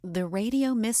the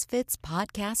Radio Misfits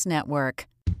Podcast Network.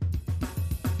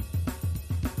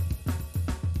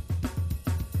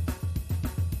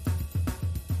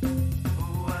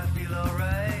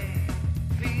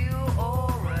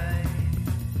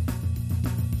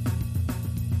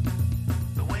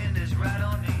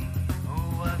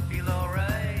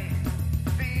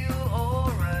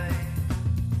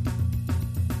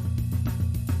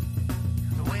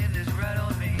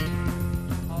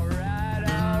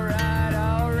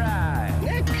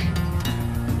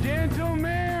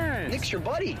 Your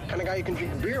buddy, kind of guy you can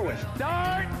drink a beer with.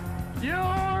 Start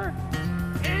your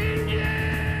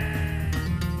engine!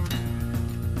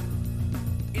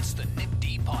 It's the Nick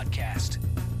D Podcast.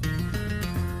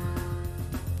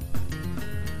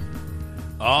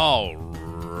 All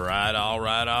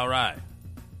right.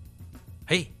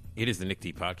 Hey, it is the Nick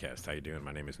D Podcast. How you doing?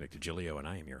 My name is Nick DiGilio, and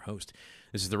I am your host.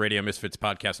 This is the Radio Misfits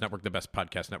Podcast Network, the best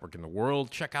podcast network in the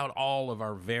world. Check out all of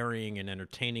our varying and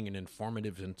entertaining and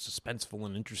informative and suspenseful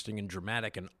and interesting and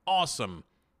dramatic and awesome,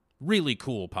 really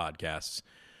cool podcasts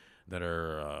that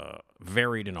are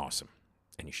varied and awesome,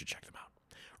 and you should check them out.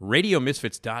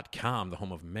 RadioMisfits.com, the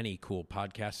home of many cool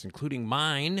podcasts, including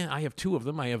mine. I have two of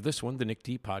them. I have this one, the Nick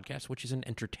D Podcast, which is an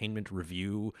entertainment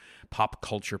review, pop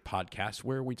culture podcast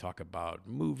where we talk about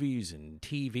movies and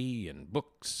TV and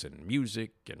books and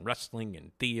music and wrestling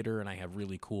and theater, and I have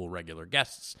really cool regular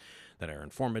guests that are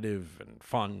informative and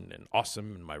fun and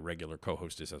awesome, and my regular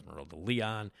co-host is Esmeralda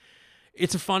Leon.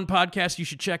 It's a fun podcast. You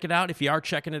should check it out. If you are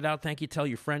checking it out, thank you. Tell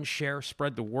your friends, share,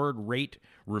 spread the word, rate,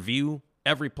 review.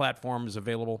 Every platform is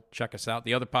available. Check us out.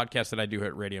 The other podcast that I do here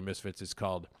at Radio Misfits is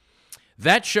called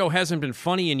That Show Hasn't Been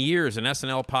Funny in Years, an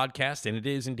SNL podcast, and it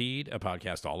is indeed a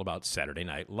podcast all about Saturday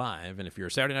Night Live. And if you're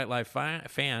a Saturday Night Live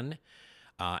fan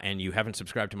and you haven't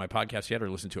subscribed to my podcast yet or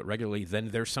listened to it regularly, then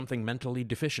there's something mentally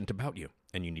deficient about you,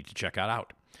 and you need to check it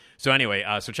out. So anyway,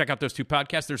 so check out those two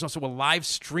podcasts. There's also a live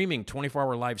streaming,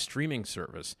 24-hour live streaming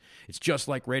service. It's just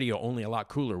like radio, only a lot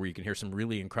cooler, where you can hear some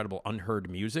really incredible unheard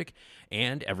music,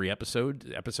 and every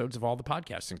episodes of all the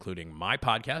podcasts, including my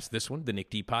podcast, this one, the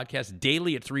Nick D Podcast,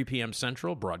 daily at 3 p.m.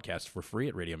 Central, broadcast for free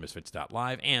at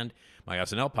radiomisfits.live, and my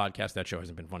SNL podcast, That Show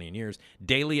Hasn't Been Funny in Years,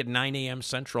 daily at 9 a.m.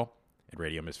 Central at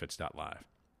radiomisfits.live.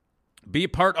 Be a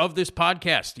part of this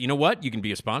podcast. You know what? You can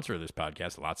be a sponsor of this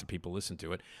podcast. Lots of people listen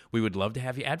to it. We would love to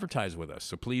have you advertise with us,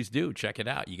 so please do. Check it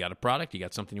out. You got a product, you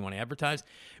got something you want to advertise,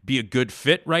 be a good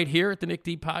fit right here at the Nick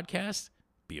D Podcast,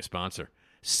 be a sponsor.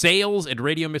 Sales at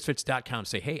radiomisfits.com.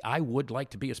 Say, hey, I would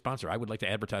like to be a sponsor. I would like to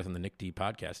advertise on the Nick D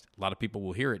Podcast. A lot of people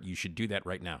will hear it. You should do that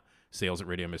right now. Sales at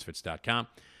radiomisfits.com.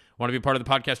 Want to be part of the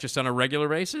podcast just on a regular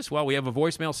basis? Well, we have a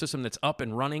voicemail system that's up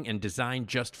and running and designed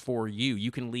just for you.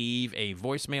 You can leave a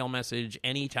voicemail message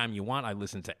anytime you want. I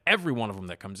listen to every one of them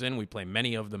that comes in. We play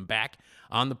many of them back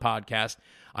on the podcast.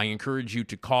 I encourage you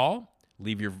to call,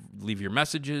 leave your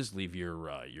messages, leave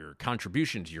your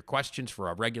contributions, your questions for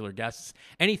our regular guests.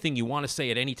 Anything you want to say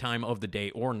at any time of the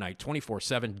day or night,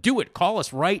 24/7, do it. Call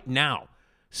us right now,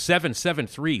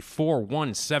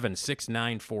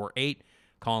 773-417-6948.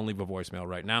 Call and leave a voicemail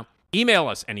right now. Email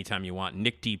us anytime you want,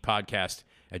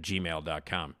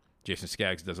 nickdpodcast@gmail.com. Jason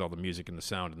Skaggs does all the music and the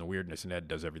sound and the weirdness, and Ed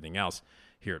does everything else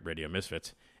here at Radio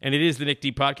Misfits. And it is the Nick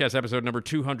D Podcast, episode number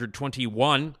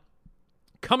 221.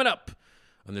 Coming up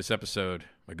on this episode,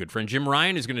 my good friend Jim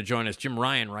Ryan is going to join us. Jim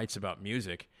Ryan writes about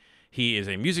music. He is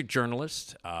a music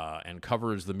journalist and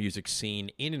covers the music scene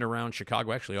in and around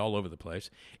Chicago, actually all over the place.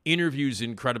 Interviews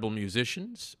incredible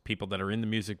musicians, people that are in the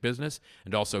music business,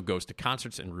 and also goes to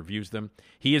concerts and reviews them.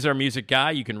 He is our music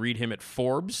guy. You can read him at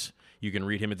Forbes. You can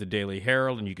read him at the Daily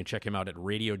Herald, and you can check him out at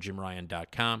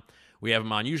radiojimryan.com. We have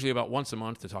him on usually about once a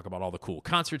month to talk about all the cool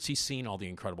concerts he's seen, all the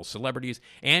incredible celebrities,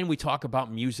 and we talk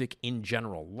about music in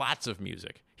general, lots of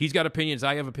music. He's got opinions,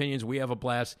 I have opinions, we have a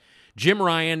blast. Jim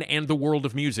Ryan and the world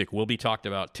of music will be talked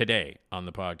about today on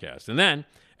the podcast. And then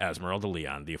Esmeralda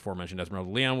Leon, the aforementioned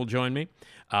Esmeralda Leon, will join me.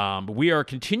 We are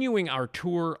continuing our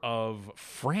tour of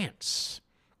France.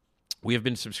 We have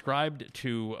been subscribed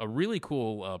to a really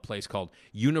cool place called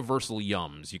Universal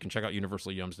Yums. You can check out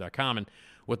universalyums.com, and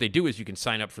what they do is you can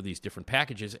sign up for these different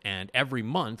packages, and every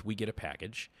month we get a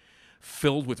package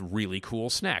filled with really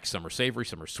cool snacks. Some are savory,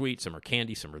 some are sweet, some are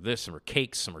candy, some are this, some are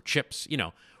cakes, some are chips,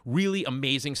 really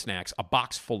amazing snacks, a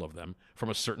box full of them from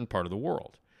a certain part of the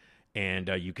world. And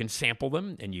you can sample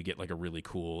them, and you get like a really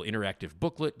cool interactive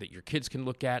booklet that your kids can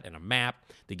look at and a map.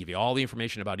 They give you all the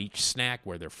information about each snack,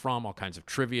 where they're from, all kinds of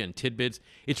trivia and tidbits.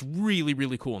 It's really,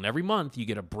 really cool. And every month you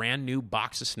get a brand new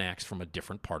box of snacks from a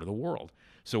different part of the world.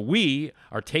 So we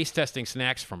are taste testing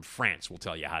snacks from France. We'll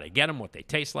tell you how to get them, what they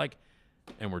taste like,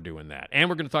 and we're doing that. And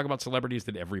we're going to talk about celebrities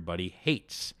that everybody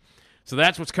hates. So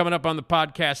that's what's coming up on the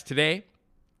podcast today.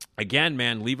 Again,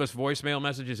 man, leave us voicemail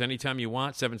messages anytime you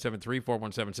want,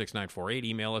 773-417-6948.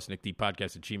 Email us,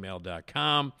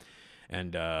 nickdpodcast@gmail.com,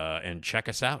 and check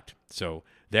us out. So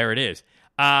there it is.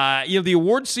 The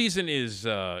award season is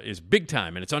big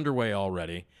time, and it's underway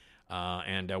already.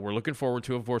 And we're looking forward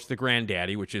to, of course, the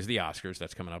Granddaddy, which is the Oscars.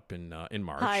 That's coming up in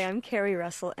March. Hi, I'm Carrie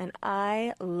Russell, and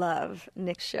I love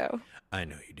Nick's show. I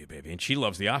know you do, baby. And she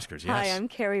loves the Oscars, yes. Hi, I'm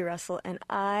Carrie Russell, and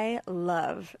I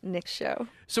love Nick's show.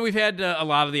 So we've had a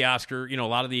lot of the Oscar, a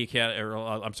lot of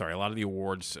the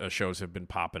awards shows have been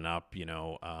popping up, the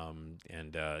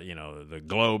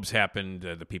Globes happened,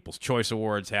 the People's Choice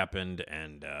Awards happened,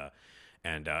 and I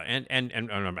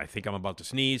think I'm about to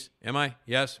sneeze. Am I?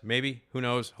 Yes, maybe. Who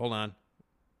knows? Hold on.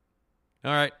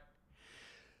 All right.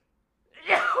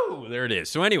 There it is.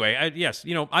 So anyway, I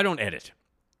don't edit.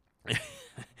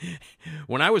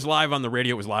 When I was live on the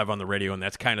radio, it was live on the radio, and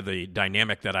that's kind of the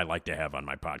dynamic that I like to have on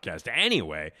my podcast.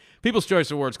 Anyway, People's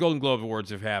Choice Awards, Golden Globe Awards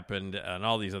have happened, and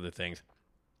all these other things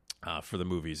for the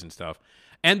movies and stuff.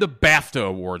 And the BAFTA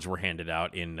Awards were handed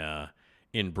out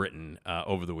in Britain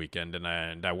over the weekend,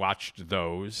 and I watched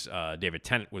those. David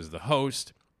Tennant was the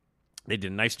host. They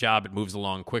did a nice job. It moves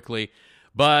along quickly.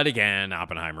 But again,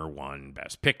 Oppenheimer won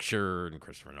Best Picture, and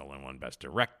Christopher Nolan won Best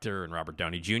Director, and Robert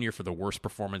Downey Jr. for the worst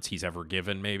performance he's ever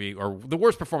given, maybe, or the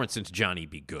worst performance since Johnny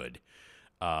Be Good.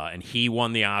 And he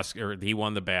won the Oscar. He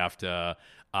won the BAFTA,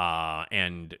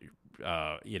 and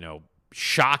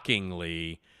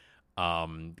shockingly,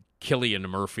 Cillian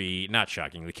Murphy, not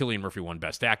shockingly, Cillian Murphy won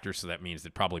Best Actor, so that means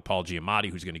that probably Paul Giamatti,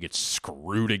 who's going to get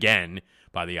screwed again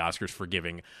by the Oscars for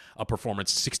giving a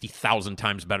performance 60,000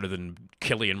 times better than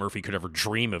Cillian Murphy could ever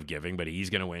dream of giving, but he's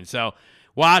going to win. So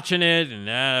watching it and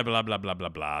blah, blah, blah, blah,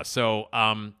 blah. So, so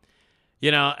I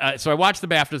watched the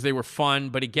BAFTAs. They were fun,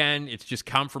 but again, it's just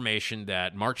confirmation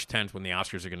that March 10th, when the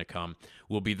Oscars are going to come,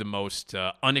 will be the most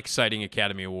unexciting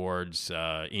Academy Awards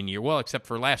in year. Well, except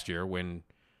for last year when,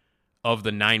 of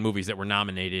the 9 movies that were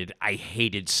nominated, I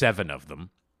hated 7 of them.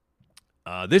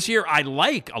 This year, I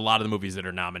like a lot of the movies that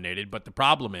are nominated, but the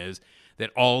problem is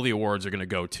that all the awards are going to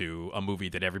go to a movie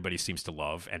that everybody seems to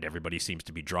love and everybody seems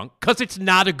to be drunk because it's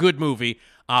not a good movie.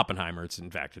 Oppenheimer, it's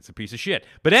a piece of shit.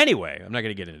 But anyway, I'm not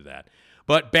going to get into that.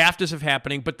 But BAFTAs are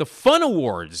happening, but the fun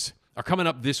awards are coming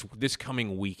up this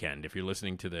coming weekend. If you're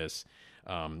listening to this,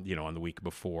 on the week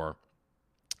before,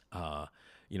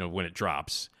 when it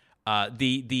drops.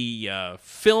 The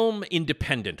Film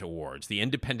Independent Awards, the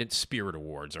Independent Spirit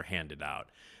Awards, are handed out,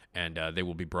 and they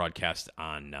will be broadcast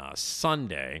on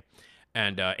Sunday.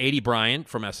 And Aidy Bryant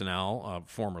from SNL,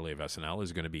 formerly of SNL,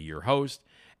 is going to be your host.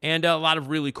 And a lot of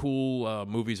really cool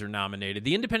movies are nominated.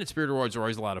 The Independent Spirit Awards are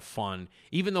always a lot of fun,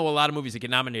 even though a lot of movies that get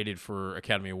nominated for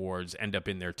Academy Awards end up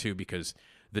in there too, because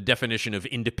the definition of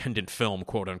independent film,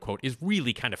 quote unquote, is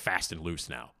really kind of fast and loose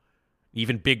now.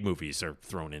 Even big movies are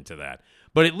thrown into that.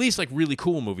 But at least like really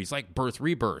cool movies like Birth,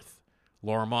 Rebirth,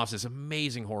 Laura Moss's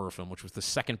amazing horror film, which was the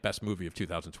second best movie of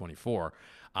 2024,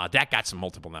 that got some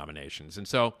multiple nominations. And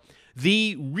so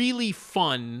the really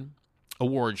fun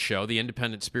award show, the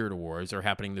Independent Spirit Awards, are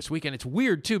happening this weekend. It's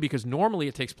weird, too, because normally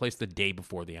it takes place the day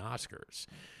before the Oscars.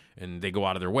 And they go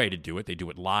out of their way to do it. They do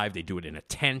it live. They do it in a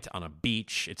tent on a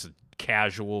beach. It's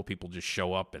casual. People just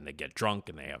show up and they get drunk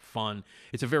and they have fun.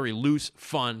 It's a very loose,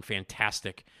 fun,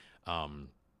 fantastic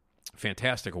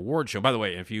award show. By the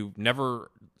way, if you've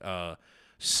never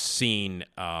seen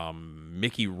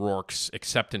Mickey Rourke's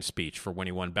acceptance speech for when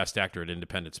he won Best Actor at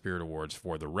Independent Spirit Awards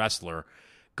for The Wrestler,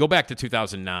 go back to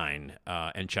 2009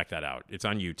 and check that out. It's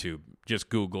on YouTube. Just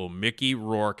Google Mickey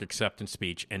Rourke acceptance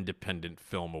speech, Independent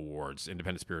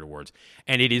Spirit Awards.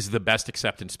 And it is the best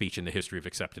acceptance speech in the history of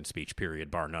acceptance speech, period,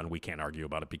 bar none. We can't argue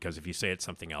about it because if you say it's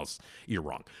something else, you're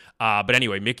wrong. But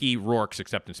anyway, Mickey Rourke's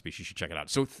acceptance speech, you should check it out.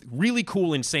 So really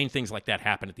cool, insane things like that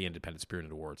happen at the Independent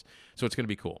Spirit Awards. So it's going to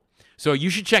be cool. So you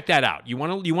should check that out. You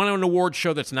want an award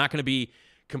show that's not going to be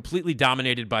completely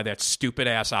dominated by that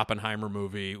stupid-ass Oppenheimer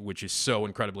movie, which is so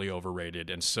incredibly overrated,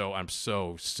 and so I'm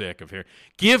so sick of hearing.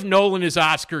 Give Nolan his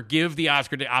Oscar, give the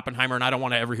Oscar to Oppenheimer, and I don't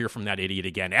want to ever hear from that idiot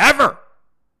again, ever!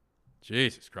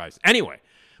 Jesus Christ. Anyway,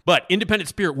 but Independent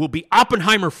Spirit will be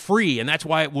Oppenheimer-free, and that's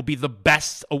why it will be the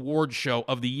best award show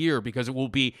of the year, because it will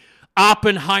be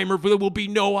Oppenheimer, but there will be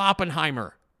no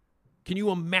Oppenheimer. Can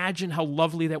you imagine how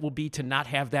lovely that will be to not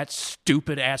have that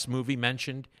stupid-ass movie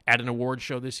mentioned at an award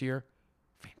show this year?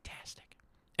 Fantastic.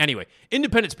 Anyway,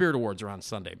 Independent Spirit Awards are on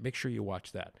Sunday. Make sure you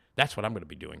watch that. That's what I'm going to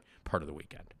be doing part of the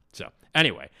weekend. So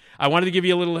anyway, I wanted to give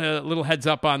you a little heads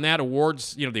up on that.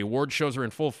 Awards, the award shows are in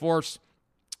full force.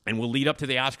 And we'll lead up to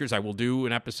the Oscars. I will do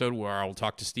an episode where I will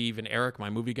talk to Steve and Eric, my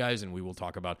movie guys, and we will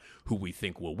talk about who we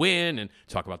think will win and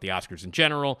talk about the Oscars in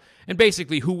general. And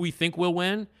basically, who we think will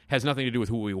win has nothing to do with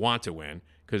who we want to win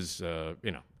because,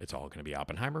 it's all going to be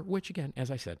Oppenheimer, which, again,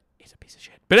 as I said, is a piece of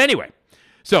shit. But anyway,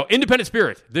 so Independent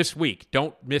Spirit this week.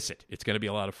 Don't miss it. It's going to be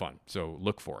a lot of fun. So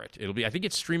look for it. I think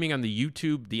it's streaming on the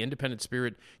Independent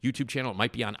Spirit YouTube channel. It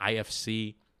might be on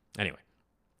IFC. Anyway,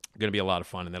 going to be a lot of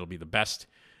fun, and that'll be the best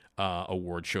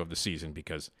award show of the season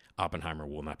because Oppenheimer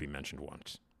will not be mentioned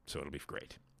once. So it'll be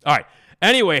great. All right.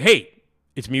 Anyway, hey,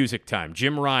 it's music time.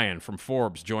 Jim Ryan from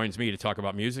Forbes joins me to talk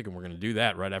about music, and we're going to do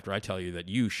that right after I tell you that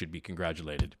you should be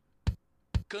congratulated.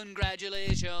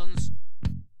 Congratulations.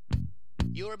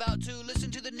 You're about to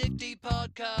listen to the Nick D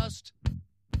podcast.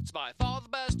 It's by far the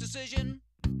best decision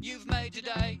you've made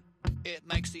today. It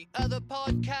makes the other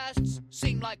podcasts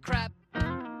seem like crap.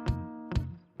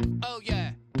 Oh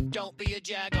yeah, don't be a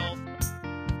jagoff.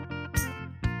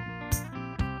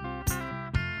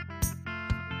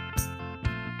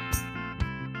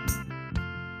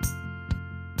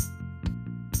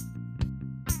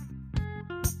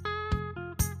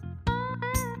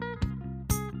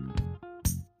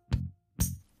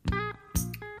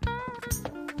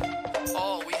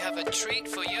 Oh, we have a treat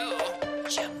for you,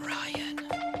 Jim Ryan.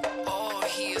 Oh,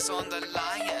 he is on the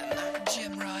lion,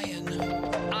 Jim Ryan.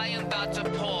 I am about to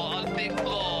pour a big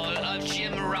bowl of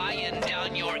Jim Ryan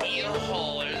down your ear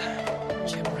hole.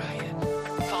 Jim Ryan.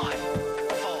 5,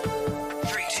 4,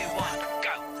 3, 2, 1,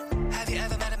 go. Have you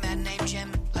ever met a man named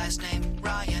Jim? Last name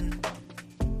Ryan.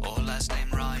 Or last name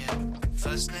Ryan.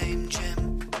 First name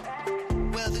Jim.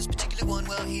 Well, this particular one,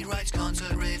 he writes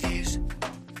concert reviews.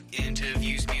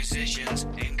 Interviews musicians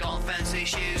in gold fancy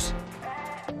shoes.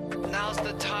 Now's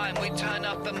the time we turn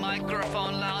up the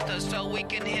microphone louder so we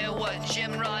can hear what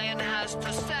Jim Ryan has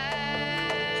to say.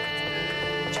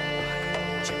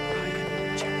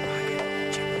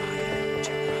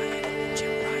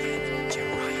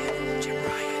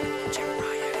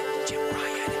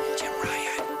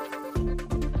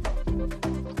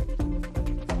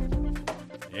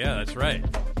 Yeah, that's right.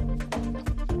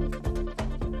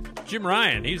 Jim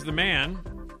Ryan, he's the man.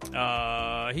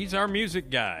 He's our music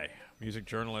guy. Music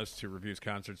journalist who reviews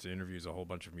concerts and interviews a whole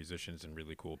bunch of musicians and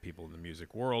really cool people in the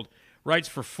music world. Writes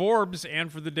for Forbes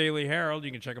and for the Daily Herald.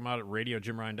 You can check him out at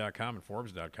radiojimryan.com and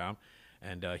Forbes.com.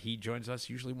 And he joins us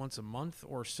usually once a month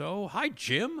or so. Hi,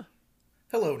 Jim.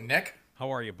 Hello, Nick.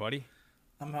 How are you, buddy?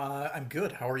 I'm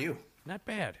good. How are you? Not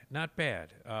bad.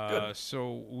 Good.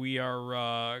 So we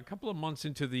are a couple of months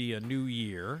into the new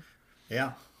year.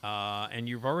 Yeah. And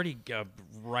you've already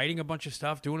writing a bunch of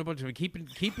stuff, doing a bunch of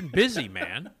keeping busy,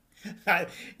 man.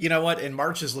 You know what? And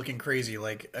March is looking crazy.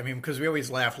 Because we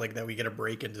always laugh that we get a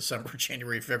break in December,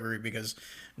 January, February because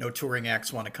no touring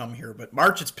acts want to come here. But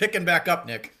March, it's picking back up,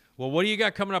 Nick. Well, what do you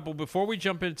got coming up? Well, before we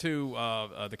jump into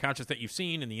the concerts that you've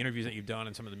seen and the interviews that you've done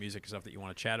and some of the music stuff that you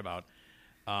want to chat about,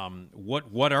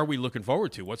 what are we looking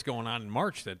forward to? What's going on in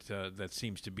March that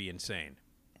seems to be insane?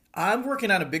 I'm working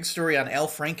on a big story on Al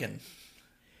Franken.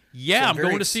 Yeah, so I'm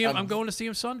going to see him. I'm going to see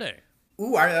him Sunday.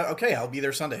 Ooh, okay. I'll be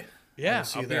there Sunday. Yeah,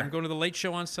 I'm going to the late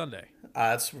show on Sunday.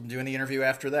 I'm doing the interview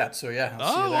after that. So yeah.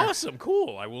 I'll see you there. Awesome,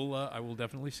 cool. I will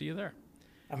definitely see you there.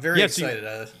 I'm very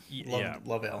excited.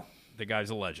 Love Al. The guy's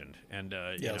a legend, and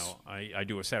yes. I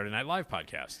do a Saturday Night Live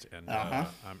podcast, and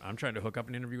I'm trying to hook up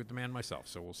an interview with the man myself.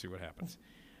 So we'll see what happens.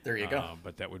 There you go.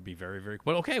 But that would be very, very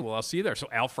cool. Okay, well I'll see you there. So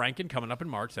Al Franken coming up in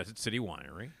March. That's at City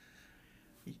Winery.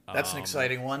 That's an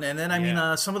exciting one, and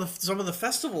then some of the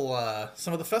festival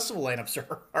lineups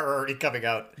are already coming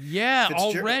out. Yeah,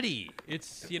 already.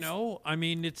 It's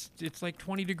it's like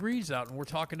 20 degrees out, and we're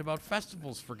talking about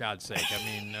festivals for God's sake.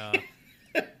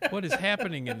 What is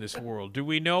happening in this world? Do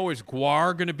we know, is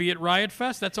Gwar going to be at Riot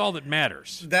Fest? That's all that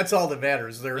matters. That's all that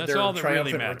matters. Their triumphant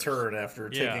really return after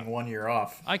taking 1 year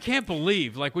off. I can't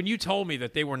believe, when you told me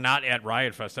that they were not at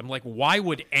Riot Fest, I'm like, why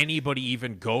would anybody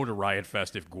even go to Riot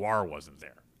Fest if Gwar wasn't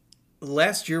there?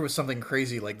 Last year was something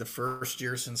crazy, the first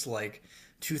year since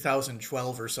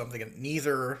 2012 or something, and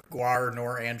neither Gwar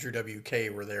nor Andrew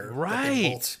WK were there.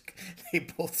 Right. They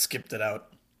both skipped it out.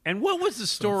 And what was the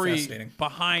story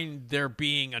behind there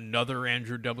being another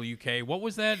Andrew WK? What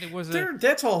was that?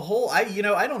 That's a whole. I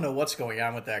don't know what's going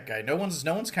on with that guy. No one's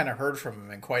kind of heard from him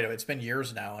in it's been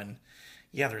years now, and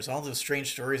yeah, there's all those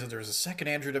strange stories that there was a second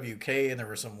Andrew WK, and there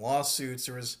were some lawsuits.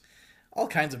 There was all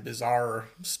kinds of bizarre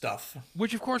stuff.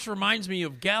 Which of course reminds me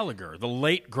of Gallagher, the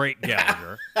late great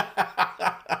Gallagher.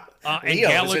 And Leo,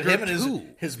 Gallagher, was it him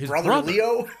and his brother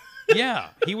Leo? Yeah,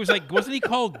 he was wasn't he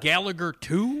called Gallagher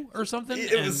 2 or something?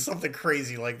 It was something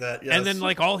crazy like that, yes. And then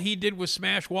all he did was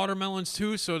smash watermelons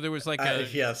too, so there was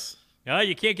yes.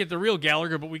 You can't get the real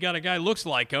Gallagher, but we got a guy who looks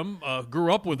like him,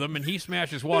 grew up with him, and he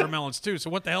smashes watermelons too. So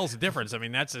what the hell's the difference? I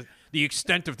mean, that's the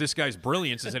extent of this guy's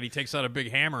brilliance is that he takes out a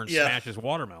big hammer and smashes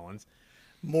watermelons.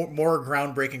 More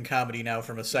groundbreaking comedy now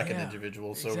from a second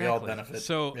individual, so we all benefit.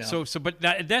 But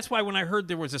that's why when I heard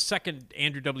there was a second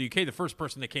Andrew WK, the first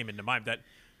person that came into mind,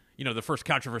 the first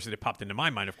controversy that popped into my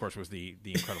mind, of course, was the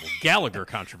incredible Gallagher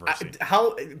controversy.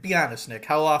 Be honest, Nick,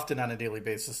 how often on a daily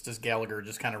basis does Gallagher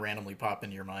just kind of randomly pop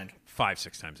into your mind?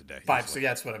 5-6 times a day. So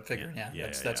that's what I'm figuring.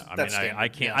 That's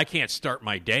I can't start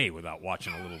my day without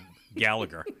watching a little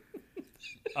Gallagher.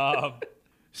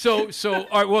 So all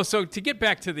right. Well, so to get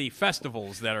back to the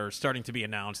festivals that are starting to be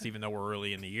announced, even though we're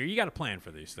early in the year, you got to plan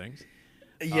for these things.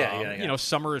 Yeah.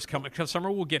 Summer is coming.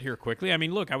 Summer will get here quickly. I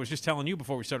mean, look, I was just telling you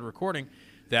before we started recording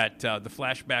that the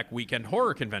Flashback Weekend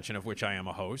Horror Convention, of which I am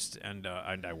a host and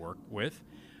I work with,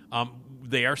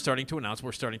 they are starting to announce.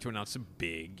 We're starting to announce some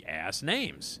big ass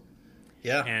names.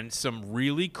 Yeah. And some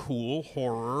really cool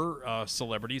horror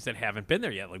celebrities that haven't been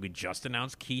there yet. Like we just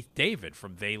announced Keith David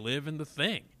from They Live and The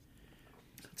Thing.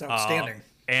 It's outstanding.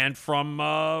 And from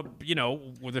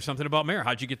there's something about Mayor.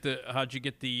 How'd you get the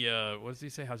what does he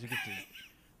say? How'd you get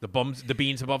the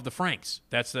beans above the Franks?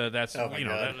 That's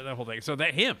that whole thing. So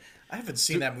that him. I haven't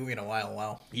seen that movie in a while.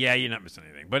 Wow. Yeah, you're not missing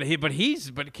anything.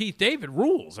 But Keith David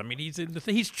rules. I mean, he's in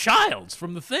he's Childs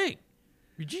from The Thing.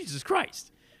 Jesus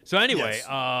Christ. So anyway,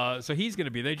 so he's going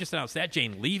to be there. They just announced that.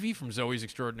 Jane Levy from Zoe's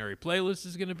Extraordinary Playlist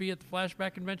is going to be at the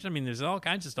Flashback Convention. I mean, there's all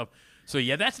kinds of stuff. So,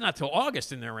 yeah, that's not till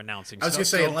August, and they're announcing stuff. I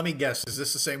was going to say, let me guess, is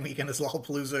this the same weekend as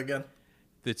Lollapalooza again?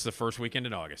 It's the first weekend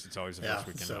in August. It's always the first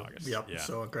weekend in August. Yep, yeah.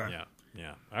 So, okay.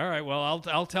 Yeah. All right, well,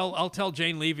 I'll tell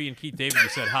Jane Levy and Keith David you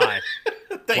said hi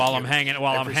while I'm hanging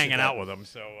out with them.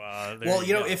 So,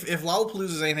 if Lollapalooza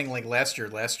is anything like last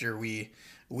year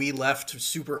we left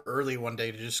super early one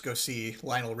day to just go see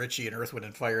Lionel Richie and Earth, Wind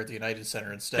and Fire at the United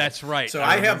Center instead. That's right. So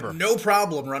I have no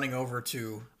problem running over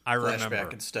to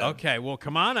Flashback instead. Okay, well,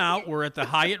 come on out. We're at the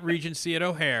Hyatt Regency at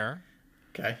O'Hare.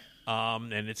 Okay.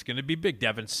 And it's going to be big.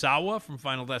 Devin Sawa from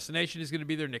Final Destination is going to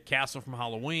be there. Nick Castle from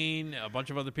Halloween. A bunch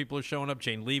of other people are showing up.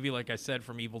 Jane Levy, like I said,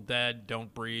 from Evil Dead,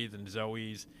 Don't Breathe, and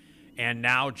Zoe's. And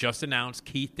now just announced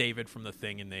Keith David from The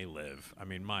Thing and They Live. I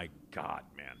mean, my God,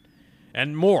 man.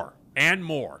 And more. And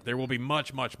more. There will be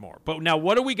much, much more. But now,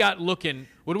 what are we looking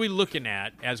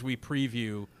at as we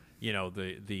preview,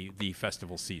 the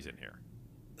festival season here?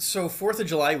 So 4th of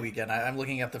July weekend, I'm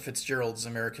looking at the Fitzgerald's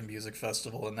American Music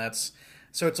Festival, and it's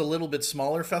a little bit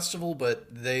smaller festival, but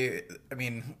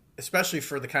especially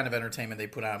for the kind of entertainment they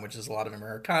put on, which is a lot of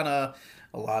Americana,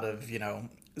 a lot of,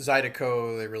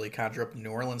 Zydeco. They really conjure up the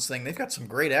New Orleans thing. They've got some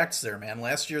great acts there, man.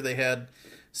 Last year they had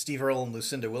Steve Earle and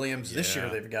Lucinda Williams. Yeah. This year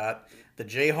they've got the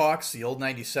Jayhawks, the Old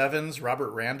 97s,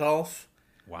 Robert Randolph.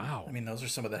 Wow. I mean, those are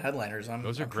some of the headliners. I'm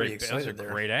great. Pretty excited. Those are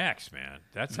great acts, man.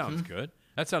 That sounds good.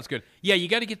 That sounds good. Yeah, you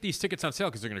got to get these tickets on sale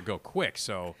because they're going to go quick.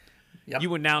 So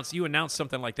you announce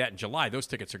something like that in July. Those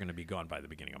tickets are going to be gone by the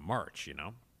beginning of March,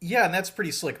 Yeah, and that's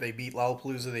pretty slick. They beat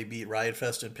Lollapalooza, they beat Riot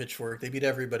Fest and Pitchfork. They beat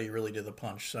everybody really to the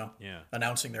punch. So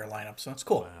announcing their lineup. So it's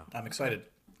cool. Wow. I'm excited.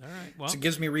 All right. Well, so it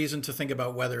gives me reason to think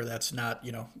about weather that's not,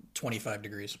 25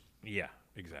 degrees. Yeah,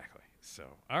 exactly. So,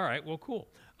 all right. Well, cool.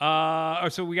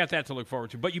 So we got that to look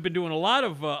forward to. But you've been doing a lot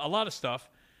of stuff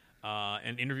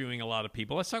and interviewing a lot of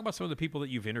people. Let's talk about some of the people that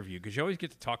you've interviewed because you always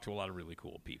get to talk to a lot of really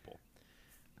cool people.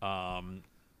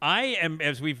 I am,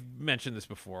 as we've mentioned this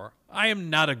before, I am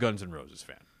not a Guns N' Roses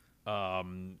fan.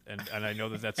 And I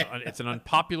know it's an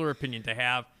unpopular opinion to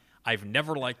have. I've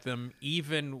never liked them.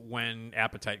 Even when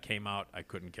Appetite came out, I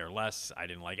couldn't care less. I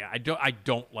didn't like it. I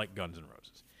don't like Guns N'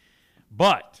 Roses.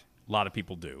 But a lot of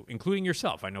people do, including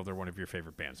yourself. I know they're one of your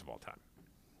favorite bands of all time.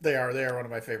 They are one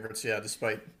of my favorites,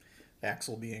 despite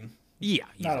Axl being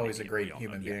not always a great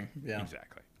human being. Yeah.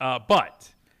 Exactly. But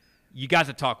you got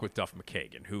to talk with Duff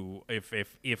McKagan, who,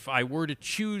 if I were to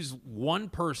choose one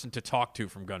person to talk to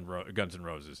from Guns N'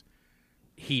 Roses,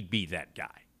 he'd be that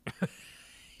guy.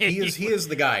 He is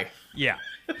the guy. Yeah,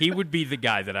 he would be the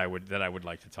guy that I would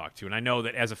like to talk to. And I know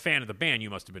that as a fan of the band, you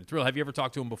must have been thrilled. Have you ever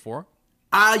talked to him before?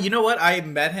 You know what? I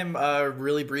met him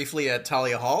really briefly at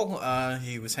Talia Hall.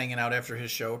 He was hanging out after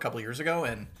his show a couple years ago,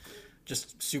 and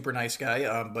just super nice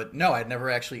guy. But no, I'd never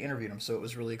actually interviewed him, so it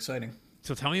was really exciting.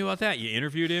 So tell me about that. You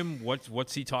interviewed him.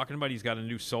 What's he talking about? He's got a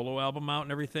new solo album out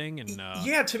and everything. And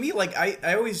yeah, to me,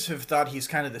 I always have thought he's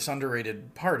kind of this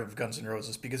underrated part of Guns N'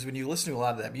 Roses because when you listen to a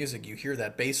lot of that music, you hear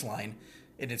that bass line,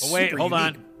 and it's super hold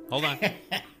unique. Hold on. Wait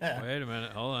a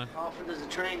minute. Hold on. How often does a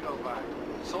train go by?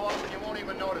 So often you won't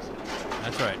even notice it.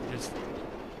 That's right. Just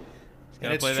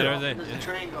gotta play true. that every Does day. a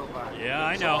train go by? Yeah,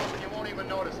 I So know. often you won't even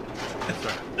notice it. That's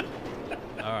right.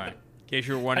 All right. case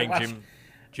you were wondering,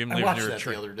 Jim I lives watched near a that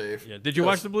church. the other day. Yeah. Did you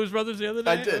watch the Blues Brothers the other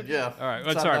day? I did, yeah. All right.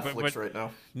 It's on sorry, Netflix but right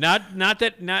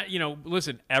now.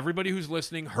 Listen, everybody who's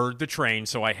listening heard the train,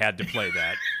 so I had to play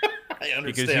that. I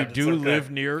understand. Because you do live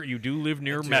near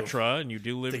Metra, and you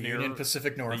do live the near Union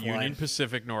Pacific North the line. Union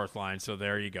Pacific North line. So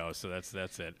there you go. So that's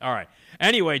it. All right.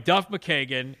 Anyway, Duff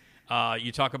McKagan.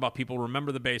 You talk about people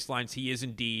remember the bass lines. He is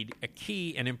indeed a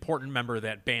key and important member of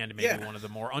that band. Maybe one of the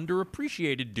more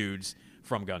underappreciated dudes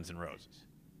from Guns N' Roses.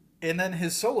 And then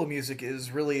his solo music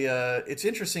is really it's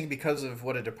interesting because of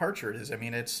what a departure it is. I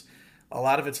mean, a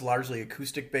lot of it's largely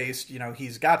acoustic based. You know,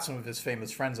 he's got some of his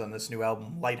famous friends on this new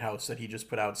album, Lighthouse, that he just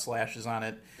put out. Slash is on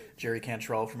it. Jerry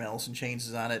Cantrell from Alice in Chains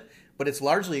is on it. But it's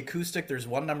largely acoustic. There's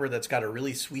one number that's got a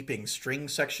really sweeping string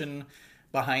section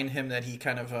behind him that he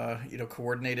kind of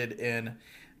coordinated in.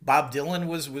 Bob Dylan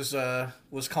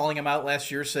was calling him out last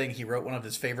year, saying he wrote one of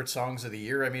his favorite songs of the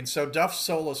year. I mean, so Duff's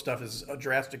solo stuff is a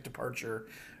drastic departure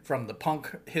from the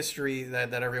punk history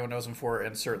that everyone knows him for,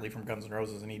 and certainly from Guns N'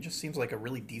 Roses, and he just seems like a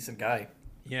really decent guy.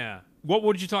 Yeah. What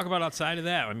did you talk about outside of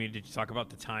that? I mean, did you talk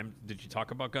about the time? Did you talk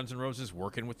about Guns N' Roses,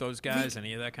 working with those guys,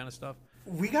 any of that kind of stuff?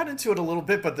 We got into it a little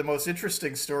bit, but the most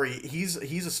interesting story, he's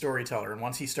a storyteller, and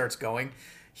once he starts going,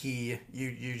 you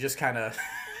just kind of,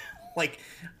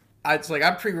 it's like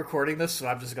I'm pre-recording this, so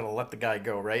I'm just going to let the guy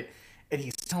go, right? And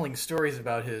he's telling stories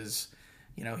about his...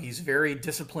 You know, he's very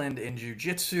disciplined in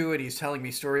jiu-jitsu, and he's telling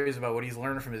me stories about what he's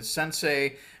learned from his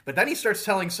sensei. But then he starts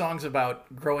telling songs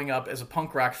about growing up as a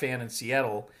punk rock fan in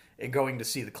Seattle and going to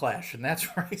see The Clash. And that's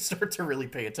where I start to really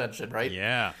pay attention, right?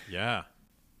 Yeah.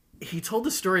 He told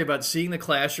the story about seeing The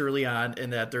Clash early on,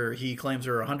 and that he claims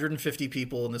there are 150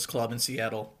 people in this club in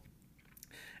Seattle.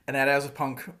 And that as a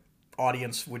punk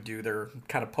audience would do, they're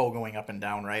kind of pogoing up and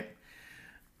down, right?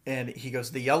 And he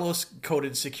goes, the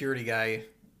yellow-coated security guy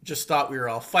just thought we were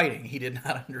all fighting. He did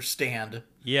not understand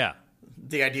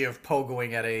the idea of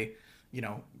pogoing at a,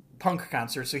 punk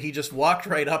concert. So he just walked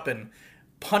right up and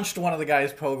punched one of the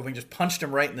guys pogoing, just punched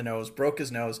him right in the nose, broke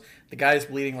his nose. The guy's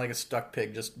bleeding like a stuck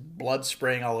pig, just blood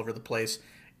spraying all over the place.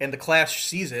 And the Clash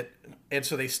sees it, and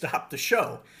so they stop the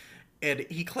show. And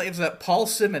he claims that Paul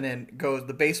Simonon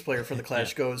the bass player for the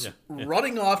Clash,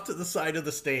 running off to the side of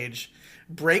the stage,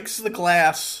 breaks the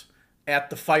glass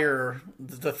at the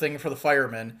thing for the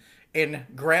firemen, and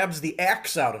grabs the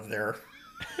axe out of there,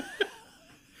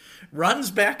 runs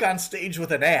back on stage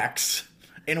with an axe,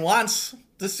 and wants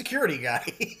the security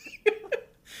guy.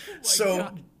 So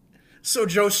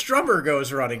Joe Strummer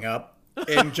goes running up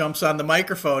and jumps on the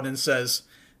microphone and says,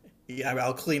 yeah,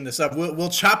 I'll clean this up. We'll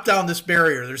chop down this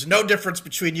barrier. There's no difference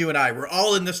between you and I. We're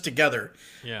all in this together.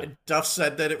 Yeah. And Duff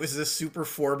said that it was this super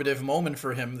formative moment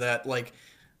for him that,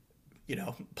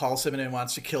 Paul Simonon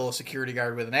wants to kill a security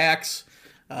guard with an axe.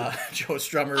 Joe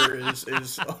Strummer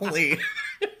is only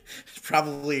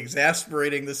probably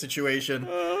exasperating the situation.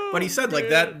 But he said,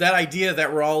 that idea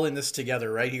that we're all in this together,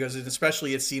 right? He goes, and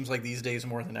especially it seems like these days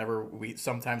more than ever,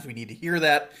 sometimes we need to hear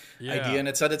that idea. And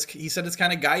he said it's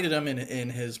kind of guided him in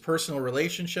his personal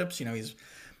relationships.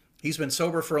 He's been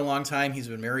sober for a long time. He's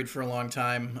been married for a long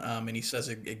time. And he says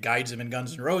it guides him in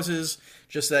Guns N' Roses.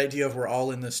 Just the idea of we're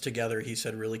all in this together, he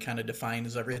said, really kind of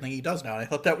defines everything he does now. And I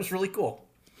thought that was really cool.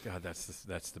 God, that's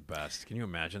the best. Can you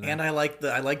imagine that? And I like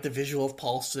the visual of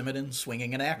Paul Simonon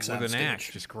swinging an axe on stage. With an axe,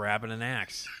 just grabbing an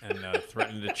axe and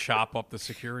threatening to chop up the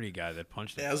security guy that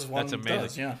punched him. As one that's amazing.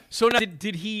 Does, yeah. So now,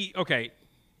 did he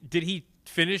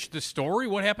finish the story?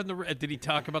 What happened? Did he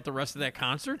talk about the rest of that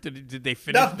concert? Did they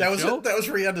finish? No, that was it. That was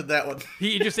where he ended that one.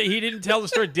 He didn't tell the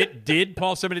story. Did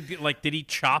Paul Simonon did he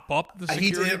chop up the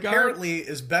security guard? Apparently,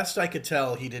 as best I could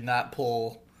tell, he did not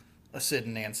pull a Sid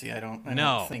and Nancy. I don't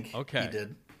think he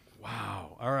did.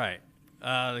 Wow. All right.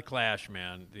 The Clash,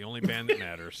 man, the only band that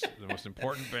matters, the most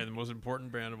important band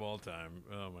of all time.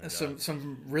 Oh my God.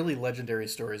 Some really legendary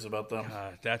stories about them.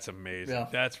 That's amazing. Yeah.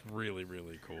 That's really,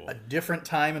 really cool. A different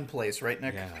time and place, right,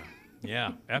 Nick?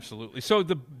 Yeah, absolutely. So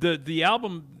the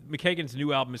album, McKagan's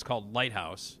new album, is called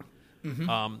Lighthouse.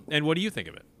 Mm-hmm. And what do you think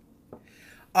of it?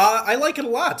 I like it a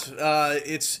lot.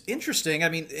 It's interesting. I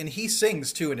mean, and he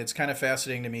sings too, and it's kind of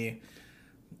fascinating to me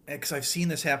because I've seen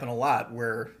this happen a lot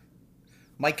where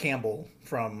Mike Campbell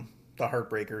from the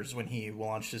Heartbreakers, when he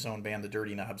launched his own band, the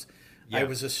Dirty Knobs, I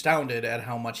was astounded at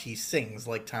how much he sings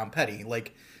like Tom Petty.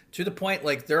 To the point,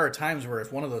 there are times where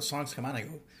if one of those songs come on, I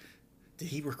go, did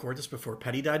he record this before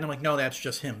Petty died? And I'm like, no, that's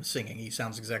just him singing. He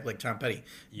sounds exactly like Tom Petty.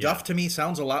 Yeah. Duff, to me,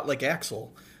 sounds a lot like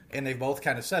Axl. And they both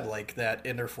kind of said, that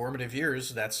in their formative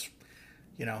years, that's,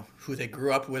 who they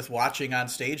grew up with watching on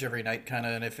stage every night, kind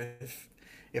of, and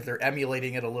if they're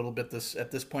emulating it a little bit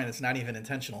at this point, it's not even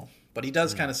intentional. But he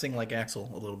does kind of sing like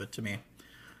Axl a little bit to me.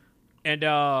 And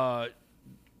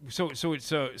So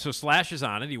Slash is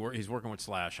on it. He's working with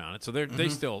Slash on it. So they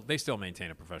still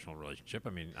maintain a professional relationship. I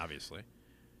mean, obviously.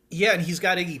 Yeah, and he's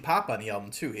got Iggy Pop on the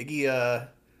album too.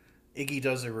 Iggy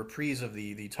does a reprise of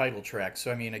the title track.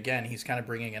 So I mean, again, he's kind of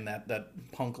bringing in that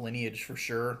punk lineage for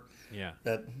sure. Yeah.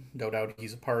 That no doubt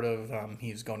he's a part of.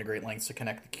 He's going to great lengths to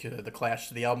connect the Clash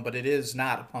to the album, but it is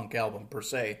not a punk album per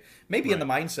se. Maybe in the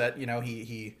mindset,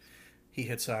 he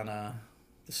hits on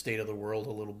the state of the world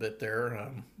a little bit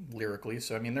there lyrically.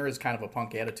 So I mean, there is kind of a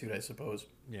punk attitude, I suppose.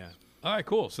 Yeah. All right,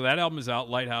 cool. So that album is out,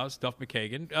 Lighthouse, Duff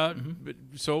McKagan.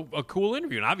 So a cool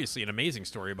interview, and obviously an amazing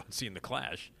story about seeing the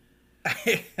Clash.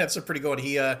 That's a pretty good one.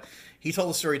 He told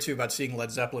a story too about seeing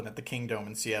Led Zeppelin at the Kingdome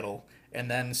in Seattle,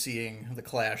 and then seeing the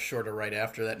Clash sort of right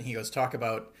after that. And he goes, talk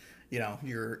about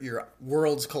your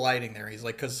worlds colliding there. He's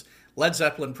like, because Led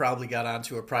Zeppelin probably got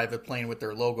onto a private plane with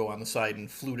their logo on the side and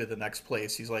flew to the next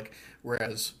place. He's like,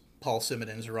 whereas Paul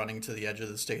Simonin's running to the edge of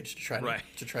the stage to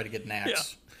try to get an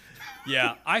axe.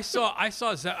 Yeah, I saw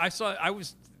Zeppelin. I saw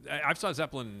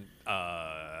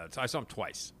him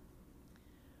twice.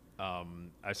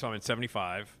 I saw him in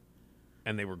 '75,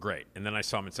 and they were great. And then I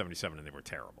saw him in '77, and they were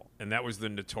terrible. And that was the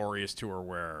notorious tour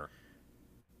where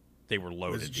they were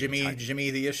loaded. Was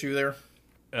Jimmy the issue there?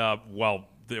 Well,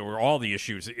 there were all the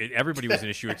issues. Everybody was an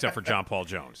issue except for John Paul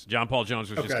Jones. John Paul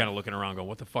Jones was just kind of looking around going,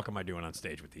 what the fuck am I doing on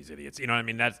stage with these idiots? You know what I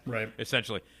mean? That's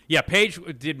essentially. Yeah, Page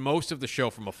did most of the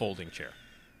show from a folding chair.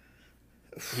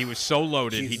 He was so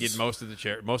loaded, he did most of the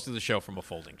show from a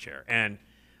folding chair. And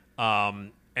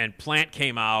Plant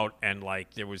came out, and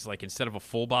like there was like, instead of a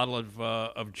full bottle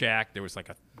of Jack, there was like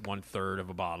 1/3 of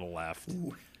a bottle left.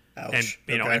 Ooh, ouch.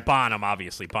 And and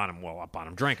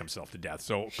Bonham drank himself to death.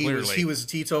 So clearly he was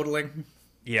teetotaling.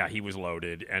 Yeah, he was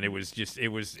loaded, and it was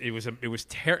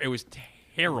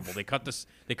terrible. They cut the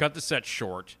set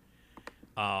short.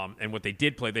 And what they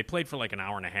played for like an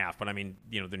hour and a half. But I mean,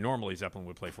 normally Zeppelin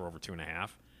would play for over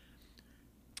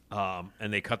 2.5.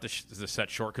 And they cut the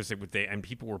set short because and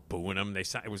people were booing them.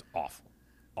 It was awful.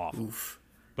 Oof.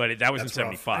 But that was in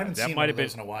 '75. I haven't seen one of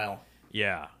those in a while.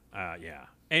 Yeah, yeah.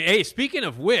 Hey, speaking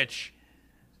of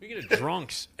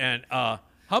drunks, and how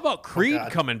about Creed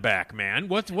coming back, man?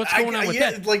 What's going on with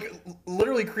that? Like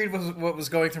literally, Creed was what was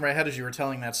going through my head as you were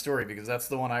telling that story, because that's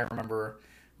the one I remember.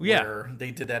 Where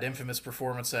they did that infamous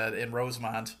performance in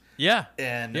Rosemont. Yeah.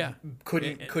 And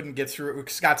couldn't get through it.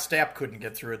 Scott Stapp couldn't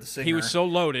get through it, the singer. He was so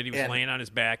loaded, he was laying on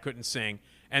his back, couldn't sing.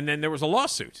 And then there was a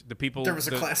lawsuit. There was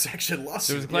a class action lawsuit.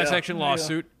 There was a class action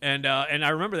lawsuit, and I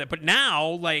remember that. But now,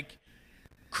 like,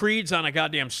 Creed's on a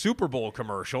goddamn Super Bowl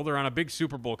commercial. They're on a big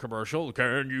Super Bowl commercial.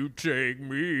 Can you take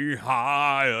me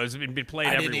high? It's been played everywhere.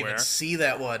 I didn't even see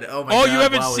that one. Oh, my God. You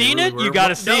haven't seen it? You got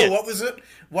to see it. No, what was it?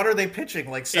 What are they pitching?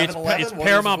 Like 7-Eleven? It's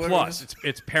Paramount Plus.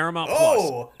 It's Paramount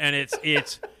Plus. And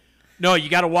it's no, you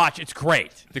got to watch. It's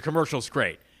great. The commercial's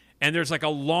great. And there's like a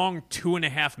long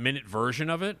 2.5-minute version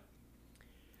of it.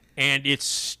 And it's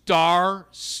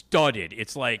star-studded.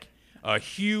 It's like a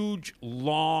huge,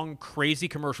 long, crazy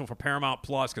commercial for Paramount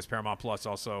Plus, because Paramount Plus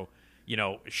also,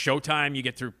 Showtime you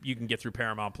can get through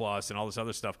Paramount Plus and all this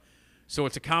other stuff. So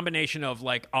it's a combination of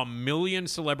like 1 million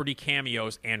celebrity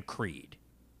cameos and Creed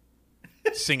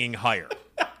singing Higher.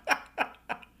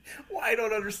 Well, I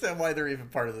don't understand why they're even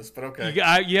part of this, but okay.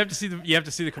 You have to see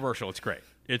the commercial. It's great.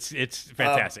 It's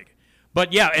fantastic.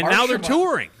 But yeah, and now they're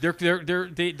touring.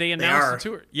 They announced the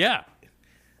tour. Yeah.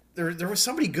 There was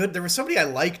somebody good. There was somebody I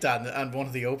liked on one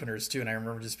of the openers too, and I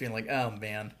remember just being like, "Oh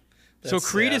man." So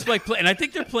Creed is like, and I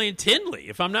think they're playing Tinley,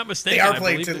 if I'm not mistaken. They are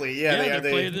playing Tinley. Yeah,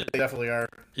 they definitely are.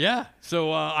 Yeah.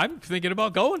 So I'm thinking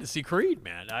about going to see Creed,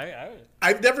 man.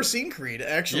 I've never seen Creed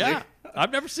actually. Yeah,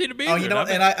 I've never seen him either. Oh,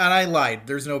 and I lied.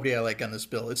 There's nobody I like on this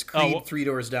bill. It's Creed, Three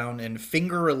Doors Down, and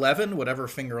Finger 11, whatever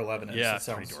Finger 11 is. Yeah,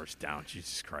 Three Doors Down.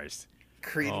 Jesus Christ.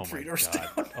 Creed and Three Doors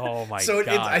Down. Oh my God! So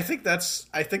I think that's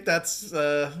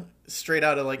straight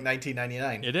out of like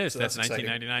 1999. It is. So that's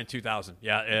 1999, 2000.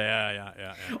 Yeah.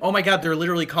 Oh my God! They're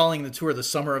literally calling the tour the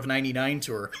Summer of '99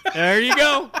 tour. There you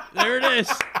go. There it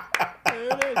is. There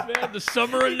it is, man. The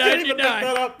Summer of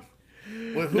 '99.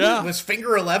 Well, was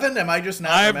Finger 11? Am I just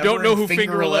not? I don't know who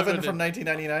Finger 11 from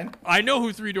 1999. I know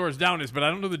who Three Doors Down is, but I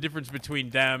don't know the difference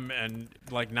between them and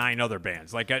like 9 other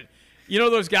bands. Like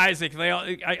those guys, like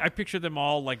I picture them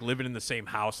all like living in the same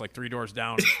house, like Three Doors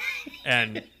Down,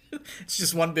 and it's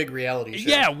just one big reality show.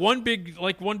 Yeah, one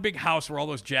big house where all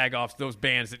those jagoffs, those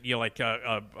bands that who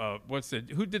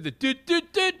did the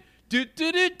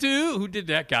who did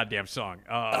that goddamn song?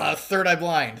 Third Eye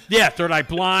Blind. Yeah, Third Eye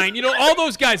Blind. All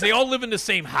those guys, they all live in the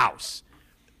same house.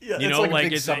 Yeah, it's like a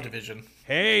big subdivision.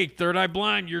 Hey, Third Eye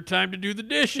Blind, your time to do the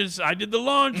dishes. I did the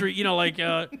laundry.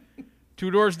 Two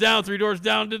Doors Down, Three Doors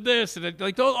Down did this. And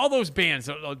like all those bands,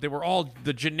 they were all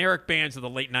the generic bands of the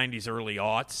late 90s, early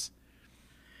aughts.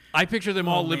 I picture them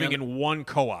all living in one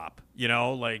co-op,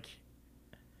 like...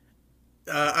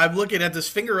 I'm looking at this.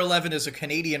 Finger 11 is a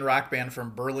Canadian rock band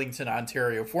from Burlington,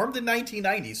 Ontario, formed in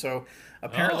 1990. So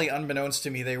apparently, unbeknownst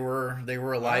to me, they were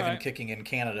alive and kicking in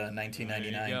Canada in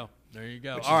 1999. There you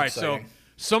go. All right, exciting. So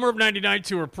summer of '99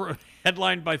 tour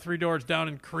headlined by Three Doors Down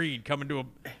and Creed coming to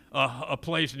a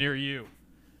place near you.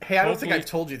 Hey, I don't think I've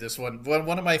told you this one.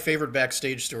 One of my favorite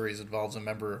backstage stories involves a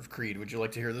member of Creed. Would you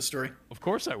like to hear this story? Of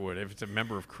course I would. If it's a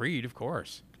member of Creed, of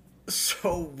course.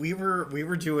 So we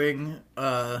were doing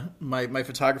my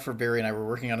photographer Barry and I were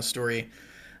working on a story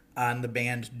on the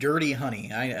band Dirty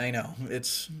Honey. I know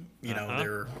it's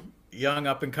they're young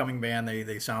up and coming band.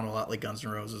 They sound a lot like Guns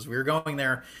N' Roses. We were going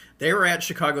there. They were at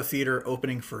Chicago Theater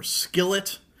opening for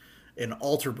Skillet in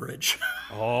Alter Bridge.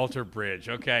 Alter Bridge.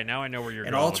 Okay, now I know where you're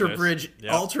going. And Alter with Bridge.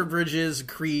 Yep. Alter Bridge is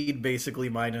Creed basically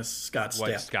minus Scott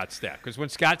Stapp. Scott Stapp, because when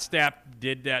Scott Stapp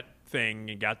did that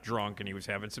thing and got drunk and he was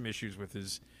having some issues with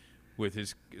his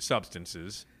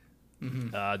substances,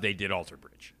 they did Alter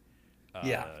Bridge.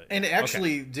 And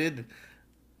actually did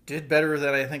better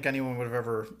than I think anyone would have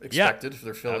ever expected for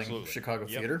their filling Chicago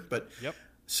Theater. But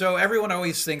so everyone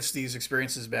always thinks these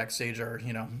experiences backstage are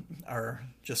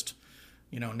just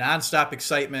nonstop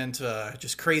excitement,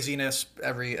 just craziness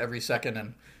every second.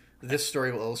 And this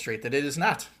story will illustrate that it is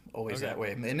not always that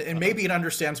way. And maybe it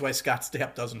understands why Scott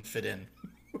Stapp doesn't fit in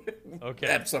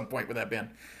at some point with that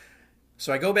band.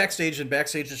 So I go backstage, and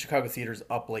backstage at Chicago Theater is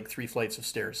up like 3 flights of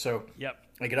stairs. So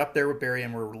I get up there with Barry,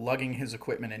 and we're lugging his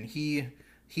equipment, and he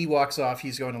walks off.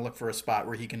 He's going to look for a spot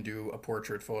where he can do a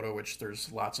portrait photo, which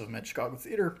there's lots of them at Chicago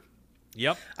Theater.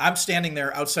 Yep. I'm standing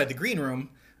there outside the green room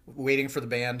waiting for the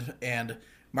band, and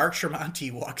Mark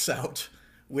Tremonti walks out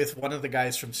with one of the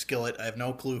guys from Skillet. I have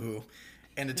no clue who.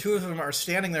 And the two of them are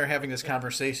standing there having this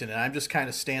conversation, and I'm just kind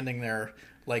of standing there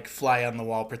like fly on the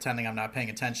wall, pretending I'm not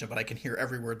paying attention, but I can hear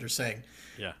every word they're saying.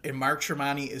 Yeah. And Mark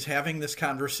Tremonti is having this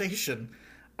conversation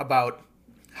about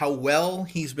how well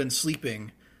he's been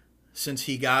sleeping since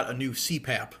he got a new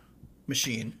CPAP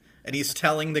machine. And he's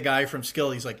telling the guy from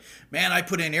Skillet, he's like, man, I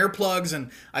put in earplugs and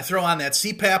I throw on that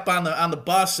CPAP on the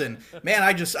bus, and man,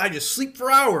 I just sleep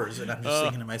for hours. And I'm just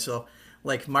thinking to myself,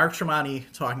 like Mark Tremonti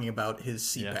talking about his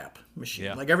CPAP machine.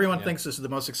 Yeah. Like everyone thinks this is the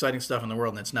most exciting stuff in the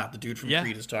world, and it's not. The dude from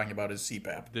Creed is talking about his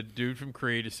CPAP. The dude from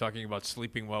Creed is talking about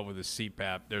sleeping well with his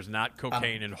CPAP. There's not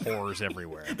cocaine and whores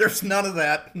everywhere. There's none of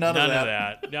that. None of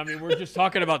that. I mean, we're just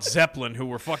talking about Zeppelin, who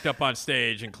were fucked up on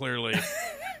stage, and clearly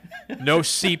no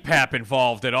CPAP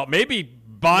involved at all. Maybe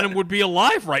Bonham would be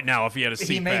alive right now if he had a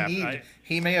CPAP.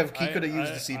 He could have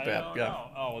used the CPAP.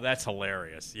 Oh, that's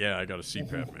hilarious. Yeah, I got a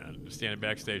CPAP, man. Standing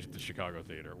backstage at the Chicago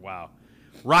Theater. Wow.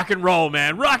 Rock and roll,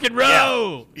 man. Rock and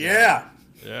roll. Yeah,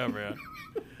 man.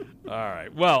 All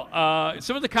right. Well,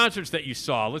 some of the concerts that you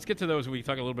saw, let's get to those. We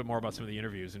talk a little bit more about some of the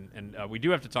interviews. And we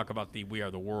do have to talk about the We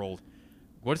Are the World.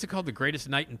 What is it called? The Greatest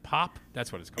Night in Pop?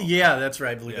 That's what it's called. Yeah, that's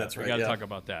right. I believe that's right. We got to talk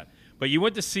about that. But you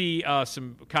went to see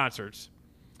some concerts.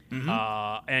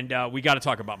 And we got to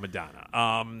talk about Madonna.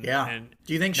 And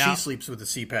do you think she sleeps with the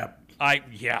CPAP?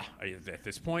 At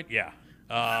this point, yeah.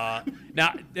 I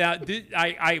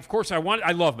of course I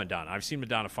love Madonna. I've seen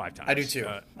Madonna 5 times. I do too.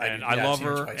 I love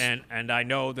her, and I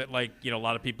know that a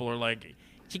lot of people are like,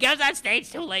 she goes on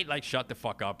stage too late. Like, shut the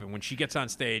fuck up. And when she gets on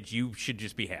stage, you should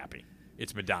just be happy.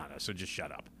 It's Madonna, so just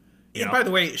shut up. By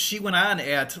the way, she went on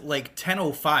at like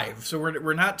 10:05, so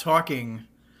we're not talking.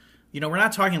 We're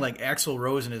not talking like Axl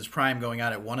Rose in his prime going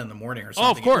out at 1 a.m. or something.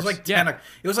 Oh, of course. It was like 10.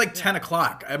 It was like 10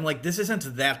 o'clock. I'm like, this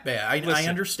isn't that bad. I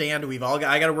understand. I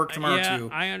got to work tomorrow too.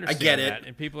 I understand. I get that. it.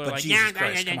 And people are like, Jesus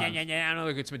Christ, I don't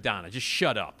think it's Madonna. Just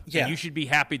shut up. Yeah. And you should be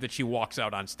happy that she walks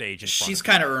out on stage in front. She's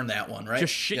kind of earned that one,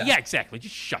 right? Yeah, exactly.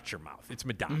 Just shut your mouth. It's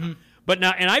Madonna. Mm-hmm. But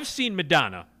now, and I've seen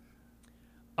Madonna.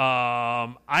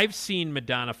 I've seen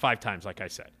Madonna 5 times, like I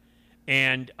said,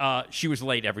 and she was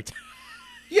late every time.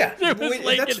 Yeah,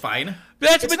 that's fine.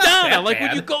 That's Madonna. Like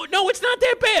when you go, no, it's not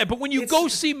that bad. But when you go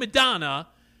see Madonna,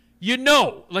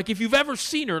 like if you've ever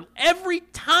seen her, every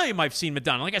time I've seen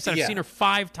Madonna, like I said, I've seen her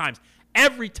 5 times.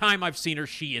 Every time I've seen her,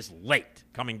 she is late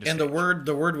coming to stage. And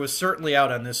the word was certainly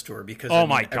out on this tour because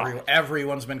my God,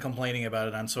 everyone's been complaining about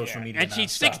it on social media. And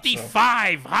she's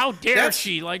 65. So. How dare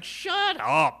she? Like, shut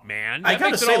up, man. I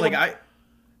gotta say,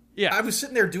 I was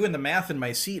sitting there doing the math in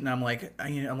my seat, and I'm like,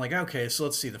 okay, so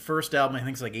let's see. The first album, I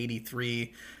think, is like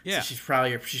 83. Yeah, so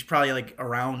she's probably like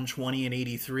around 20 and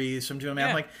 83. So I'm doing math.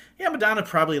 I'm like, Madonna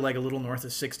probably like a little north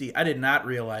of 60. I did not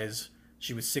realize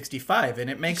she was 65, and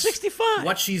it makes 65.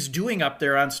 what she's doing up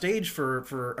there on stage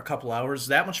for a couple hours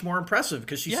that much more impressive,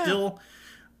 because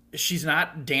she's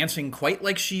not dancing quite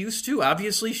like she used to.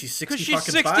 Obviously, she's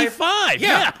 65.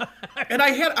 Yeah. And I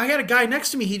had a guy next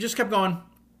to me. He just kept going,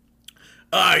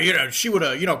 she would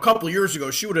have, a couple of years ago,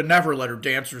 she would have never let her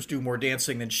dancers do more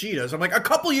dancing than she does. I'm like, a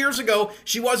couple of years ago,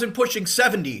 she wasn't pushing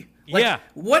 70. Like,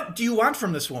 what do you want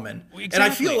from this woman? Exactly. And I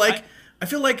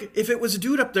feel like if it was a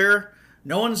dude up there,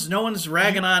 no one's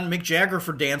ragging on Mick Jagger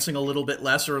for dancing a little bit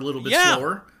less or a little bit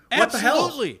slower. What the hell?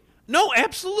 Absolutely. No,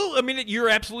 absolutely. I mean, you're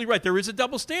absolutely right. There is a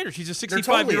double standard. She's a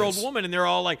 65-year-old woman, and they're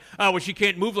all like, "Oh, well, she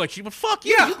can't move like she." Well, fuck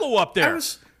you. You go up there.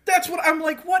 That's what I'm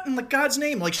like. What in the God's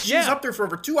name? Like, she's up there for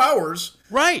over 2 hours,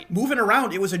 right? Moving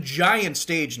around. It was a giant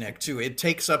stage, Nick. Too. It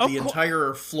takes up the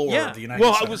entire floor of the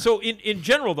United Center. So in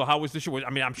general, though, how was the show? I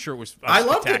mean, I'm sure it was. I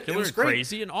loved it. It was great,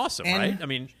 crazy, and awesome, right? I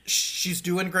mean, she's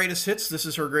doing greatest hits. This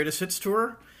is her greatest hits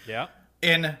tour. Yeah,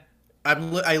 and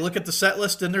I look at the set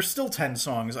list, and there's still 10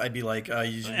 songs. I'd be like,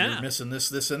 you're missing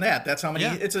this, and that. That's how many.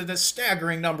 Yeah. It's a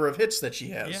staggering number of hits that she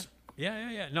has.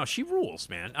 Yeah. No, she rules,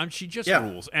 man. She just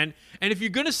rules. And if you're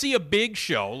gonna see a big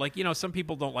show, like, some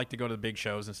people don't like to go to the big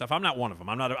shows and stuff. I'm not one of them.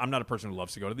 I'm not a person who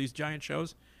loves to go to these giant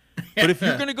shows. But if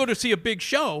you're gonna go to see a big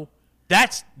show,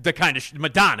 that's the kind of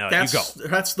Madonna you go.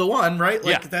 That's the one, right?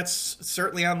 Like, that's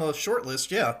certainly on the short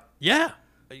list. Yeah.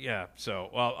 Yeah. So,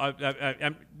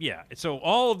 So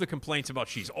all of the complaints about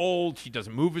she's old, she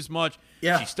doesn't move as much,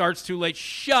 she starts too late.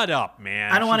 Shut up,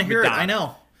 man. I don't want to hear it. I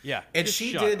know. Yeah. And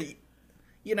she did.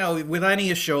 With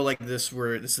any show like this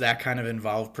where it's that kind of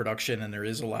involved production and there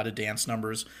is a lot of dance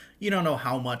numbers, you don't know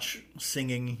how much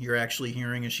singing you're actually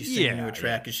hearing. Is she singing to a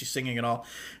track? Is she singing at all?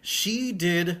 She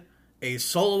did a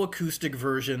solo acoustic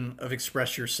version of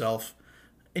Express Yourself.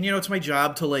 And, it's my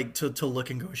job to look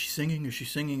and go, is she singing? Is she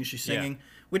singing? Is she singing? Yeah.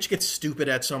 Which gets stupid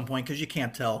at some point because you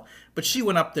can't tell. But she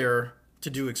went up there to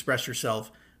do Express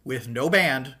Yourself with no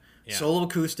band, solo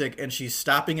acoustic, and she's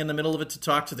stopping in the middle of it to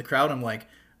talk to the crowd. I'm like,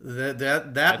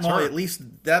 at least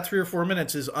that 3 or 4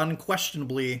 minutes is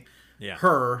unquestionably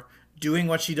her doing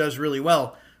what she does really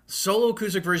well. Solo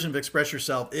acoustic version of Express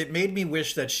Yourself, it made me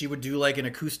wish that she would do like an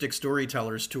acoustic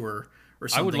storytellers tour or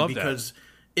something. I would love because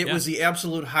it was the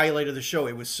absolute highlight of the show.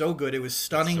 It was so good. It was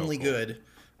stunningly good.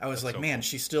 I was like, man,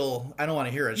 she still, I don't want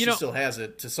to hear it. She still has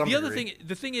it to some degree.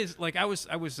 The thing is, like, I was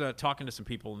talking to some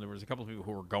people, and there was a couple of people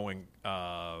who were going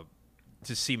to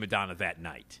see Madonna that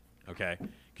night, okay?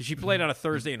 Because she played on a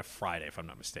Thursday and a Friday, if I'm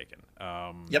not mistaken.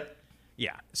 Yep.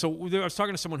 Yeah. So I was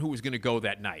talking to someone who was going to go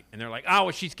that night, and they're like, "Oh,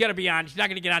 well, she's going to be on. She's not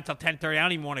going to get on until 10:30. I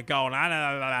don't even want to go."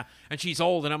 And she's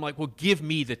old, and I'm like, "Well, give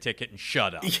me the ticket and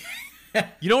shut up."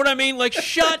 You know what I mean? Like,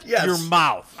 shut your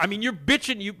mouth. I mean, you're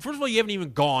bitching. First of all, you haven't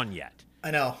even gone yet.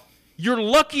 I know. You're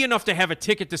lucky enough to have a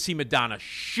ticket to see Madonna.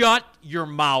 Shut your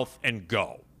mouth and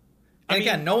go. And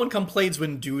again, no one complains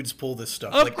when dudes pull this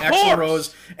stuff. Of like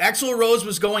course. Axl Rose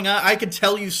was going on. I could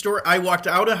tell you story. I walked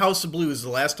out of House of Blues the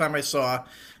last time I saw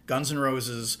Guns N'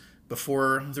 Roses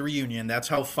before the reunion. That's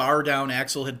how far down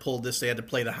Axl had pulled this. They had to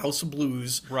play the House of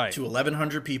Blues to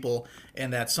 1,100 people.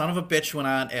 And that son of a bitch went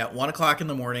on at 1 o'clock in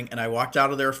the morning, and I walked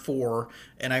out of there at 4,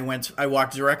 and I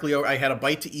walked directly over. I had a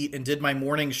bite to eat and did my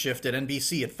morning shift at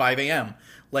NBC at 5 a.m.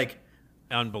 Like,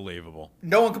 unbelievable.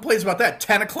 No one complains about that.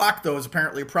 10 o'clock, though, is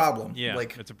apparently a problem. Yeah,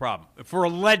 like, it's a problem. For a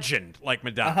legend like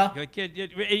Madonna. Like,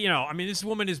 I mean, this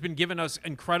woman has been giving us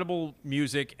incredible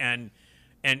music and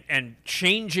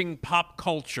changing pop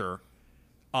culture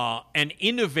and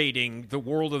innovating the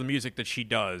world of the music that she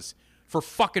does for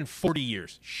fucking 40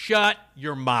 years. Shut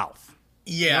your mouth.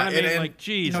 Yeah. You know what I mean? Like,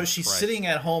 Jesus she's Christ. Sitting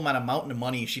at home on a mountain of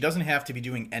money. She doesn't have to be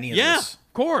doing any of this. Yeah,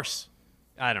 of course.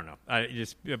 I don't know.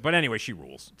 But anyway, she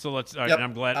rules. So let's. And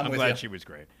I'm glad she was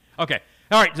great. Okay.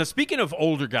 All right. So speaking of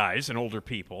older guys and older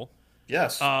people.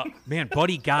 Yes. Man,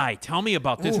 Buddy Guy, tell me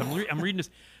about this. I'm reading this.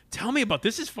 Tell me about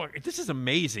this. This is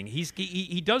amazing.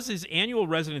 He does his annual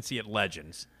residency at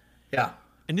Legends. Yeah.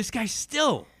 And this guy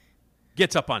still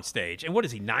gets up on stage. And what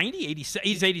is he? 90? 87?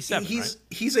 He's 87.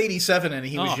 He's 87, and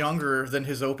he was younger than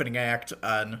his opening act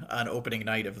on opening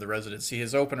night of the residency.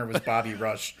 His opener was Bobby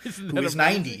Rush, who was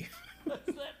 90.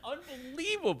 That's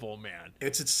unbelievable, man.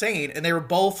 It's insane. And they were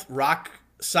both rock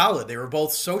solid. They were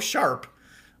both so sharp.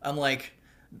 I'm like,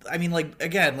 I mean, like,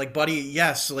 again, like, Buddy,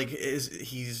 yes. Like,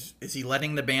 is he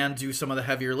letting the band do some of the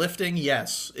heavier lifting?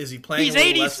 Yes. Is he playing? He's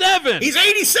 87. He's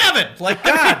 87. Like,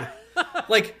 God.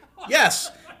 Like,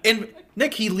 yes. And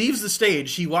Nick, he leaves the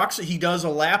stage. He does a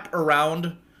lap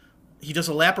around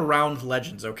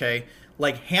Legends, okay?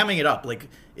 Like, hamming it up. Like,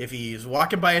 if he's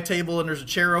walking by a table and there's a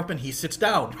chair open, he sits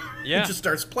down. Yeah. And just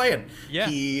starts playing. Yeah.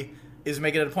 He is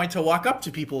making it a point to walk up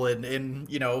to people in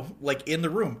like in the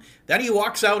room. Then he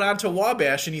walks out onto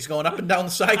Wabash and he's going up and down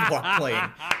the sidewalk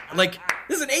playing. Like,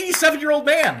 this is an 87-year-old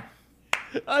man.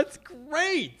 That's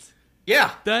great.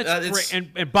 Yeah. That's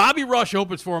great. And Bobby Rush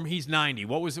opens for him. He's 90.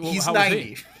 He's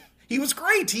 90. He was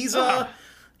great. He's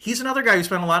another guy who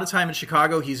spent a lot of time in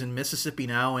Chicago. He's in Mississippi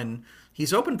now, and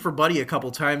he's opened for Buddy a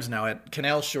couple times now at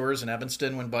Canal Shores in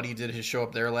Evanston when Buddy did his show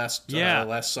up there last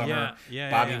summer.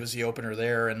 Bobby was the opener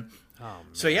there, and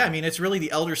so I mean, it's really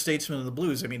the elder statesmen of the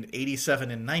blues. I mean,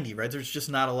 87 and 90, right? There's just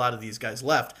not a lot of these guys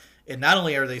left, and not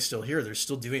only are they still here, they're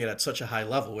still doing it at such a high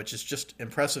level, which is just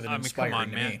impressive and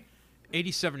inspiring to me.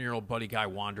 87-year-old Buddy Guy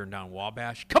wandering down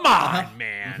Wabash. Come on,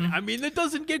 man! Mm-hmm. I mean, it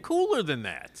doesn't get cooler than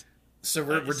that. So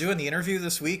we're doing the interview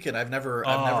this week, and I've never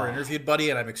interviewed Buddy,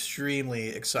 and I'm extremely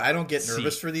excited. I don't get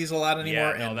nervous for these a lot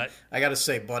anymore, I got to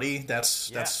say, Buddy,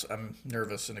 I'm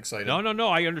nervous and excited. No,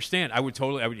 I understand. I would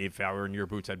if I were in your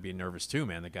boots, I'd be nervous too,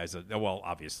 man. The guy's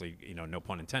obviously, no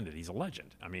pun intended. He's a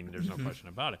legend. I mean, there's no question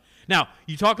about it. Now,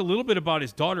 you talk a little bit about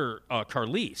his daughter,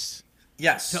 Carlise.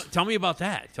 Yes. Tell me about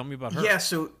that. Tell me about her. Yeah,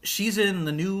 so she's in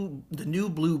the new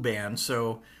Blue Band.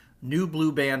 So New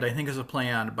Blue Band, I think, is a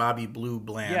play on Bobby Blue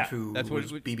Bland, who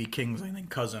was B.B. King's, I think,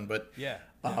 cousin. But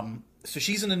so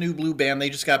she's in the New Blue Band.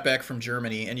 They just got back from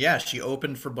Germany, and she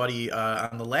opened for Buddy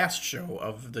on the last show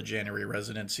of the January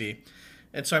residency.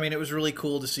 And so I mean, it was really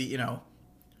cool to see,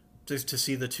 to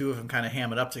see the two of them kind of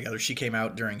ham it up together. She came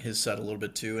out during his set a little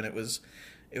bit too, and it was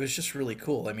just really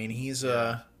cool. I mean, he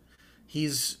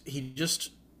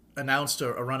just announced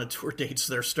a run of tour dates.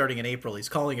 They're starting in April. He's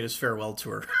calling it his farewell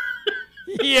tour.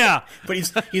 Yeah, but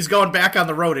he's going back on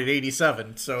the road at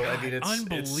 87. So I mean, it's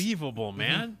unbelievable,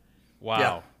 man.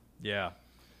 Wow. Yeah.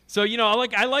 So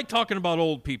I like talking about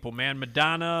old people, man.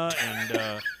 Madonna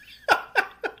and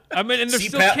I mean, and there's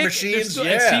still CPAP machines. And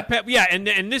CPAP,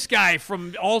 and this guy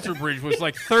from Alter Bridge was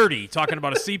like 30 talking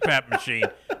about a CPAP machine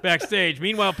backstage.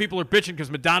 Meanwhile, people are bitching because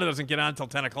Madonna doesn't get on until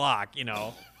 10 o'clock.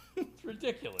 It's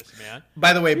ridiculous, man.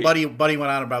 By the way, Buddy went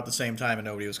on about the same time, and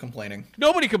nobody was complaining.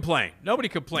 Nobody complained. No.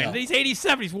 He's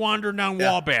 87. He's wandering down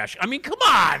Wabash. I mean, come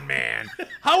on, man.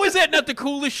 How is that not the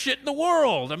coolest shit in the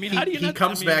world? I mean, how do you? He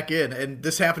comes back in, and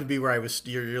this happened to be where I was.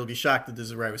 You'll be shocked that this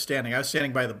is where I was standing. I was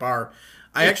standing by the bar.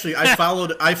 I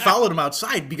followed him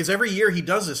outside because every year he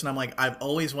does this, and I'm like, I've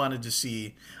always wanted to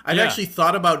see. I've actually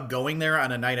thought about going there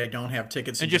on a night I don't have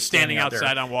tickets and just standing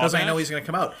outside on Wabash because I know he's going to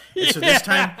come out. And so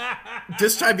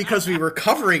this time because we were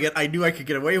covering it, I knew I could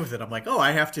get away with it. I'm like,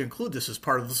 I have to include this as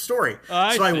part of the story.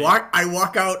 I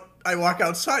walk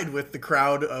outside with the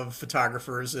crowd of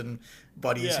photographers and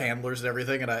Buddy's handlers and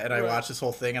everything, and I watch this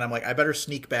whole thing, and I'm like, I better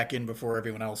sneak back in before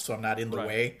everyone else, so I'm not in the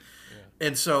way.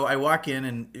 And so I walk in,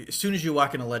 and as soon as you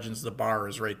walk into Legends, the bar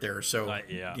is right there. So,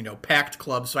 packed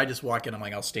club. So I just walk in. I'm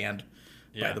like, I'll stand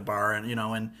by the bar. And,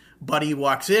 and Buddy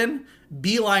walks in,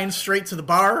 beeline straight to the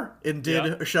bar, and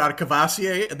did a shot of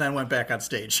Cavassier, and then went back on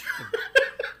stage.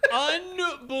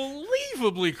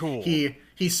 Unbelievably cool. He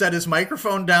set his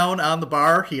microphone down on the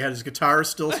bar. He had his guitar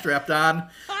still strapped on.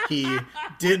 He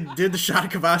did the shot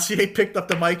of Cavassier, picked up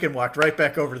the mic, and walked right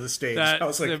back over to the stage. I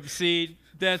was like,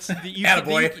 that's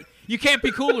the you can't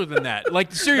be cooler than that.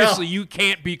 Like, seriously, you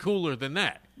can't be cooler than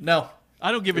that. No.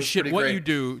 I don't give a shit what you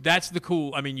do. That's the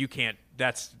cool. I mean, you can't.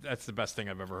 That's the best thing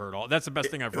I've ever heard. That's the best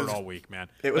thing I've heard all week, man.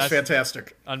 It was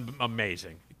fantastic.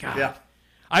 Amazing. God. Yeah.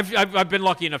 I've been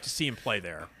lucky enough to see him play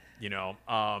there,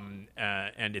 and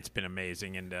it's been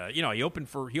amazing. And he opened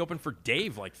for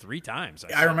Dave like 3 times.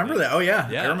 I remember that. Oh yeah.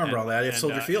 I remember all that at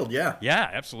Soldier Field. Yeah. Yeah,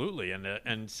 absolutely.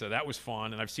 And so that was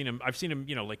fun. And I've seen him,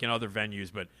 like in other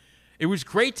venues, but it was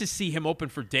great to see him open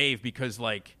for Dave because,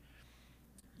 I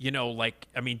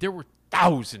mean, there were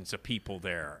thousands of people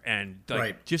there and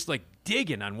just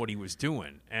digging on what he was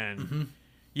doing. And,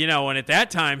 and at that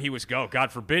time he was,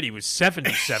 God forbid, he was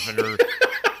 77 or,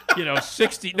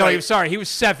 60. No, he was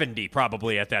 70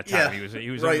 probably at that time. Yeah,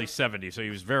 he was only 70, so he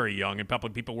was very young. And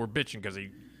probably people were bitching because he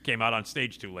came out on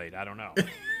stage too late. I don't know.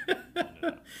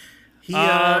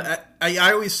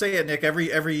 I always say it, Nick,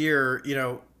 every year,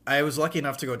 I was lucky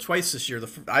enough to go twice this year.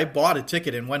 I bought a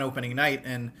ticket and went opening night,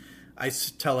 and I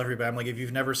tell everybody, I'm like, if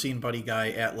you've never seen Buddy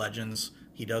Guy at Legends,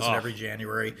 he does it every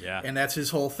January. Yeah. And that's his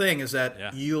whole thing is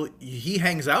that he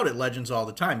hangs out at Legends all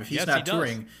the time. If he's not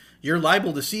touring, you're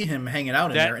liable to see him hanging out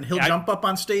in there, and he'll jump up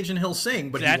on stage and he'll sing,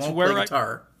 but he won't play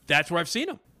guitar. That's where I've seen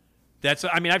him.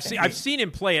 I've seen him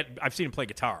play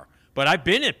guitar, but I've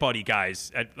been at Buddy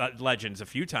Guy's at Legends a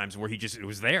few times where it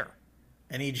was there.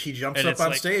 And he jumps up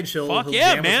on stage. He'll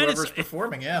jam with whoever's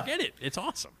performing. Yeah, get it. It's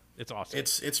awesome.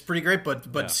 It's pretty great.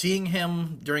 But seeing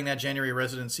him during that January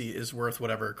residency is worth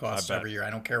whatever it costs every year. I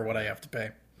don't care what I have to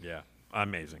pay. Yeah.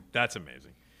 Amazing. That's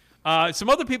amazing. Some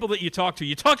other people that you talked to.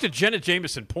 You talked to Jenna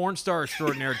Jameson, porn star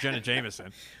extraordinaire Jenna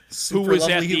Jameson, Super who was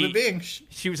lovely at human being.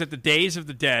 She was at the Days of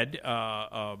the Dead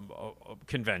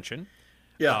convention.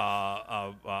 Yeah.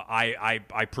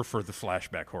 I prefer the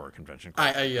flashback horror convention.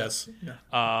 Yes.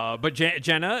 Yeah. But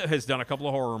Jenna has done a couple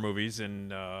of horror movies,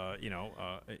 and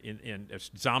in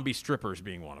Zombie Strippers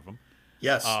being one of them.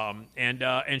 Yes.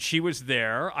 And she was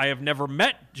there. I have never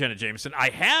met Jenna Jameson. I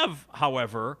have,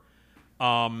 however,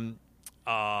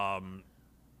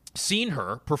 seen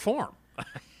her perform.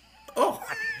 Oh,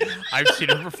 I've seen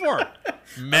her perform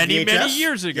many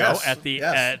years ago yes, at the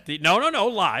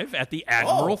live at the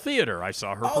Admiral Theater. I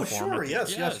saw her perform. Sure,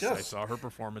 yes. I saw her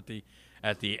perform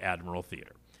at the Admiral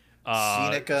Theater.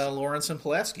 Scenic Lawrence and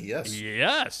Pulaski, yes.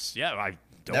 Yes, yeah. I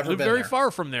don't Never live been very there. far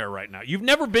from there right now. You've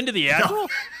never been to the Admiral?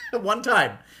 One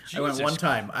time. Jesus. I went one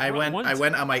time. I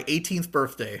went on my 18th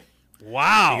birthday.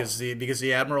 Wow. Because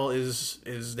the Admiral is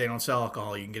they don't sell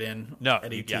alcohol. You can get in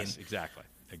at 18. Yes, exactly.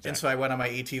 And so I went on my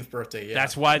 18th birthday. Yeah.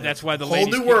 That's why the whole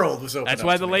ladies new world was open. That's up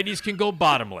why to the me. ladies can go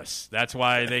bottomless. That's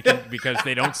why they can because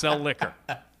they don't sell liquor.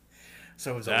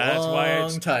 So it was a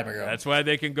long time ago. That's why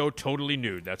they can go totally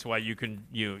nude. That's why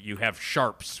you have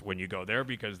sharps when you go there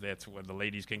because that's when the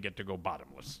ladies can get to go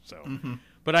bottomless. So,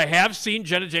 But I have seen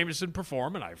Jenna Jameson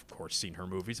perform, and I've of course seen her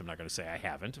movies. I'm not going to say I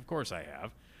haven't. Of course I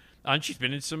have. And she's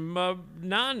been in some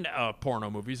non-porno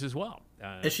movies as well.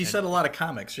 And she said a lot of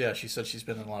comics. Yeah, she said she's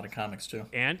been in a lot of comics too.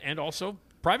 And also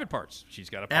Private Parts.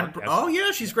 She's got a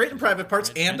part. She's great in Private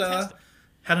Parts. And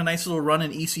had a nice little run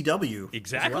in ECW.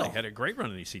 Exactly, as well. Had a great run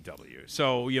in ECW.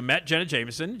 So you met Jenna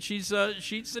Jameson. She's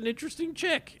an interesting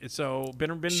chick. So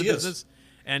been in the business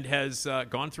and has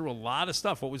gone through a lot of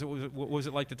stuff. What was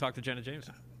it like to talk to Jenna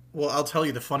Jameson? Well, I'll tell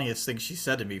you the funniest thing she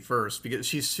said to me first, because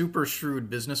she's super shrewd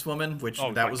businesswoman, which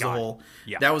that was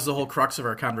the whole crux of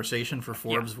our conversation for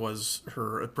Forbes was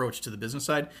her approach to the business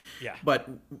side. Yeah. But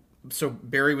so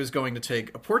Barry was going to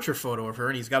take a portrait photo of her,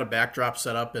 and he's got a backdrop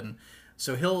set up, and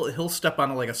so he'll step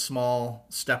on like a small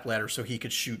step ladder so he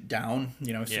could shoot down,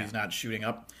 so he's not shooting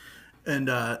up. And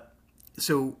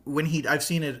so I've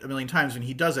seen it a million times, when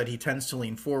he does that, he tends to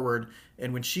lean forward.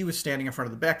 And when she was standing in front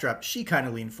of the backdrop, she kind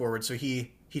of leaned forward. So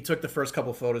he took the first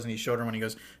couple photos and he showed her one. He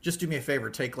goes, "Just do me a favor,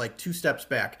 take like 2 steps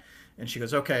back." And she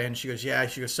goes, "Okay." And she goes, "Yeah."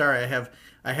 She goes, "Sorry,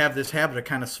 I have this habit of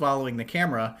kind of swallowing the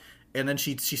camera." And then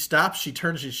she stops, she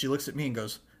turns, and she looks at me and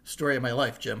goes, "Story of my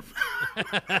life, Jim."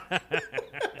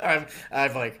 I'm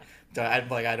like,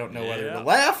 I don't know whether to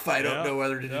laugh. I don't know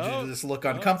whether to just look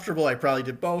uncomfortable. I probably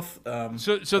did both.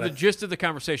 So the gist of the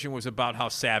conversation was about how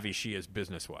savvy she is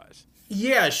business-wise.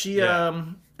 Yeah, she.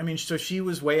 So she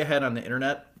was way ahead on the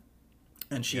internet,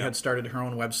 and she had started her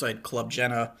own website, Club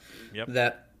Jenna,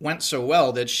 that went so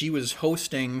well that she was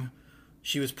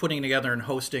putting together and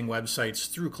hosting websites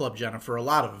through Club Jenna for a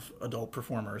lot of adult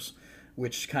performers,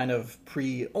 which kind of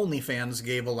pre-OnlyFans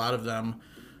gave a lot of them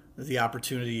the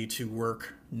opportunity to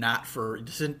work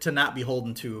to not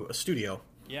beholden to a studio.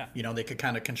 Yeah. They could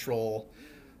kind of control,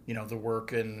 the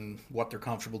work and what they're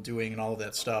comfortable doing and all of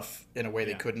that stuff in a way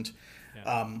they couldn't.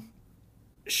 Yeah.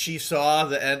 She saw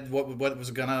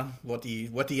what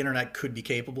the internet could be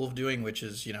capable of doing, which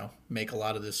is, make a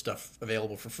lot of this stuff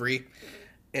available for free.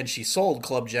 And she sold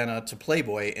Club Jenna to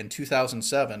Playboy in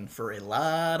 2007 for a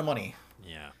lot of money.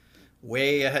 Yeah.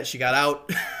 Way ahead. She got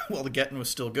out while the getting was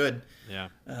still good. Yeah.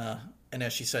 And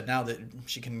as she said, now that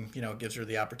she can, it gives her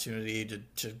the opportunity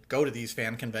to go to these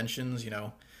fan conventions,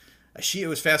 it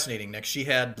was fascinating, Nick. She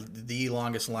had the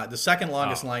longest line, the second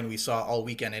longest line we saw all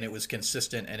weekend, and it was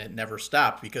consistent and it never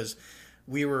stopped because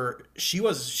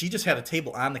she just had a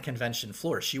table on the convention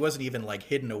floor. She wasn't even like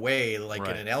hidden away like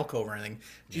in an alcove or anything.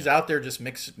 She's out there just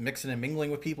mixing and mingling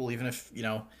with people, even if, you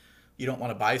don't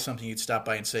want to buy something, you'd stop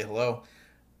by and say hello.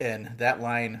 And that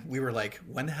line, we were like,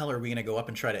 when the hell are we going to go up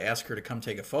and try to ask her to come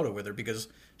take a photo with her? Because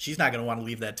she's not going to want to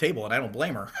leave that table, and I don't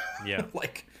blame her. Yeah.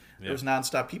 There was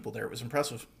nonstop people there. It was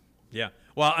impressive. Yeah.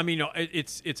 Well, I mean,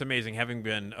 it's amazing having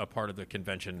been a part of the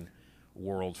convention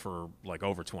world for like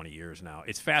over 20 years now.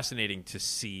 It's fascinating to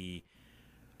see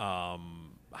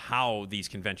how these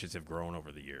conventions have grown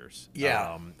over the years.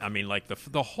 Yeah. I mean, like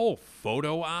the whole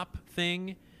photo op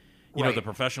thing, the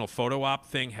professional photo op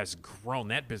thing has grown.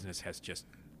 That business has just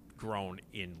grown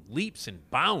in leaps and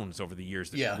bounds over the years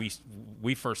that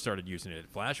we first started using it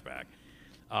at Flashback.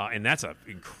 And that's an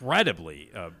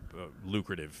incredibly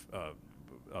lucrative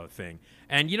thing.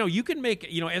 And, you can make,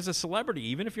 as a celebrity,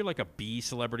 even if you're like a B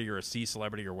celebrity or a C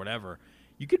celebrity or whatever,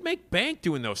 you could make bank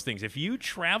doing those things. If you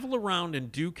travel around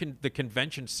and do the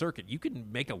convention circuit, you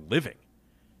can make a living.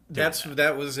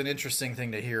 That was an interesting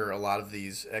thing to hear, a lot of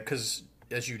these, because,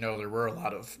 as you know, there were a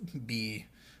lot of B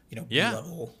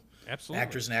B-level absolutely.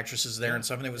 actors and actresses there and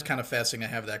stuff. And it was kind of fascinating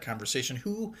to have that conversation.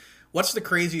 What's the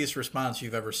craziest response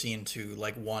you've ever seen to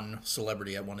like one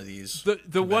celebrity at one of these?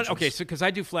 The one, okay, so because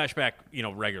I do Flashback,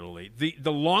 regularly.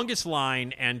 The longest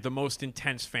line and the most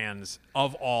intense fans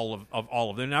of all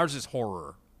of them. And ours is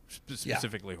horror,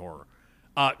 specifically horror.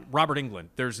 Robert Englund.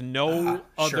 There's no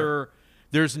other. Sure.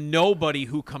 There's nobody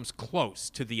who comes close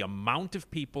to the amount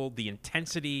of people, the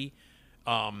intensity,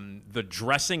 the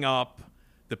dressing up,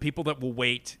 the people that will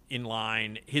wait in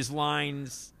line. His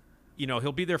lines.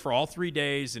 He'll be there for all 3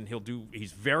 days, and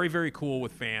he's very, very cool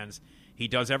with fans. He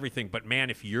does everything. But man,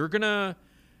 if you're gonna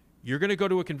go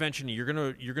to a convention, and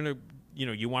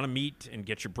you want to meet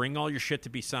and bring all your shit to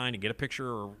be signed and get a picture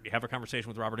or have a conversation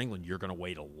with Robert Englund, you're gonna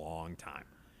wait a long time.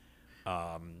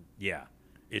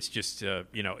 It's just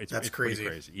it's crazy. Pretty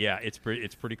crazy. Yeah, it's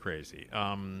pretty crazy.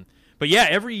 But yeah,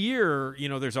 every year,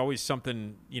 there's always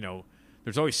something.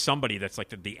 There's always somebody that's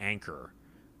like the anchor.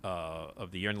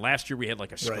 Of the year. And last year we had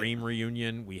like a Scream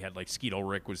reunion. We had like Skeet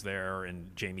Ulrich was there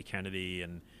and Jamie Kennedy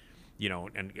and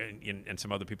and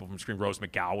some other people from Scream. Rose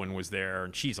McGowan was there,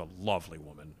 and she's a lovely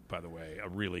woman, by the way, a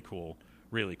really cool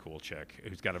chick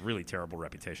who's got a really terrible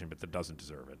reputation but that doesn't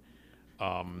deserve it.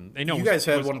 You guys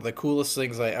had one of the coolest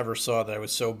things I ever saw that I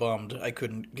was so bummed I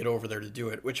couldn't get over there to do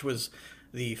it, which was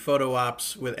the photo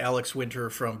ops with Alex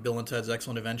Winter from Bill and Ted's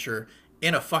Excellent Adventure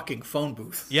in a fucking phone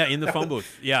booth. Yeah, in the phone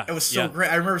booth. Yeah. It was so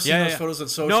great. I remember seeing those photos on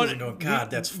socials and going,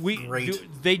 God, that's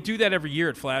great. They do that every year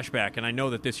at Flashback, and I know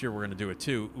that this year we're going to do it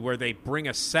too, where they bring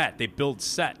a set. They build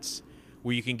sets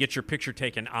where you can get your picture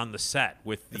taken on the set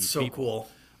with these people. It's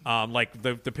so cool. Like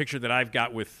the picture that I've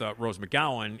got with Rose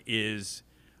McGowan is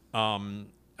in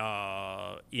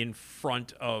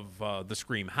front of the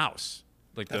Scream house.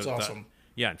 Like that's awesome.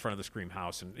 In front of the Scream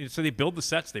house. And so they build the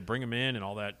sets, they bring them in and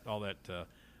all that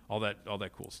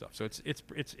cool stuff. So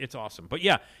it's awesome. But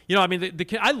yeah,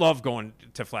 I love going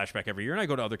to Flashback every year, and I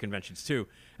go to other conventions too.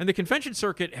 And the convention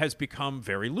circuit has become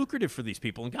very lucrative for these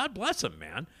people, and God bless them,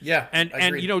 man. Yeah, and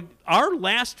our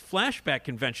last Flashback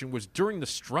convention was during the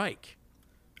strike.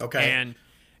 Okay.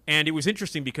 And it was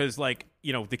interesting because the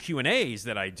Q&As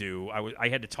that I do, I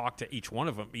had to talk to each one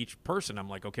of them, each person. I'm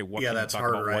like, okay, what? Yeah, that's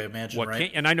harder, I imagine,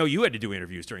 right? And I know you had to do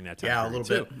interviews during that time. Yeah, a little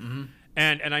bit. Mm-hmm.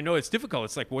 And I know it's difficult.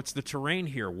 It's like, what's the terrain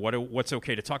here? What's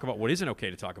okay to talk about? What isn't okay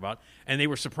to talk about? And they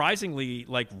were surprisingly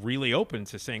really open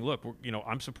to saying, look,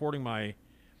 I'm supporting my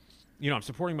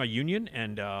union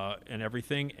and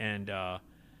everything. And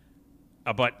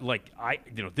but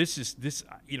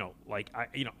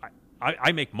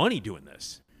I make money doing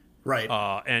this.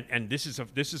 Right. And this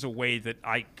is a way that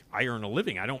I earn a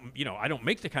living. I don't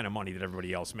make the kind of money that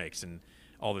everybody else makes and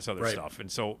all this other stuff.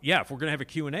 And so, if we're going to have a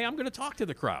Q&A, I'm going to talk to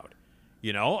the crowd.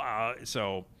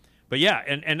 But yeah,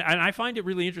 and I find it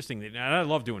really interesting, and I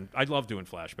love doing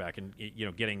Flashback and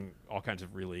getting all kinds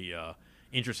of really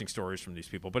interesting stories from these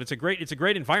people. But it's a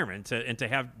great environment, and to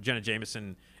have Jenna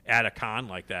Jameson at a con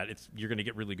like that, you're going to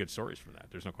get really good stories from that.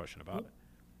 There's no question about it.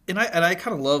 And I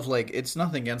kind of love, it's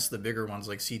nothing against the bigger ones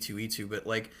like C2E2, but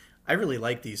I really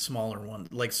like these smaller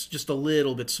ones, just a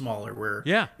little bit smaller, where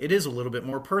it is a little bit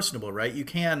more personable, right? You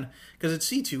can, because it's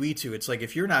C2E2, it's like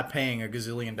if you're not paying $1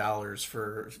 gazillion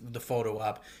for the photo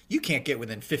op, you can't get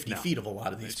within 50 feet of a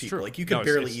lot of these people. True. You can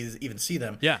barely even see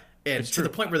them. Yeah. And to the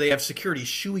point where they have security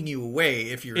shooing you away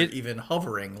if you're even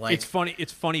hovering. It's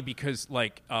funny because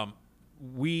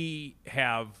we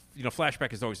have,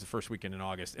 Flashback is always the first weekend in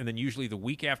August, and then usually the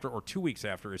week after or 2 weeks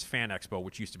after is Fan Expo,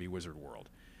 which used to be Wizard World.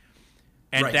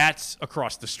 And that's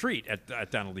across the street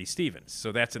at Donald E. Stevens.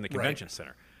 So that's in the convention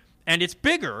center. And it's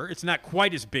bigger. It's not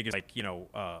quite as big as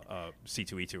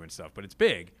C2E2 and stuff, but it's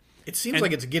big. It seems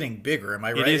like it's getting bigger. Am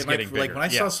I right? It is getting bigger. When I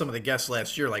saw some of the guests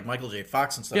last year, like Michael J.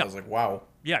 Fox and stuff, I was like, wow.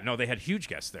 Yeah, no, they had huge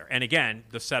guests there. And again,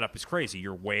 the setup is crazy.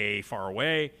 You're way far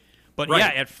away. But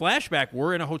at Flashback,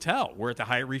 we're in a hotel. We're at the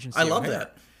Hyatt Regency. I love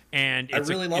that. And I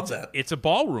really love that. It's a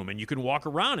ballroom, and you can walk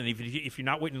around, and if you're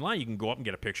not waiting in line, you can go up and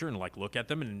get a picture and look at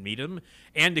them and meet them.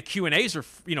 And the Q&As are,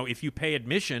 if you pay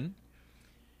admission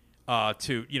to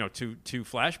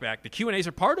Flashback, the Q&As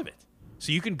are part of it.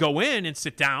 So you can go in and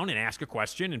sit down and ask a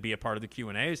question and be a part of the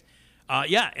Q&As.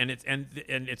 And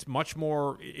it's much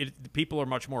more. People are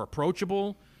much more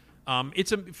approachable.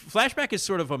 Flashback is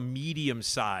sort of a medium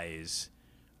size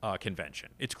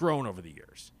convention. It's grown over the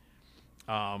years.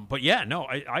 But yeah, no,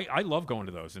 I love going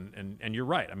to those, and you're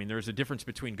right. I mean, there's a difference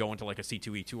between going to a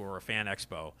C2E2 or a Fan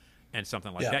Expo and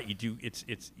something like that. You do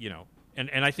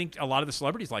and I think a lot of the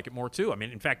celebrities like it more too. I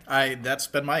mean, in fact, that's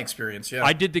been my experience. Yeah,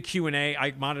 I did the Q&A.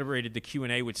 I moderated the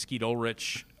Q&A with Skeet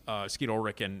Ulrich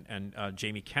and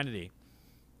Jamie Kennedy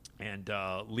and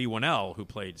Lee Winnell, who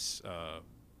played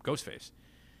Ghostface.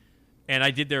 And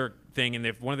I did their thing, and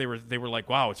they were like,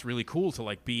 wow, it's really cool to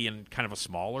like be in kind of a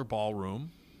smaller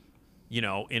ballroom, in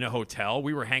a hotel.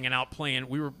 We were hanging out playing.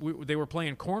 They were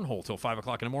playing cornhole till 5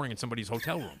 o'clock in the morning in somebody's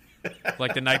hotel room,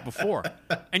 like the night before.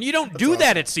 And you don't do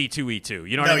that at C2E2.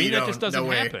 You know what I mean? That just doesn't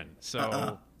happen.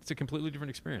 So it's a completely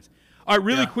different experience. All right,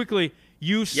 really quickly,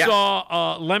 you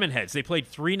saw Lemonheads. They played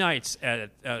 3 nights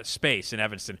at Space in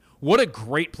Evanston. What a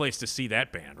great place to see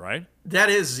that band, right? That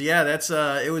is, yeah. That's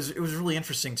it was really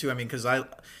interesting too. I mean, because I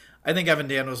think Evan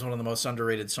Dan was one of the most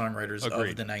underrated songwriters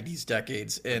of the '90s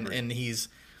decades, and he's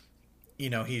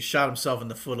he's shot himself in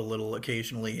the foot a little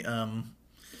occasionally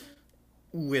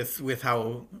with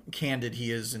how candid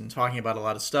he is in talking about a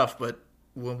lot of stuff. But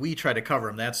when we try to cover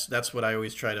him, that's what I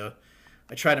always try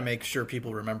to make sure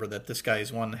people remember, that this guy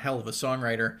is one hell of a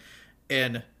songwriter.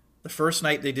 And the first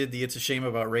night they did the It's a Shame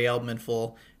About Ray album in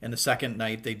full, and the second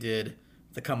night they did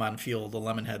the Come On Feel, the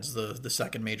Lemonheads, the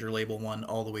second major label one,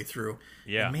 all the way through.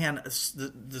 Yeah. And man,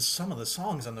 some of the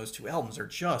songs on those 2 albums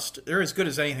they're as good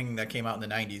as anything that came out in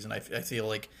the 90s, and I feel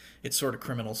like it's sort of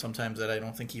criminal sometimes that I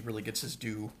don't think he really gets his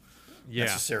due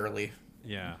necessarily.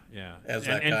 Yeah. As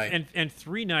that guy. And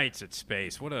 3 nights at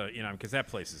Space, what a, because that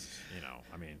place is,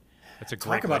 I mean, it's a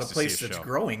great Talk about a place that's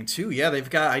growing too. Yeah, they've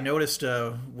got. I noticed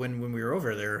when we were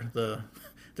over there,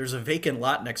 there's a vacant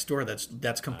lot next door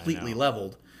that's completely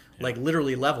leveled, like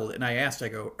literally leveled. And I asked, I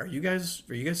go, "Are you guys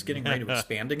getting ready to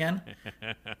expand again?"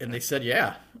 And they said,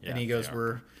 "Yeah." And he goes,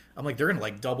 I'm like, "They're gonna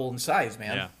like double in size,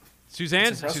 man." Yeah.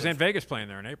 Suzanne Vega's playing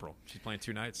there in April. She's playing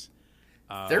 2 nights.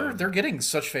 They're getting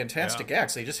such fantastic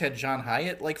acts. They just had John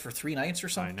Hyatt like for 3 nights or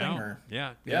something. I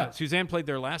know. Yeah. Suzanne played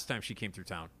there last time she came through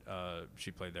town.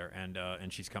 She played there,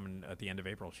 and she's coming at the end of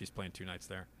April. She's playing 2 nights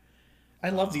there. I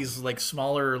love these like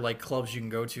smaller like clubs you can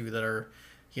go to that are,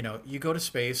 you go to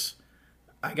Space.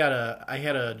 I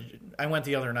went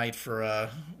the other night for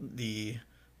the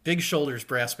Big Shoulders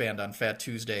brass band on Fat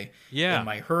Tuesday. Yeah. And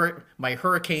my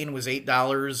Hurricane was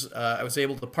 $8. I was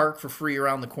able to park for free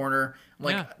around the corner. I'm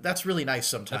like, that's really nice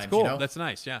sometimes. That's cool. That's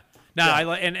nice, yeah.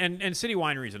 Now, and City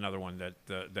Winery is another one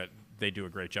that they do a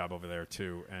great job over there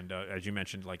too. And as you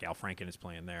mentioned, like Al Franken is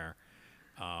playing there.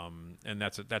 And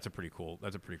that's a pretty cool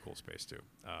space too.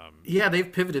 Yeah,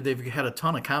 they've pivoted. They've had a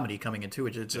ton of comedy coming into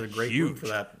it. It's a great room for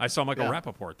that. I saw Michael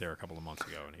Rappaport there a couple of months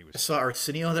ago, and he was. I saw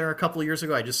Arsenio there a couple of years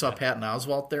ago. I just saw Patton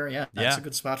Oswalt there. Yeah, that's a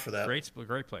good spot for that.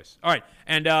 Great place. All right,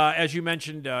 and as you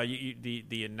mentioned,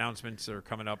 the announcements are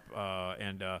coming up,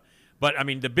 but I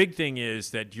mean the big thing is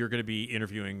that you're going to be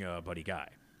interviewing Buddy Guy.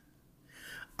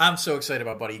 I'm so excited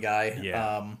about Buddy Guy.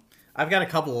 Yeah. I've got a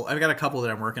couple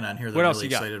that I'm working on here that I'm really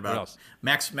excited about. What else?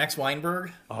 Max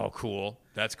Weinberg. Oh, cool.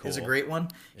 That's cool. Is a great one.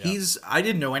 Yeah. I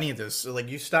didn't know any of this. So, like,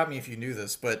 you stop me if you knew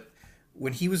this, but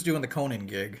when he was doing the Conan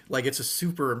gig, like, it's a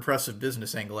super impressive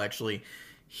business angle, actually.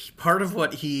 Part of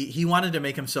what he wanted to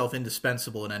make himself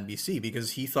indispensable in NBC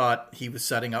because he thought he was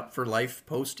setting up for life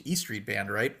post E Street Band,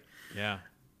 right? Yeah.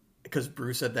 Because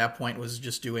Bruce at that point was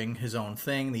just doing his own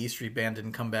thing. The E Street Band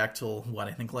didn't come back till,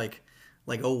 I think like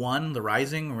 01, The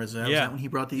Rising, or was that when he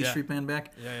brought the E Street Band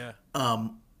back? Yeah.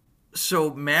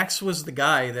 So Max was the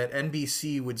guy that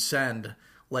NBC would send,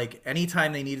 like,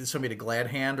 anytime they needed somebody to glad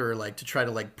hand or, like, to try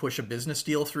to, like, push a business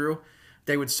deal through,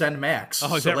 they would send Max.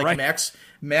 Oh, is that right?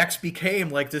 Max became,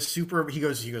 like, this super... He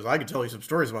goes, I could tell you some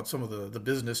stories about some of the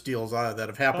business deals that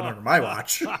have happened under my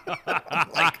watch.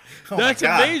 Like, that's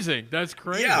amazing. That's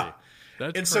crazy. Yeah.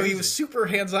 So he was super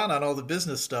hands-on on all the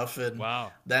business stuff, and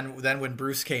wow. Then when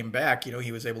Bruce came back,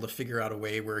 he was able to figure out a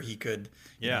way where he could,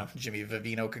 Jimmy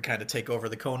Vivino could kind of take over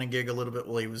the Conan gig a little bit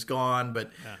while he was gone,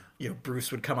 but Bruce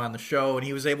would come on the show, and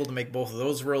he was able to make both of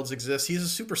those worlds exist. He's a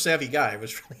super savvy guy. I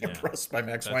was really impressed by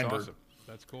Max Weinberg. Awesome.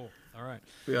 That's cool. All right.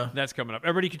 Yeah. That's coming up.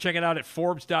 Everybody can check it out at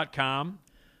Forbes.com,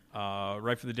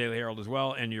 right for the Daily Herald as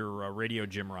well, and your radio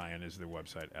Jim Ryan is the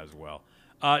website as well.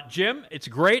 Jim, it's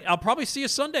great. I'll probably see you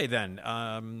Sunday then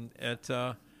at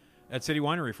City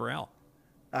Winery for Al.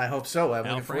 I hope so. I'm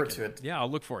looking forward to it. Yeah,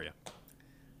 I'll look for you.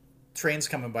 Train's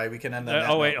coming by. We can end on that.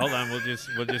 Oh wait, hold on. We'll do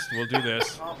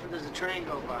this. How often does a train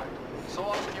go by? So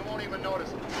often you won't even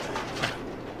notice it.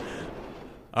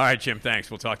 All right, Jim. Thanks.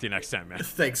 We'll talk to you next time, man.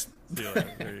 Thanks. See you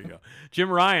later. There you go.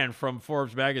 Jim Ryan from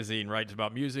Forbes magazine writes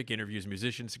about music, interviews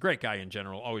musicians. A great guy in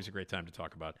general. Always a great time to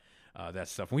talk about that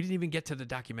stuff. We didn't even get to the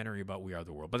documentary about We Are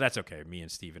the World, but that's okay. Me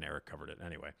and Steve and Eric covered it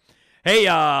anyway. Hey,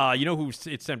 you know who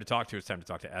it's time to talk to? It's time to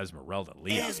talk to Esmeralda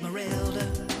Leon.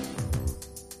 Esmeralda,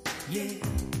 yeah.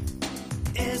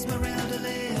 Esmeralda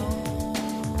Leon,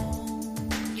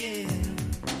 yeah.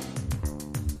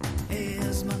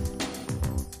 Esma,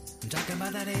 I'm talking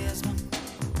about that Esma.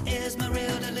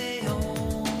 Esmeralda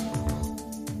Leon,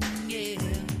 yeah.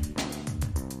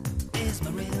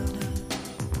 Esmeralda.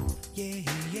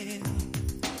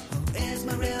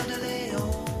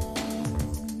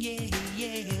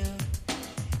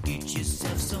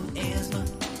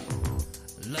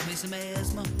 some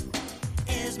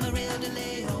Esmeralda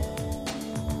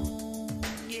Leon.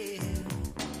 Yeah.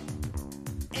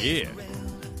 Yeah.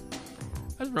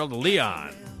 Esmeralda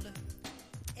Leon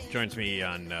joins me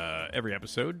on every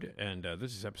episode, and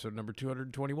this is episode number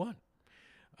 221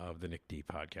 of the Nick D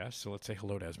podcast. So let's say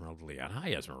hello to Esmeralda Leon.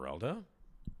 Hi, Esmeralda.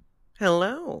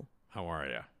 Hello. How are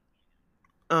you?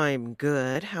 I'm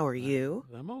good. How are you?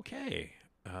 I'm okay.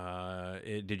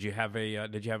 Did you have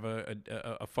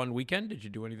a fun weekend? Did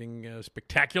you do anything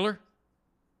spectacular?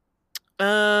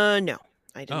 No.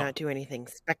 I did not do anything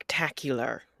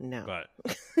spectacular. No.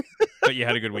 But you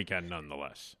had a good weekend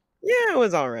nonetheless. Yeah, it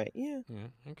was all right. Yeah.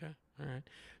 Okay. All right.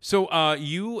 So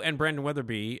you and Brandon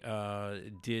Weatherby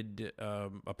did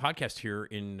a podcast here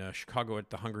in Chicago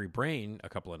at the Hungry Brain a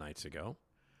couple of nights ago.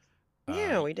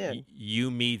 Yeah, we did.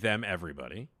 You, Me, Them,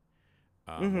 Everybody,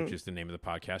 which is the name of the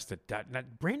podcast.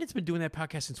 That Brandon's been doing that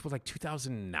podcast since, like,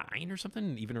 2009 or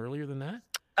something, even earlier than that?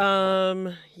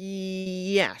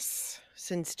 Yes.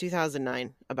 Since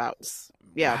 2009, about.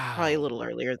 Yeah, Wow. Probably a little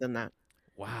earlier than that.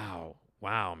 Wow,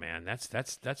 man, that's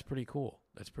pretty cool.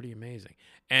 That's pretty amazing.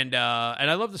 And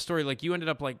I love the story. Like, you ended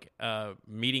up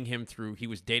meeting him through. He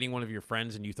was dating one of your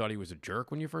friends, and you thought he was a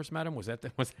jerk when you first met him. Was that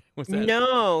was that?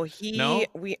 No, No?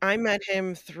 I met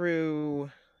him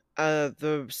through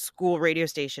the school radio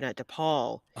station at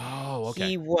DePaul. Oh, okay.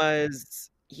 He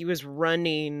was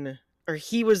running, or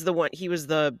he was the one. He was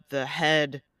the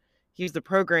head. He was the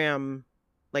program,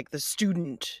 like the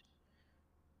student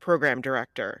program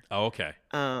director. Oh, okay.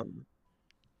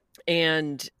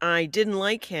 And I didn't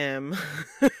like him.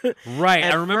 Right.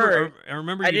 I remember. First. I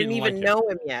remember. I didn't even know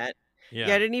him yet.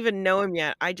 Yeah. I didn't even know him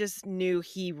yet. I just knew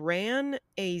he ran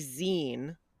a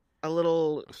zine,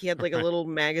 he had like a little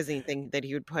magazine thing that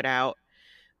he would put out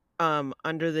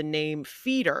under the name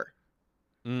Feeder.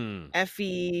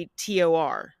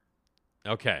 Fetor.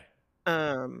 Okay.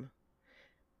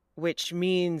 Which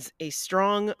means a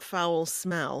strong foul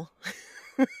smell.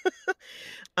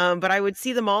 But I would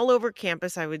see them all over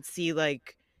campus. I would see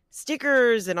like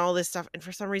stickers and all this stuff. And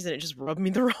for some reason, it just rubbed me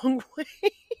the wrong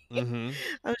way. Mm-hmm.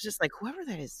 I was just like, whoever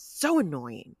that is so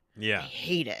annoying. Yeah. I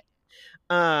hate it.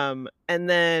 And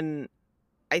then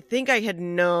I think I had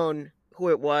known who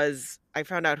it was. I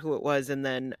found out who it was. And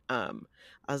then I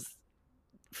was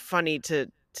funny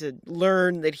to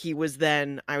learn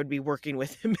that I would be working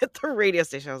with him at the radio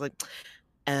station. I was like,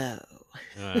 oh.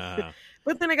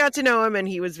 But then I got to know him, and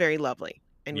he was very lovely.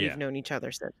 And we've known each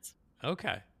other since.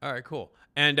 Okay. All right, cool.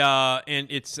 And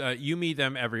it's You, Me,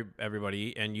 Them,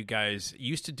 Everybody, and you guys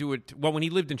used to do it. Well, when he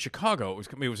lived in Chicago, it was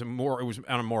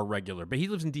on a more regular. But he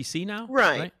lives in DC now,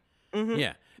 right? Mm-hmm.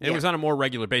 Yeah, and it was on a more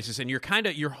regular basis. And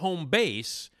your home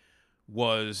base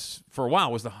was for a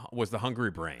while was the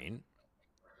Hungry Brain,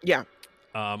 yeah,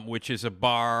 which is a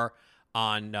bar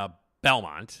on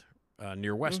Belmont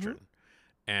near Western,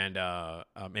 and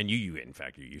you in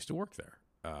fact you used to work there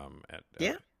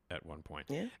at one point.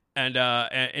 Yeah.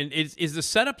 And is the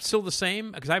setup still the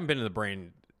same? Because I haven't been to the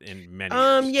Brain in many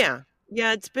years.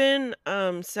 Yeah, it's been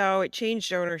so it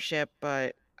changed ownership,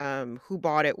 but who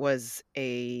bought it was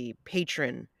a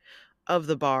patron of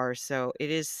the bar, so it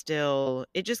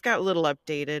just got a little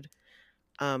updated,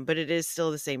 but it is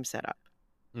still the same setup.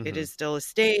 Mm-hmm. It is still a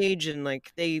stage, and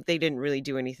like they didn't really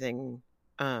do anything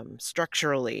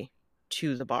structurally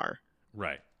to the bar.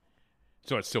 Right.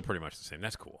 So it's still pretty much the same.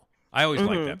 That's cool. I always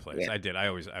liked that place. Yeah. I did. I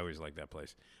always liked that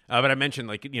place. But I mentioned,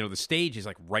 like, the stage is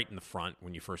like right in the front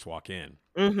when you first walk in.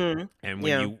 Mm-hmm. And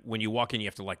when you walk in, you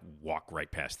have to like walk right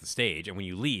past the stage, and when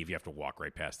you leave, you have to walk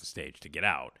right past the stage to get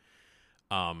out.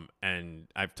 And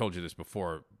I've told you this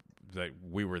before, that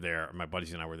we were there, my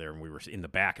buddies and I were there, and we were in the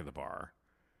back of the bar.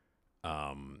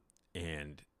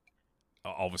 And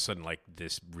all of a sudden, like,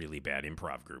 this really bad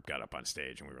improv group got up on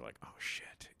stage, and we were like, oh,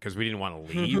 shit. Because we didn't want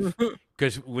to leave.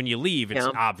 Because when you leave, it's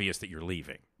obvious that you're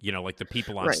leaving. Like the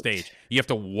people on stage. You have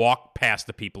to walk past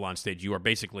the people on stage. You are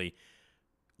basically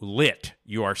lit.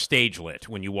 You are stage lit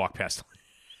when you walk past.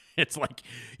 It's like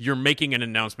you're making an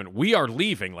announcement. We are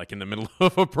leaving, like, in the middle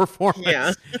of a performance.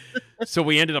 Yeah. So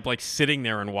we ended up, like, sitting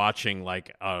there and watching,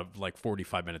 like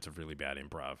 45 minutes of really bad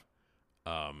improv.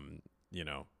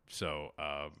 So...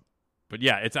 But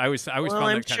yeah, I always found that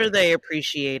I'm sure they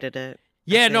appreciate it.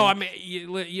 Yeah, no, I mean,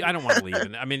 I don't want to leave.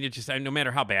 I mean, it's just no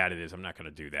matter how bad it is, I'm not going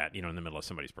to do that. In the middle of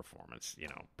somebody's performance.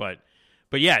 But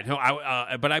yeah, no,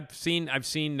 but I've seen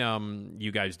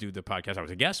you guys do the podcast. I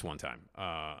was a guest one time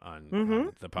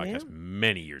on the podcast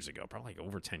many years ago, probably like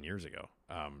over 10 years ago.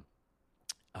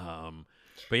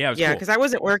 But yeah, it was cool. Because I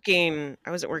wasn't working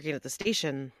at the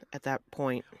station at that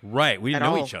point. Right, we didn't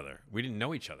know each other. We didn't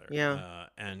know each other. Yeah,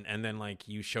 and then like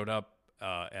you showed up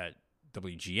at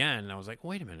WGN, and I was like,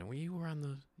 wait a minute, you were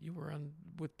on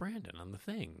with Brandon on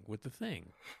with the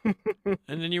thing,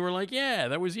 and then you were like, yeah,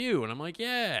 that was you, and I'm like,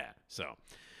 yeah. So,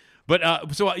 but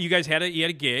so you guys had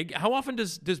a gig. How often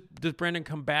does Brandon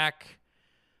come back?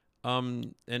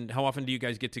 And how often do you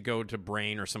guys get to go to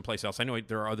Brain or someplace else? I know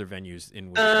there are other venues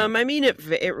in. I mean,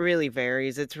 it really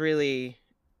varies. It's really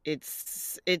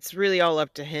all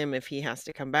up to him if he has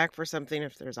to come back for something,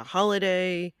 if there's a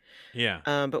holiday. Yeah.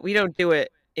 But we don't do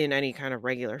it in any kind of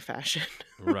regular fashion.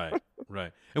 Right.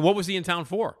 And what was he in town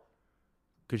for?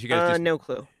 Because you guys no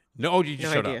clue. No, you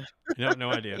just showed idea. up.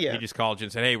 No idea. Yeah. He just called you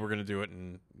and said, "Hey, we're going to do it."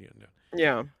 And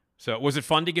yeah. So was it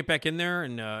fun to get back in there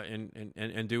and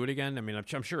do it again? I mean,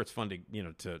 I'm sure it's fun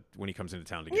to when he comes into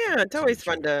town to get. Yeah, it's always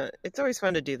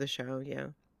fun to do the show. Yeah.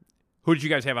 Who did you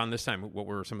guys have on this time? What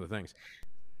were some of the things?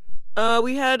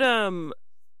 We had an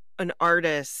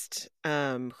artist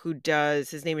who does.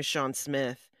 His name is Sean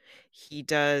Smith. He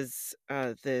does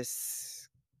this.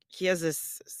 He has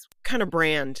this kind of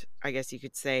brand, I guess you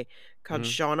could say, called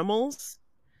Shawnimals.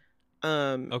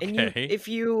 Okay. And if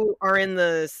you are in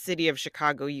the city of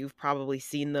Chicago, you've probably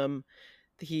seen them.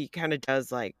 He kind of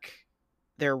does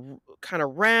they're kind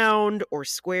of round or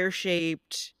square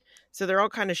shaped. So they're all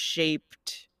kind of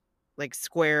shaped like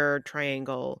square,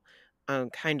 triangle,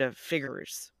 kind of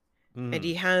figures. And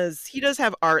he does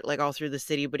have art like all through the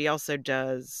city, but he also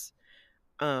does,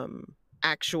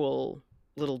 actual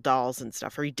little dolls and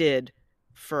stuff, or he did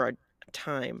for a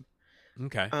time.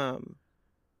 Okay.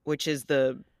 Which is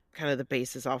the kind of the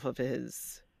basis off of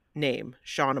his name,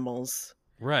 Shawnimals.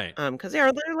 Right. Because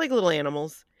they're like little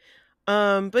animals.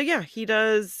 But yeah, he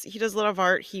does a lot of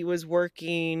art. He was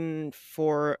working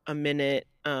for a minute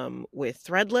with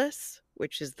Threadless,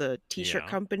 which is the t-shirt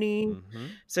company. Mm-hmm.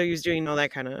 So he was doing all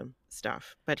that kind of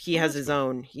stuff. But he has his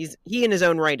own. He in his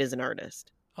own right is an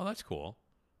artist. Oh, that's cool.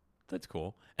 That's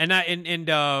cool. And you had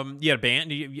a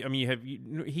band. I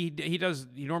mean, he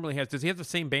normally has. Does he have the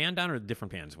same band on or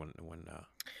different bands when?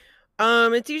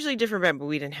 It's usually a different band, but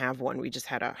we didn't have one. We just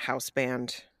had a house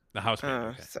band. The house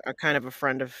band. Okay. So kind of a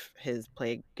friend of his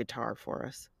played guitar for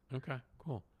us. Okay,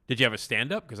 cool. Did you have a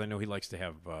stand-up? Because I know he likes to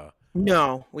have.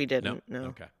 No, we didn't. No.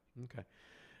 Okay.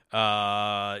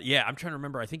 Yeah, I'm trying to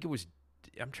remember.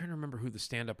 I'm trying to remember who the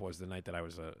stand-up was the night that I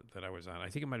was on. I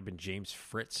think it might have been James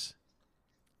Fritz.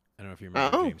 I don't know if you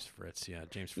remember James Fritz. Yeah,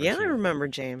 James Fritz. Yeah, I remember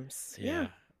James. Yeah.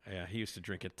 He used to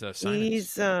drink at Simon's.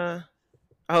 He's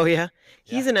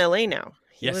He's in LA now.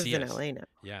 He lives in is. LA now.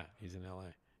 Yeah, he's in LA.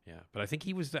 Yeah, but I think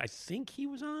he was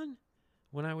on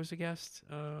when I was a guest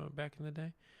back in the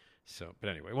day. So, but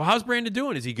anyway, well, how's Brandon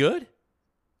doing? Is he good?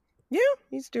 Yeah,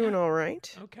 he's doing all right.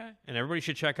 Okay, and everybody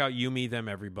should check out You, Me, Them,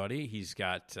 Everybody. He's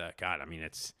got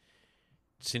it's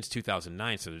since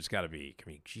 2009, so there's got to be. I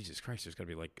mean, Jesus Christ, there's got to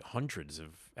be like hundreds of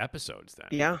episodes then.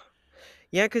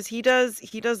 Yeah, because he does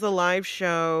the live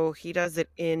show. He does it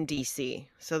in DC,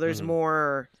 so there's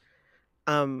more.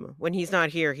 When he's not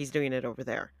here, he's doing it over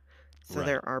there. So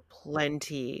there are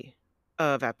plenty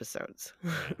of episodes.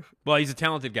 Right. Well, he's a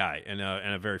talented guy and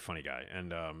a very funny guy,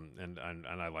 and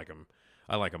I like him.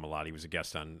 I like him a lot. He was a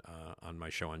guest on my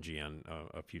show on GN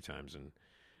a few times,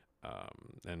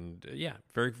 and yeah,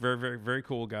 very, very, very, very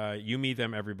cool guy. You, Me,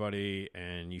 Them, Everybody,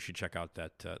 and you should check out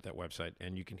that website,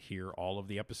 and you can hear all of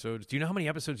the episodes. Do you know how many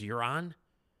episodes you're on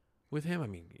with him? I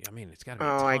mean, it's got to be a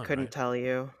ton, I couldn't right? tell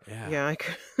you. Yeah, I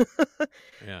could.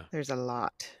 Yeah. There's a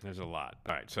lot. All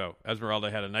right, so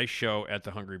Esmeralda had a nice show at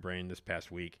the Hungry Brain this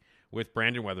past week with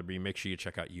Brandon Weatherby. Make sure you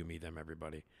check out You, Me, Them,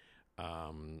 Everybody.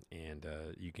 And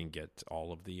you can get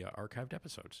all of the archived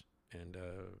episodes. And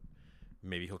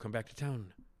maybe he'll come back to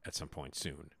town at some point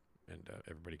soon, and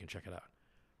everybody can check it out.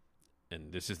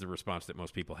 And this is the response that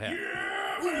most people have.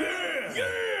 Yeah.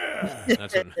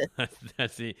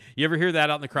 That's the. You ever hear that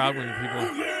out in the crowd when people?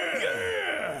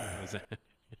 Yeah.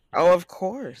 Oh, of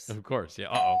course. Of course, yeah.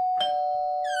 Uh-oh.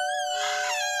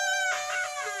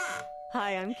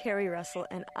 Hi, I'm Carrie Russell,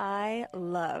 and I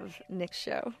love Nick's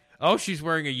show. Oh, she's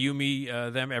wearing a You, Me,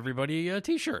 Them, Everybody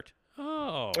t-shirt.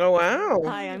 Oh. Oh, wow.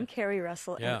 Hi, I'm Carrie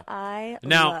Russell, and I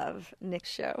love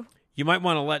Nick's show. You might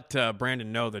want to let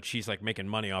Brandon know that she's like making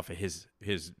money off of his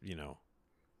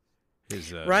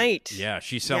right. Yeah,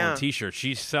 she's selling t-shirts.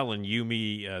 She's selling You,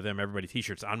 Me, Them, Everybody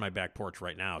t-shirts on my back porch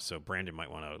right now. So Brandon might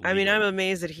want to. I mean, I'm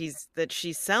amazed that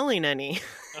she's selling any.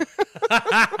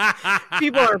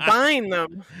 People are buying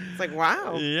them. It's like,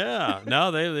 wow. Yeah.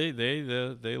 No, they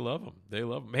love them. They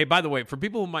love them. Hey, by the way, for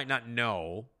people who might not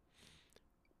know,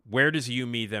 where does You,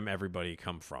 Me, Them, Everybody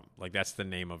come from? Like that's the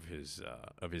name of his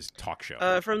talk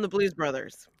show. From the Blues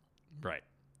Brothers. Right.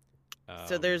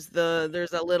 So there's a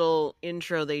little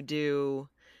intro they do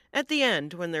at the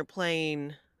end when they're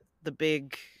playing the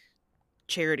big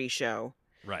charity show.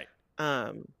 Right.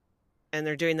 And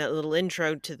they're doing that little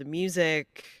intro to the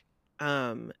music.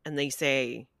 And they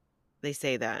say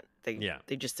that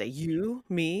they just say you,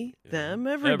 me, them,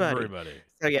 everybody. Everybody.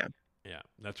 So yeah. Yeah,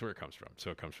 that's where it comes from. So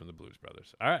it comes from the Blues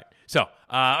Brothers. All right. So,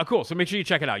 cool. So make sure you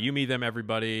check it out. You, Me, Them,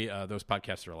 Everybody. Those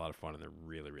podcasts are a lot of fun, and they're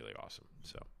really, really awesome.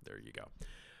 So there you go.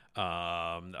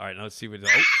 All right, now let's see what...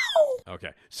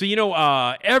 Okay. So,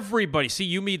 everybody... See,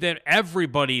 You, Me, Them,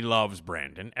 everybody loves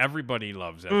Brandon. Everybody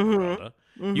loves Esmeralda.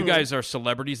 Mm-hmm. You guys are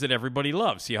celebrities that everybody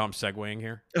loves. See how I'm segueing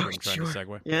here? Oh, I'm trying to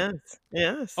segue.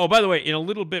 Yes. Oh, by the way, in a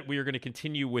little bit, we are going to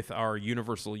continue with our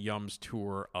Universal Yums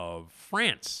tour of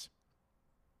France.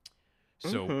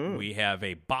 So we have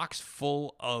a box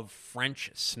full of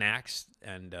French snacks,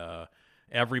 and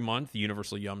every month,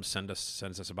 Universal Yums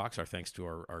sends us a box. Our thanks to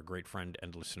our great friend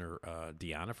and listener,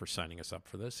 Deanna, for signing us up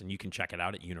for this. And you can check it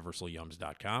out at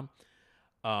universalyums.com.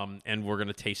 And we're going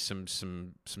to taste some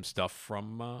stuff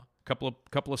from a couple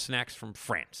of snacks from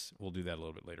France. We'll do that a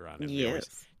little bit later on. And we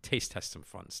always taste test some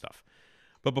fun stuff.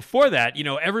 But before that,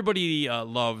 everybody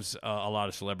loves a lot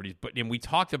of celebrities. And we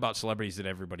talked about celebrities that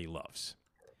everybody loves.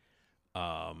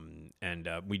 And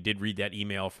we did read that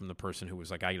email from the person who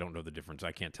was like, I don't know the difference.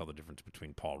 I can't tell the difference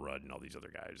between Paul Rudd and all these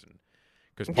other guys. And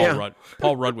because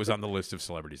Paul Rudd was on the list of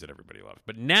celebrities that everybody loves.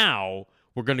 But now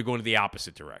we're going to go into the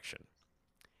opposite direction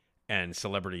and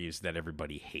celebrities that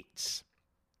everybody hates.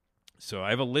 So I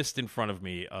have a list in front of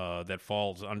me that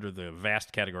falls under the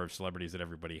vast category of celebrities that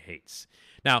everybody hates.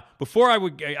 Now, before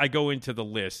I go into the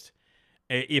list,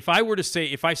 if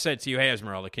I said to you, hey,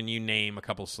 Esmeralda, can you name a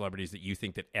couple of celebrities that you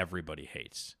think that everybody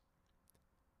hates?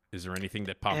 Is there anything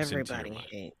that pops into your mind? Everybody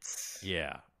hates.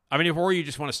 Yeah. I mean, or you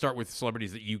just want to start with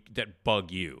celebrities that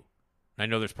bug you. I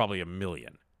know there's probably a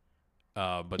million.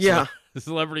 But the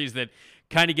celebrities that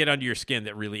kind of get under your skin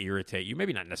that really irritate you.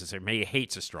 Maybe not necessarily. Maybe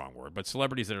hate's a strong word, but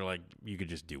celebrities that are like you could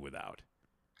just do without.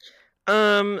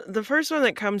 The first one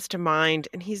that comes to mind,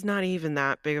 and he's not even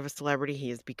that big of a celebrity. He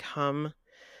has become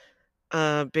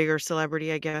a bigger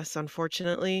celebrity, I guess,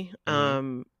 unfortunately.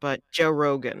 But Joe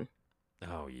Rogan.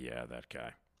 Oh yeah, that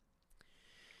guy.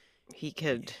 He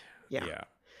could, Yeah.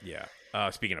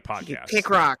 Speaking of podcasts, pick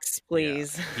rocks,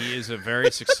 please. Yeah. He is a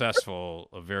very successful,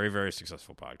 very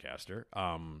successful podcaster.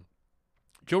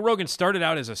 Joe Rogan started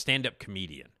out as a stand-up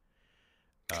comedian.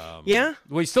 Well,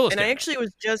 he's still a stand-up. And I actually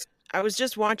was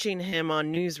just watching him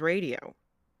on news radio.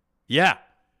 Yeah.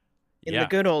 In the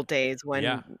good old days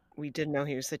when we didn't know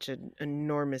he was such an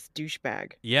enormous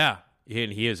douchebag. Yeah.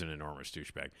 And he is an enormous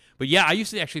douchebag. But yeah, I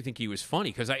used to actually think he was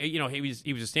funny because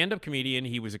he was a stand-up comedian.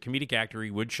 He was a comedic actor.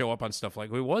 He would show up on stuff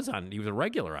like he was a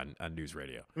regular on news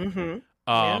radio.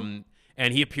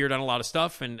 And he appeared on a lot of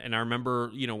stuff. And I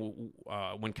remember,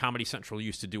 when Comedy Central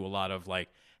used to do a lot of like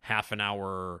half an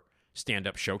hour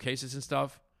stand-up showcases and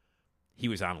stuff, he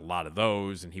was on a lot of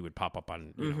those, and he would pop up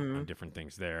on on different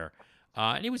things there.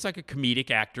 And he was like a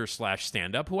comedic actor /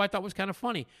 stand-up who I thought was kind of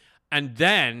funny. And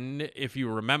then, if you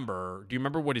remember, do you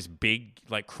remember what his big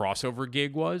like crossover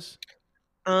gig was?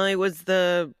 It was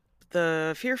the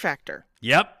Fear Factor.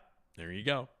 Yep, there you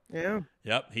go. Yeah.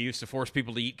 Yep, he used to force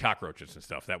people to eat cockroaches and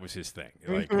stuff. That was his thing.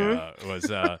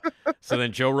 So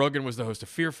then Joe Rogan was the host of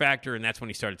Fear Factor, and that's when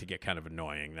he started to get kind of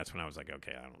annoying. That's when I was like,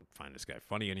 okay, I don't find this guy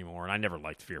funny anymore. And I never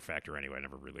liked Fear Factor anyway. I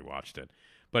never really watched it.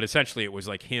 But essentially, it was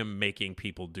like him making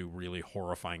people do really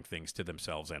horrifying things to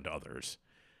themselves and others.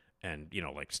 And,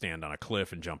 like stand on a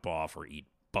cliff and jump off or eat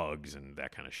bugs and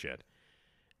that kind of shit.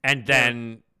 And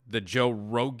then the Joe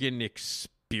Rogan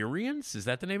Experience, is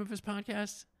that the name of his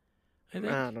podcast? I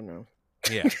don't know.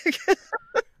 Yeah.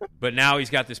 But now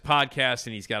he's got this podcast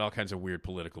and he's got all kinds of weird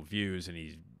political views and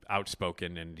he's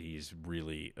outspoken and he's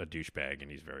really a douchebag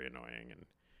and he's very annoying.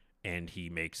 And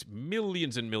he makes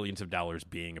millions and millions of dollars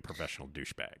being a professional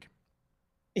douchebag.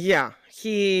 Yeah,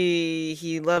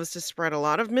 he loves to spread a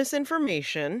lot of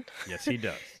misinformation. Yes, he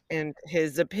does. And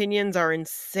his opinions are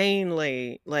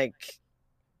insanely, like,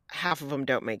 half of them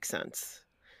don't make sense.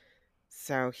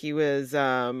 So he was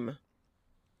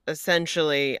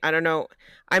essentially, I don't know,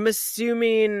 I'm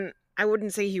assuming, I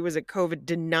wouldn't say he was a COVID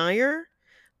denier,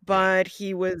 but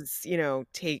he was,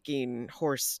 taking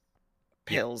horse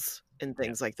pills and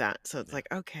things like that. So it's like,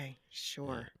 okay,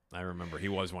 sure. Yeah. I remember he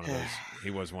was one of those.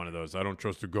 He was one of those. I don't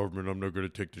trust the government. I'm not going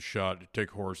to take the shot.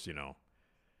 Take horse,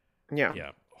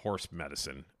 Yeah, horse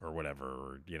medicine or whatever.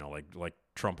 Or like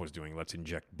Trump was doing. Let's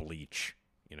inject bleach,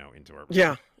 into our.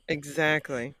 Yeah,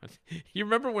 exactly. You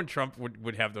remember when Trump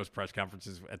would have those press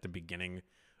conferences at the beginning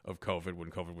of COVID, when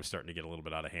COVID was starting to get a little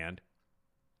bit out of hand,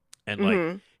 and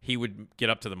like he would get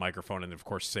up to the microphone and of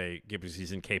course say, because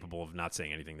he's incapable of not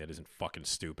saying anything that isn't fucking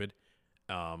stupid.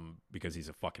 because he's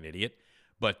a fucking idiot.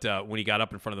 But when he got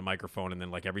up in front of the microphone and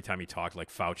then like every time he talked, like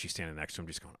Fauci standing next to him,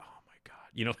 just going, "Oh my god,"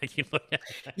 you know, like you look at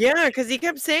Yeah, because he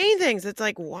kept saying things. It's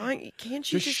like, why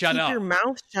can't you Just just shut keep up. your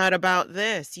mouth shut about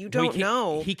this? You don't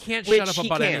know. He can't which shut up he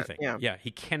about can't, anything. yeah.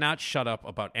 He cannot shut up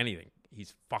about anything.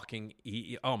 He's fucking.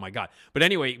 Oh my god. But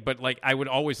anyway, like I would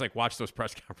always like watch those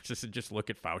press conferences and just look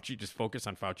at Fauci, just focus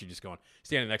on Fauci, just going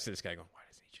standing next to this guy, going, "Why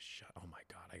doesn't he just shut? Oh my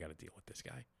god, I got to deal with this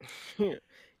guy."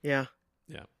 Yeah.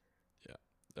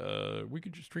 We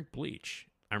could just drink bleach.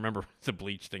 I remember the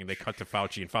bleach thing, and they cut to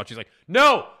Fauci, and Fauci's like,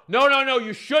 "No,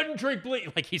 you shouldn't drink bleach."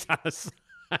 Like he's on the side.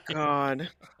 God.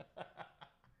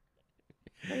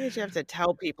 I guess you have to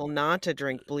tell people not to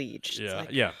drink bleach. It's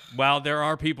like, Yeah. Well, there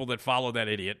are people that follow that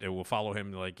idiot that will follow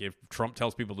him. Like if Trump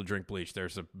tells people to drink bleach, there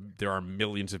are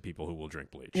millions of people who will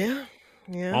drink bleach. Yeah.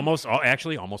 Almost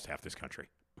half this country,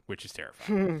 which is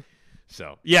terrifying.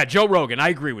 So yeah, Joe Rogan, I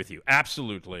agree with you.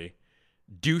 Absolutely.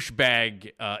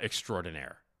 Douchebag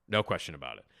extraordinaire. No question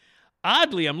about it.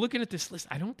 Oddly, I'm looking at this list.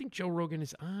 I don't think Joe Rogan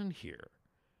is on here.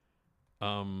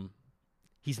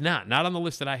 He's not on the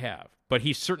list that I have, but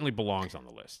he certainly belongs on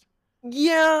the list.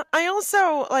 Yeah, I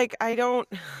also I don't.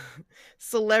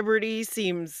 Celebrity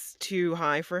seems too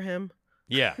high for him.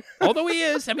 Yeah, although he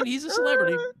is. I mean, he's a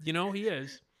celebrity. You know, he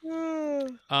is.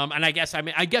 And I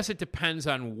guess it depends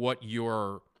on what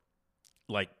your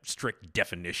like strict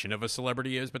definition of a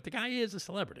celebrity is, but the guy is a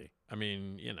celebrity. I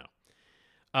mean, you know.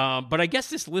 But I guess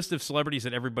this list of celebrities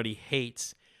that everybody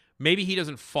hates, maybe he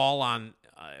doesn't fall on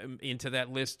into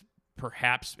that list,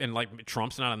 perhaps. And like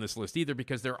Trump's not on this list either,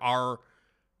 because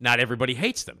not everybody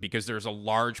hates them, because there's a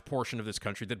large portion of this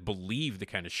country that believe the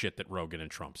kind of shit that Rogan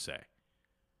and Trump say.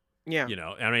 Yeah. You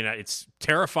know, I mean, it's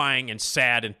terrifying and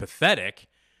sad and pathetic,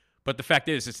 but the fact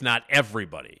is, it's not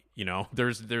everybody. You know,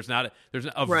 there's not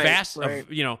a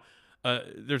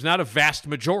vast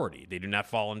majority. They do not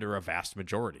fall under a vast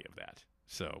majority of that.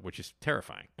 So, which is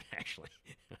terrifying, actually.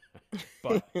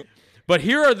 but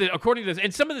here are according to this,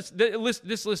 and some of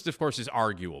this list, of course, is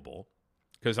arguable,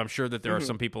 because I'm sure that there are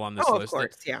some people on this list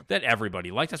that everybody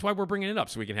likes. That's why we're bringing it up,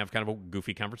 so we can have kind of a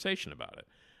goofy conversation about it.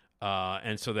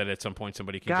 And so that at some point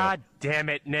somebody can God damn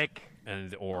it, Nick.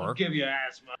 Or give you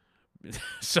asthma.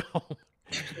 So, all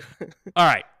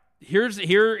right, here's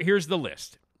the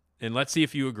list, and let's see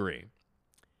if you agree.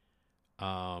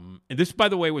 And this, by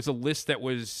the way, was a list that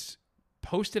was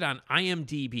posted on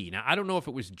IMDb. Now, I don't know if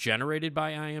it was generated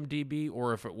by IMDb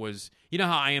or if it was, you know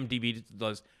how IMDb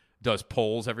does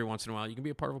polls every once in a while. You can be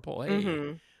a part of a poll.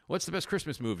 Hey, what's the best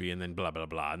Christmas movie? And then blah blah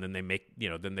blah, and then they make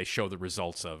then they show the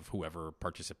results of whoever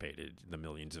participated, the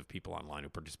millions of people online who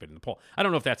participated in the poll. I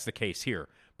don't know if that's the case here,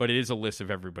 but it is a list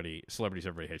of celebrities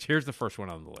everybody hates. Here's the first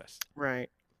one on the list. Right.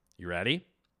 You ready?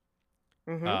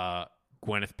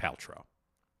 Gwyneth Paltrow.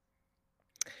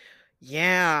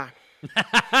 Yeah.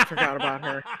 Forgot about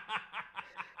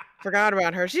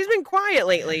her. She's been quiet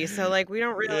lately, so like we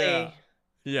don't really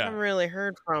haven't really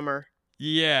heard from her.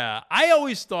 Yeah, I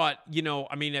always thought,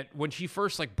 when she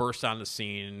first like burst on the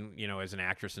scene, as an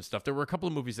actress and stuff, there were a couple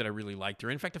of movies that I really liked her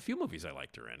in. In fact, a few movies I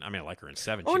liked her in. I mean, I like her in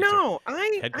Seven. Oh no,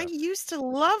 I used to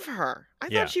love her. I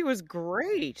thought she was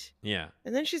great. Yeah,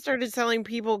 and then she started selling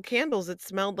people candles that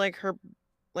smelled like her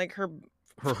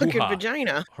fucking hoo-ha.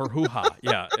 vagina. Her hoo-ha,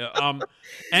 yeah.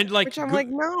 And like, which I'm like,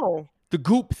 no. The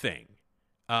Goop thing.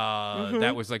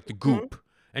 That was like the Goop,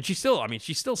 and she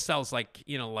still sells like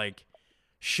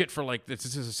shit for like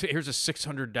this. Here's a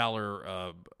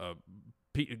 $600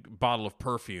 bottle of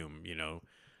perfume.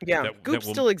 Yeah, Goop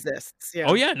still exists. Yeah.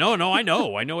 Oh yeah, no, I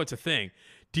know it's a thing.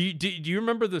 Do you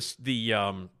remember this?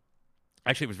 Actually,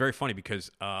 it was very funny because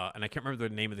and I can't remember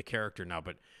the name of the character now,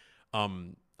 but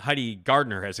Heidi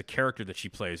Gardner has a character that she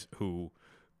plays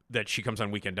that she comes on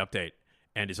Weekend Update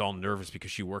and is all nervous because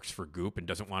she works for Goop and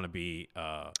doesn't want to be.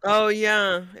 Oh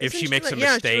yeah. If she makes a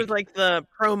mistake, mistake, she was like the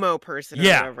promo person. Or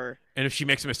whatever. And if she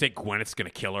makes a mistake, Gwyneth's gonna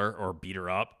kill her or beat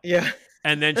her up. Yeah.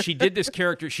 And then she did this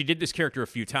character. She did this character a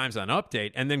few times on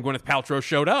Update, and then Gwyneth Paltrow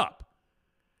showed up,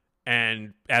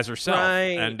 and as herself,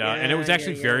 and it was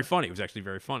actually very funny. It was actually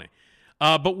very funny.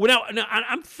 But now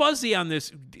I'm fuzzy on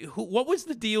this. What was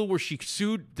the deal where she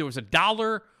sued? There was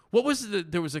 $1. What was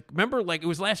remember, like it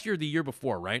was last year or the year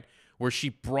before, right? Where she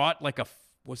brought like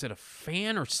was it a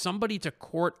fan or somebody to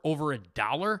court over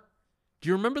 $1? Do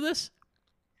you remember this?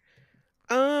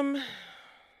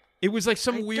 It was like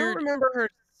some weird. I don't remember her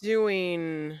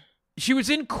doing. She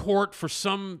was in court for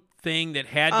something that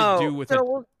had to do with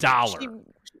 $1.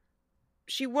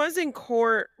 She was in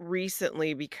court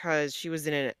recently because she was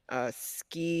in a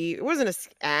ski. It wasn't an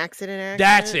accident.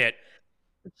 That's it.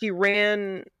 She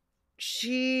ran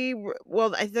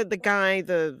Well, I thought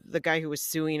the guy who was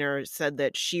suing her said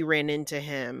that she ran into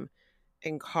him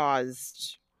and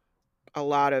caused a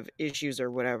lot of issues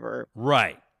or whatever.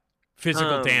 Right.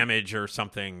 Physical damage or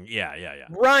something. Yeah.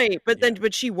 Right,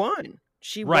 but she won.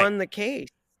 She won the case.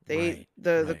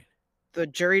 The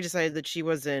jury decided that she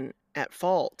wasn't at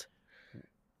fault.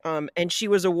 And she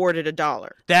was awarded $1.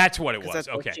 That's what it was. That's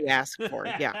what she asked for.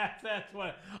 Yeah. That's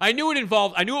what I knew it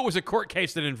was a court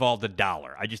case that involved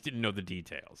 $1. I just didn't know the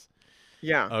details.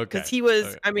 Yeah. Okay. Because he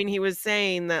was, he was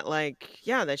saying that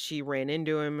that she ran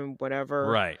into him and whatever.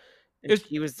 Right. And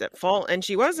she was at fault, and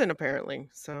she wasn't apparently.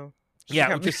 So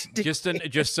yeah,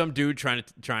 just some dude trying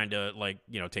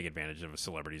to take advantage of a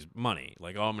celebrity's money.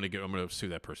 Like, oh, I'm gonna sue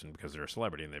that person because they're a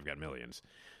celebrity and they've got millions,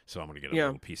 so I'm gonna get a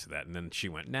little piece of that. And then she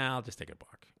went, "Nah, I'll just take $1."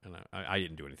 And I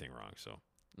didn't do anything wrong, so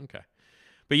okay.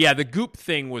 But yeah, the goop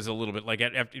thing was a little bit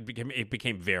it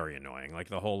became very annoying. Like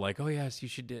the whole oh yes, you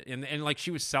should do, and like she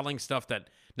was selling stuff that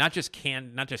not just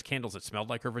candles that smelled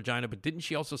like her vagina, but didn't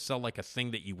she also sell like a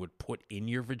thing that you would put in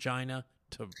your vagina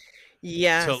to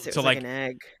it was like an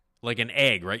egg. Like an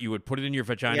egg, right? You would put it in your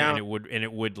vagina and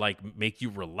it would like make you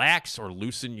relax or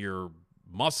loosen your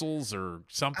muscles or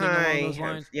something along those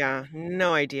lines. Yeah,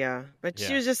 no idea. But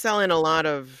she was just selling a lot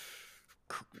of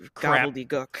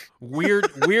gobbledygook.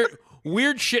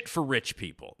 Weird shit for rich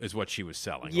people is what she was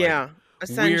selling. Yeah,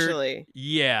 essentially.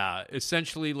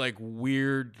 Essentially like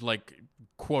weird, like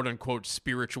quote unquote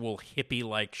spiritual hippie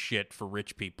like shit for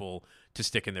rich people to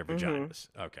stick in their vaginas.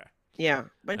 Okay. Yeah,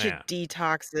 bunch of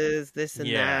detoxes, this and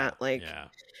that,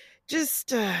 just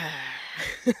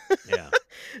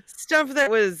stuff that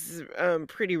was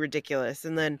pretty ridiculous.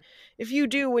 And then if you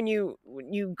do, when you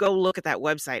go look at that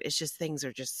website, it's just things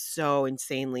are just so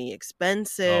insanely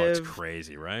expensive. Oh, it's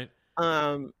crazy, right?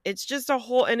 It's just a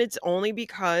whole, and it's only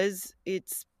because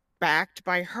it's backed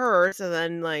by her. So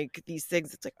then like these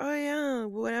things, it's like, oh yeah,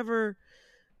 whatever.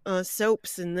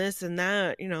 Soaps and this and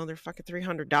that, they're fucking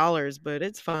 $300, but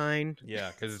it's fine.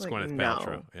 Yeah, because it's Gwyneth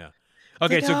Paltrow. Yeah.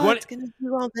 Okay, it's so Gwyneth gonna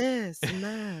do all this and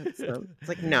that. So it's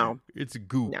like no, it's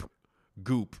Goop. No.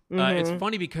 Goop. It's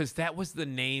funny because that was the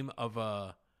name of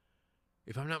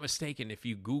if I'm not mistaken, if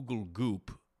you Google Goop,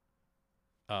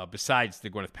 besides the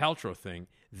Gwyneth Paltrow thing,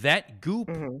 that Goop,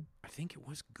 I think it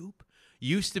was Goop,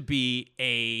 used to be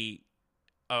a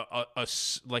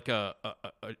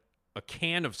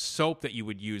can of soap that you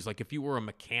would use, like if you were a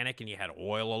mechanic and you had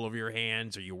oil all over your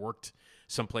hands, or you worked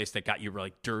someplace that got you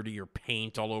like dirty or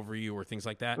paint all over you or things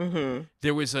like that.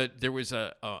 There was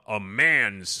a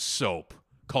man's soap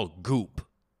called Goop,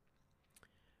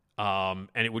 and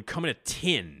it would come in a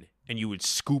tin, and you would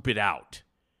scoop it out.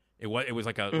 It was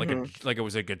like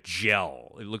a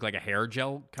gel. It looked like a hair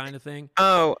gel kind of thing.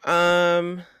 Oh,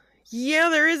 yeah,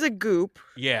 there is a Goop.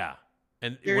 Yeah.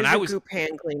 And There's when a I was Goop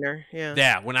hand cleaner,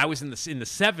 when I was in the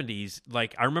 70s,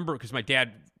 like I remember because my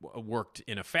dad worked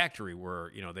in a factory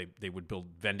where they would build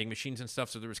vending machines and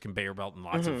stuff, so there was conveyor belt and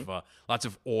lots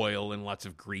of oil and lots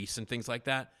of grease and things like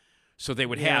that. So they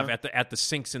would have at the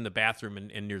sinks in the bathroom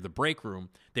and near the break room,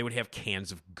 they would have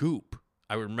cans of Goop.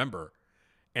 I remember,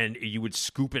 and you would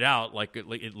scoop it out like it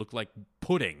looked like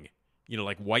pudding,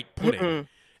 like white pudding.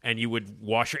 And you would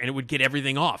wash it, and it would get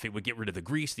everything off. It would get rid of the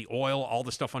grease, the oil, all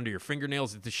the stuff under your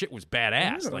fingernails. The shit was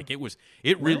badass. Like it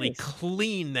really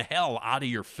cleaned the hell out of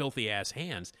your filthy ass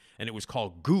hands. And it was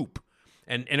called Goop.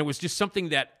 And it was just something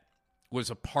that was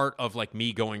a part of like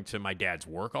me going to my dad's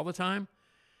work all the time.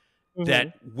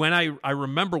 That when I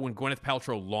remember when Gwyneth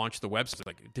Paltrow launched the website,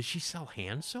 like, does she sell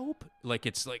hand soap? Like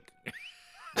it's like.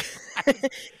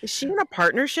 Is she in a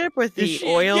partnership with the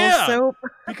oil soap?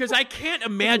 Because I can't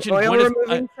imagine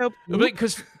removing soap.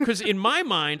 Because in my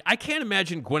mind, I can't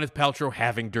imagine Gwyneth Paltrow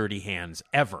having dirty hands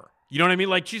ever. You know what I mean?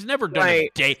 Like she's never done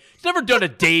she's never done a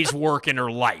day's work in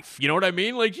her life. You know what I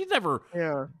mean? Like she's never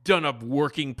done a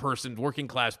working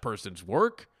class person's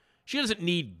work. She doesn't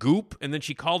need Goop, and then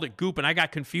she called it Goop, and I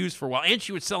got confused for a while. And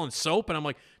she was selling soap, and I'm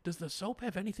like, does the soap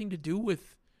have anything to do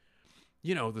with?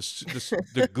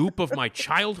 The Goop of my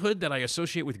childhood that I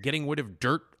associate with getting rid of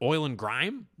dirt, oil, and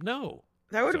grime? No.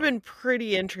 That would have been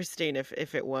pretty interesting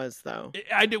if it was, though.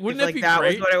 Wouldn't that be great? That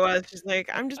was what it was. She's like,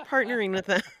 I'm just partnering with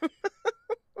them.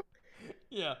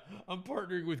 Yeah, I'm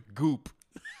partnering with Goop.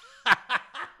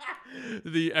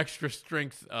 The extra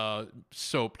strength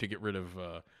soap to get rid of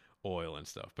oil and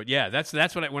stuff. But yeah, that's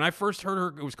what when I first heard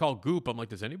her, it was called Goop. I'm like,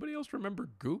 does anybody else remember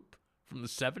Goop? From the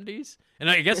 70s, and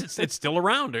I guess it's still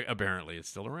around. Apparently, it's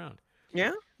still around.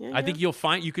 Yeah. I think you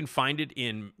can find it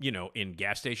in in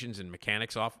gas stations and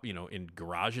mechanics in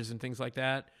garages and things like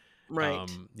that.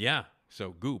 Right. Yeah.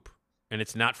 So Goop. and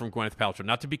it's not from Gwyneth Paltrow.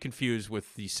 Not to be confused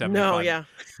with the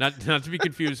not to be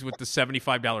confused with the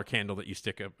 $75 candle that you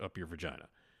stick up your vagina.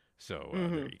 So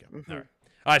there you go. All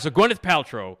right. So Gwyneth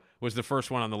Paltrow was the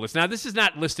first one on the list. Now this is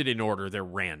not listed in order; they're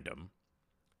random.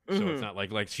 So it's not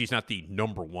like she's not the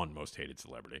number one most hated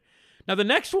celebrity. Now the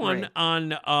next one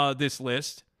on this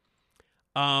list,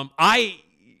 I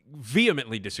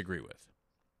vehemently disagree with.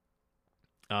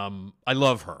 I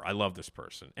love her. I love this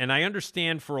person. And I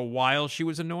understand for a while she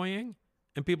was annoying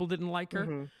and people didn't like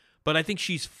her. But I think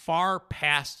she's far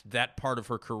past that part of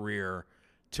her career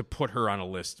to put her on a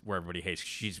list where everybody hates.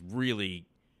 She's really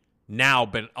now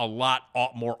been a lot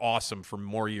more awesome for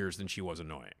more years than she was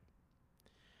annoying.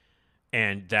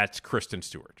 And that's Kristen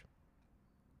Stewart.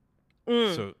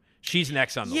 So she's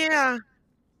next on the list.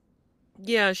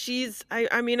 Yeah, she's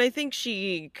I mean, I think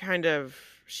she had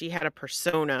a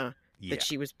persona that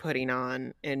she was putting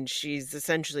on, and she's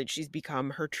become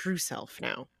her true self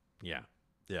now. Yeah.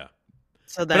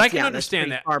 So that's, but I can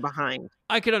understand that far behind.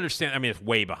 I can understand. I mean, it's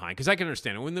way behind because I can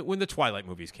understand it. When the Twilight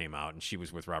movies came out and she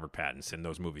was with Robert Pattinson,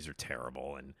 those movies are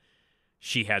terrible, and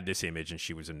she had this image and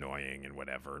she was annoying and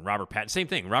whatever. And Robert Pattinson, same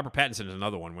thing. Robert Pattinson is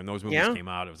another one. When those movies came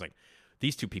out, it was like,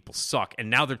 these two people suck,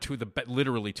 and now they're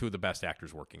literally two of the best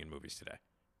actors working in movies today.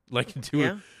 Like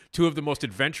two of the most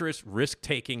adventurous,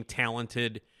 risk-taking,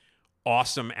 talented,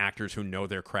 awesome actors who know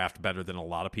their craft better than a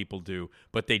lot of people do.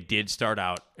 But they did start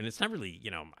out, and it's not really,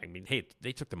 I mean, hey,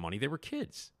 they took the money. They were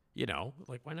kids,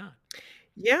 like why not?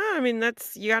 Yeah, I mean,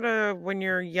 you gotta, when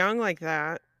you're young like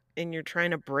that and you're trying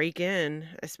to break in,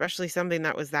 especially something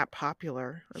that was that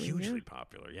popular. Hugely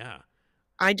popular, yeah.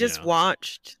 I just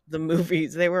watched the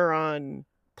movies. They were on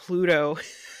Pluto.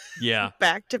 Yeah.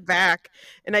 Back to back.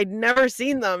 And I'd never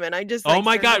seen them. And I just oh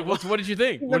my God. What did you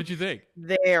think? What did you think?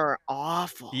 They are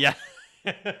awful. Yeah.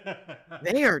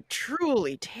 They are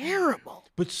truly terrible.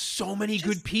 But so many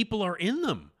good people are in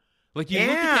them. Like you look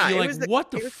at that, you're like,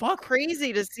 what the fuck?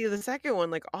 Crazy to see the second one,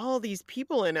 like all these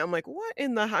people in it. I'm like, what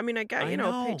in the? I mean, I got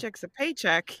paycheck's a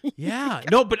paycheck. Yeah,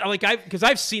 no, but like because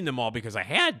I've seen them all because I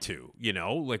had to,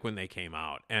 like when they came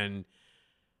out, and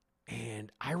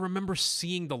I remember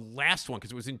seeing the last one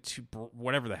because it was in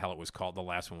whatever the hell it was called. The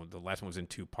last one was in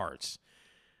two parts.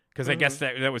 Because I guess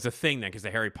that was a thing then. Because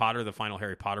the final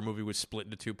Harry Potter movie was split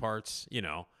into two parts.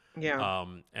 Yeah.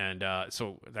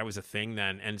 So that was a thing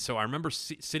then. And so I remember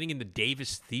sitting in the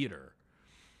Davis Theater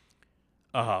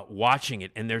watching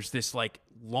it. And there's this like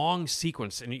long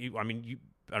sequence. And I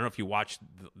don't know if you watched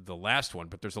the last one,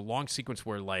 but there's a long sequence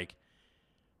where like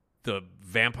the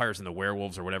vampires and the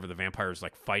werewolves or whatever, the vampires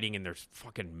like fighting and there's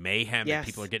fucking mayhem and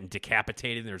people are getting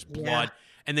decapitated and there's blood.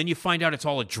 And then you find out it's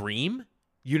all a dream.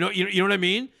 You know what I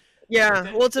mean?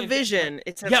 Yeah. Well, it's a vision.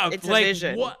 It's a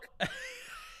vision. What?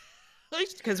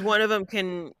 Because one of them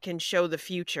can show the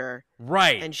future,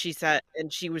 right? And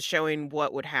she was showing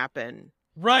what would happen,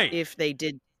 right, if they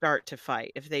did start to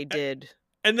fight, if they did,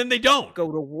 and then they don't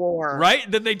go to war, right?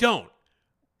 Then they don't.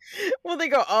 Well, they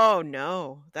go, oh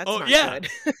no, that's not good.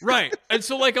 Right. And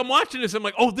so like I'm watching this, I'm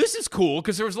like, oh, this is cool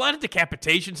because there was a lot of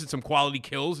decapitations and some quality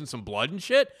kills and some blood and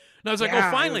shit. And I was like, oh,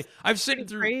 finally, I've sit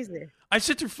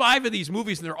through 5 of these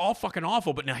movies and they're all fucking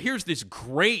awful. But now here's this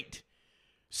great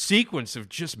sequence of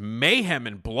just mayhem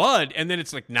and blood, and then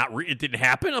it's like it didn't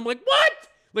happen. I'm like, what?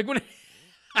 Like when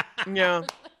yeah.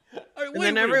 And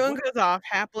then everyone goes off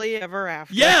happily ever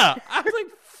after. Yeah. I was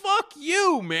like, fuck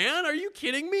you, man. Are you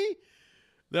kidding me?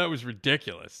 That was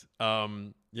ridiculous.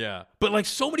 Yeah. But like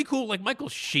so many cool, like Michael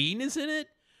Sheen is in it.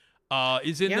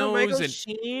 Is in those. Michael and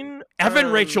Sheen. Evan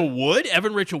Rachel Wood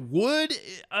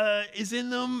is in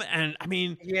them. And I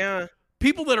mean,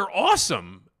 people that are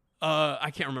awesome.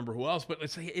 I can't remember who else, but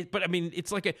but I mean,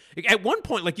 it's like at one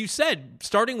point, like you said,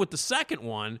 starting with the second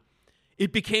one,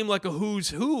 it became like a who's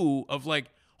who of like,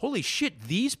 holy shit,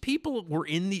 these people were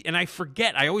in and I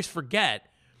always forget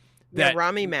that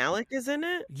Rami Malek is in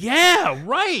it. Yeah,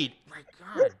 right. My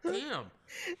God, damn.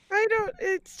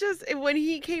 It's just, when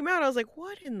he came out, I was like,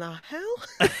 what in the hell?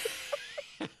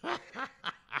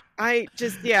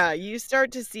 You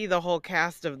start to see the whole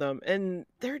cast of them, and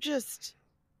they're just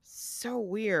so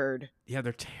weird. Yeah,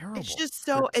 they're terrible. It's just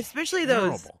so, especially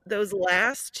those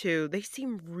last two, they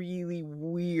seem really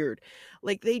weird.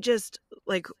 Like they just,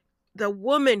 like the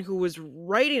woman who was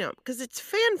writing them, because it's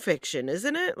fan fiction,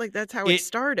 isn't it? Like that's how it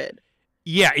started.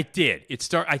 Yeah, it did.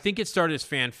 I think it started as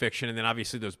fan fiction, and then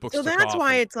obviously those books. So that's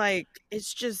why it's like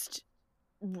it's just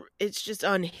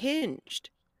unhinged.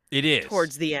 It is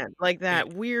towards the end, like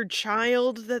that weird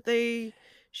child that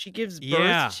she gives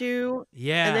birth to.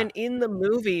 Yeah, and then in the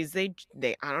movies, they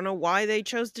I don't know why they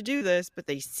chose to do this, but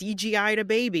they CGI'd a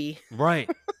baby. Right.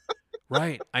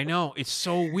 Right. I know. It's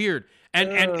so weird. And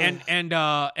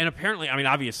apparently, I mean,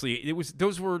 obviously,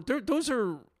 those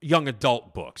are young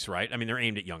adult books, right? I mean, they're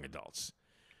aimed at young adults.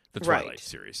 The Twilight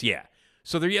series, yeah.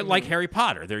 So they're like Harry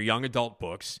Potter. They're young adult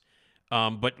books.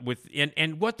 But with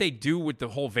and what they do with the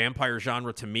whole vampire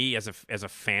genre, to me, as a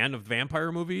fan of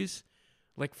vampire movies,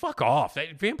 like, fuck off.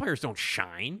 Vampires don't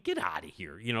shine. Get out of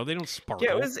here. You know, they don't sparkle.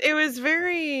 Yeah, it was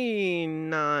very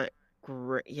not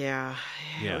great. Yeah.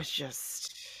 It was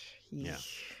just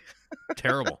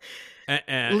terrible.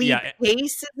 Lee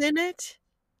Pace is in it.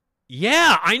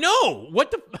 Yeah, I know.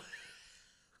 What the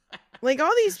like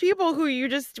all these people who you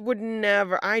just would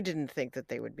never. I didn't think that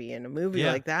they would be in a movie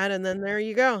like that, and then there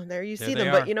you go. There you see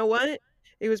them. But you know what?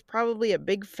 It was probably a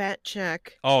big fat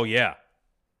check. Oh yeah.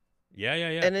 Yeah.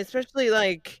 And especially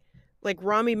like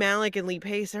Rami Malek and Lee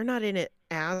Pace, they're not in it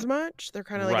as much. They're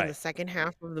kind of like in the second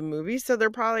half of the movie, so they're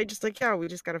probably just like, yeah, we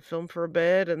just got to film for a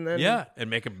bit, and then and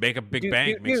make a big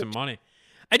bank, make some money.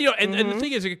 And and the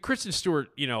thing is, like, Kristen Stewart,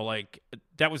 like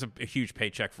that was a huge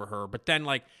paycheck for her. But then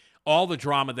like all the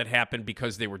drama that happened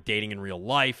because they were dating in real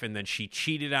life, and then she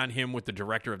cheated on him with the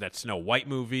director of that Snow White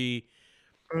movie,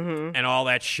 and all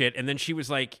that shit. And then she was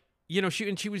like,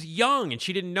 she was young and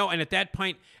she didn't know. And at that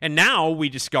point, and now we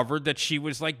discovered that she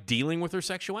was like dealing with her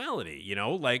sexuality,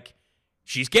 like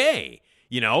she's gay,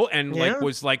 and like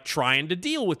was like trying to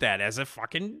deal with that as a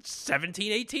fucking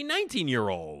 17, 18,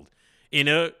 19-year-old in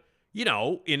a,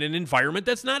 in an environment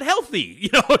that's not healthy,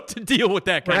 to deal with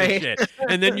that kind of shit.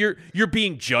 And then you're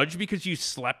being judged because you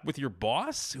slept with your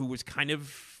boss who was kind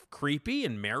of creepy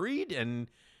and married and,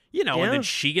 and then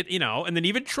she and then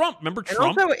even Trump, remember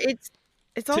Trump? And also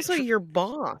it's also your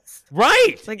boss.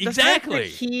 Right. Like exactly.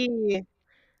 He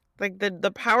like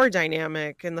the power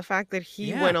dynamic and the fact that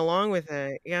he went along with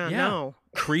it. Yeah. No.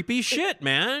 Creepy shit,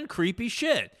 man. Creepy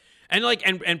shit. And like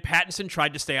and Pattinson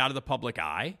tried to stay out of the public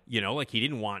eye, like he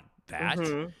didn't want that.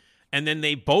 And then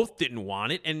they both didn't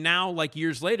want it. And now, like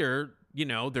years later,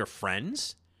 they're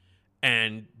friends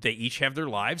and they each have their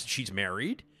lives. She's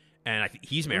married and I think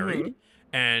he's married.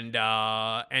 And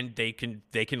they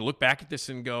can look back at this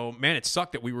and go, man, it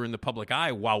sucked that we were in the public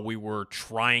eye while we were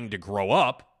trying to grow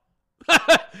up,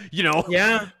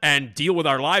 and deal with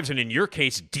our lives. And in your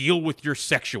case, deal with your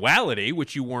sexuality,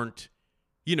 which you weren't,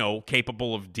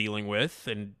 capable of dealing with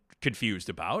and confused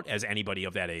about, as anybody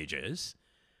of that age is.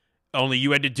 Only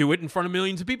you had to do it in front of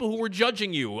millions of people who were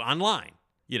judging you online,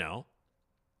 Yeah,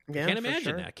 can't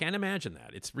imagine that. Can't imagine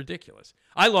that. It's ridiculous.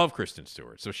 I love Kristen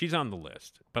Stewart, so she's on the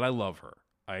list, but I love her.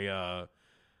 I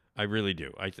really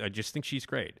do. I just think she's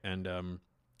great. And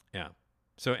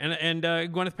So and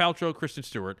Gwyneth Paltrow, Kristen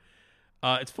Stewart.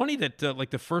 It's funny that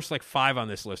like the first like 5 on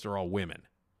this list are all women,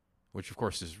 which of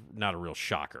course is not a real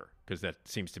shocker because that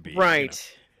seems to be right.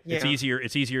 It's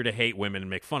easier to hate women and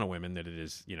make fun of women than it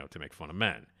is to make fun of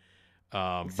men.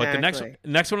 But the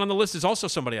next one on the list is also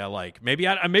somebody I like. Maybe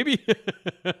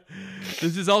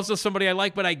this is also somebody I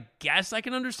like, but I guess I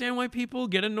can understand why people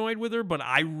get annoyed with her. But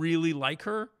I really like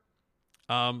her.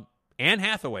 Anne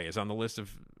Hathaway is on the list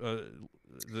of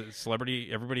the celebrity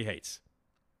everybody hates.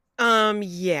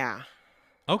 Yeah.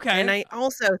 Okay. And I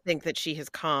also think that she has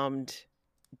calmed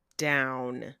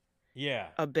down. Yeah.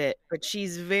 A bit, but she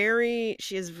has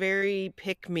very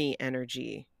pick me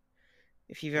energy.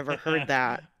 If you've ever heard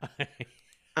that.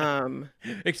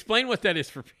 Explain what that is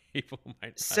for people who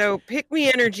might not. So pick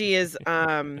me energy is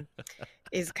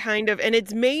kind of, and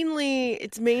it's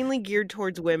mainly geared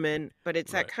towards women, but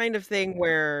it's that kind of thing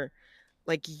where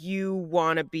like you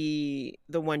want to be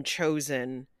the one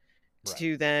chosen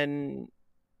to then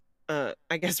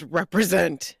I guess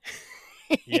represent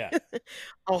a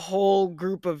whole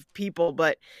group of people.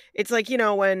 But it's like,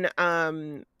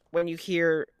 when you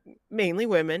hear mainly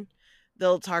women,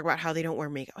 they'll talk about how they don't wear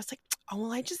makeup. I was like, oh,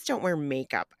 well, I just don't wear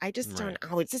makeup. I just don't.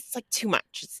 Oh, it's just like too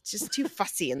much. It's just too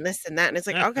fussy and this and that. And it's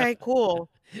like, okay, cool.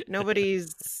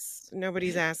 Nobody's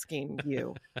asking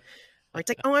you. Or it's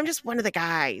like, oh, I'm just one of the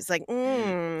guys. Like,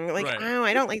 oh,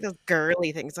 I don't like those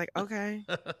girly things. Like, okay.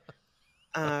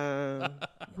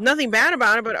 Nothing bad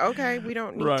about it, but okay, we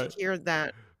don't need to hear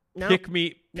that. No, pick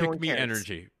me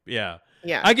energy. Yeah.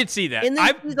 Yeah, I could see that. And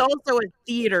then she's also a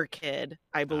theater kid,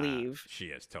 I believe. She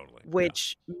is totally,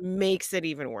 which makes it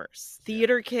even worse.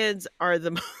 Theater kids are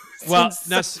the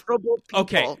most insufferable people.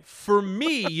 Okay, for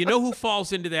me, you know who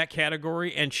falls into that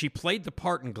category, and she played the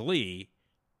part in Glee.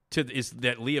 Is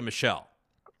that Leah Michele?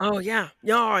 Oh yeah,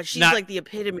 no, she's like the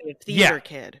epitome of theater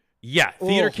kid. Yeah,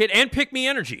 theater kid and pick me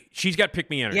energy. She's got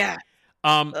pick me energy. Yeah.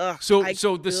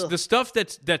 The stuff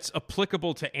that's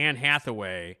applicable to Anne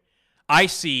Hathaway, I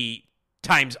see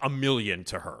times a million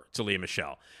to her, to Leah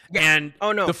Michele. Yeah. And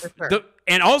for sure.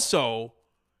 And also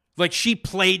Like, she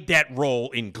played that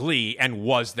role in Glee and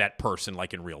was that person,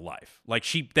 like, in real life. Like,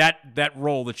 that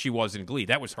role that she was in Glee,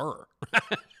 that was her.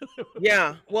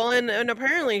 Yeah. Well, and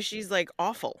apparently she's, like,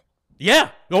 awful. Yeah.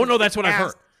 Oh, no, that's what I've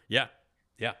heard. Yeah.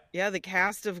 Yeah. Yeah, the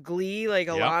cast of Glee, like,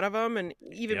 a lot of them, and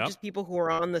even just people who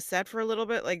were on the set for a little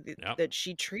bit, like, that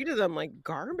she treated them like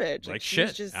garbage. Like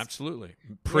shit. Absolutely.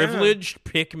 Privileged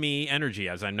pick-me energy,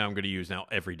 as I know I'm going to use now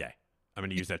every day. I'm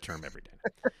going to use that term every day.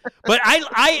 But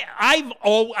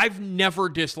I've never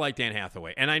disliked Anne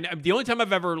Hathaway, and the only time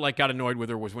I've ever like got annoyed with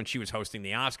her was when she was hosting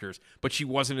the Oscars. But she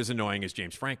wasn't as annoying as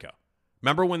James Franco.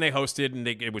 Remember when they hosted and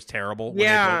it was terrible?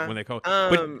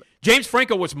 But James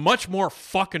Franco was much more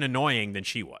fucking annoying than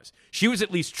she was. She was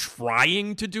at least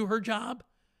trying to do her job.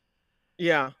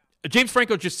 Yeah. James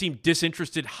Franco just seemed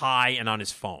disinterested, high, and on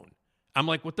his phone. I'm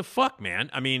like, what the fuck, man?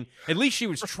 I mean, at least she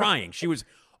was trying. She was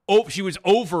over, she was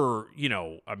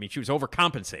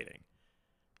overcompensating,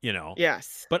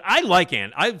 Yes. But I like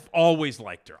Anne. I've always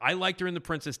liked her. I liked her in The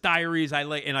Princess Diaries. I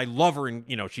love her in,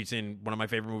 she's in one of my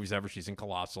favorite movies ever. She's in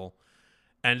Colossal.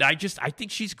 And I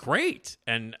think she's great.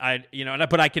 And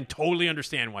but I can totally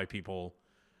understand why people,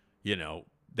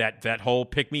 that whole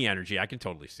pick me energy. I can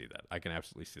totally see that. I can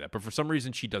absolutely see that. But for some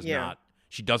reason she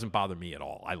doesn't bother me at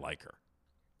all. I like her.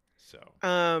 So,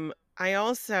 I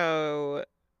also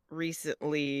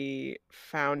recently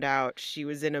found out she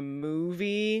was in a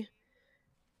movie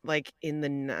like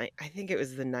in I think it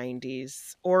was the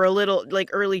 90s or a little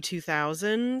like early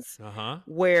 2000s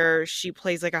where she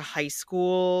plays like a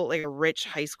rich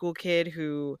high school kid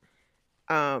who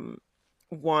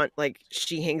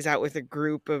she hangs out with a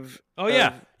group of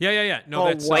no,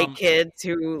 that's white kids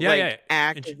who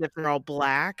act as if they're all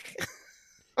black.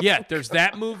 Yeah, there's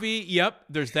that movie. Yep,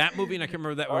 there's that movie, and I can't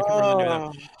remember that. I can't remember the name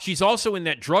of that. She's also in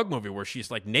that drug movie where she's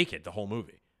like naked the whole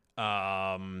movie.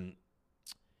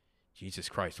 Jesus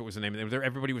Christ, what was the name of it?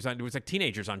 Everybody was on. It was like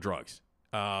teenagers on drugs.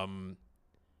 I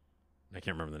can't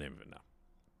remember the name of it now.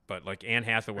 But like Anne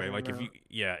Hathaway, like if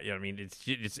you, I mean,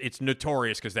 it's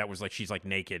notorious because that was like she's like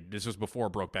naked. This was before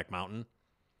Brokeback Mountain.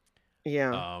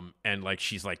 Yeah. And like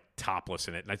she's like topless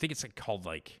in it, and I think it's like called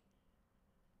like.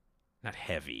 Not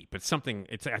Heavy, but something.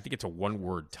 I think it's a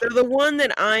one-word title. So the one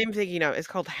that I'm thinking of is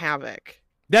called Havoc.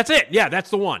 That's it. Yeah,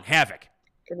 that's the one. Havoc.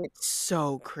 And it's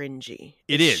so cringy.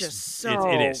 It's just so.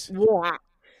 It is.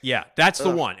 Yeah, that's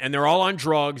the one. And they're all on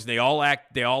drugs. They all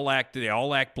act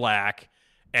black.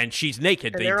 And she's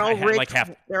naked. And they're all rich.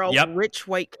 They're all rich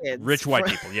white kids. Rich white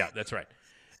people. Yeah, that's right.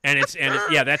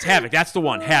 That's Havoc. That's the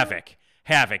one.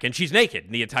 Havoc, and she's naked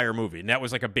in the entire movie, and that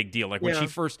was like a big deal. Like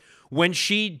when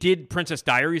she did Princess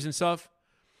Diaries and stuff,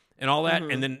 and all that,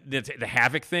 and then the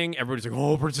Havoc thing, everybody's like,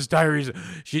 "Oh, Princess Diaries!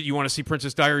 You want to see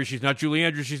Princess Diaries? She's not Julie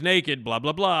Andrews. She's naked." Blah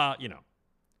blah blah.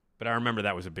 But I remember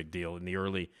that was a big deal in the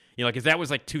early, because that was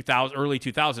like early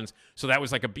 2000s. So that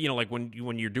was like like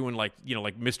when you're doing like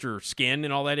like Mr. Skin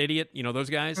and all that idiot, those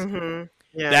guys. Mm-hmm.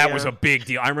 Yeah, that was a big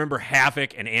deal. I remember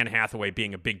Havoc and Anne Hathaway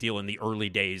being a big deal in the early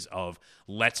days of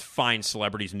let's find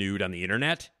celebrities nude on the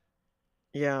internet.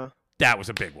 Yeah. That was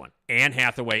a big one. Anne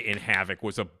Hathaway in Havoc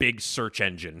was a big search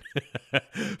engine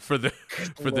for the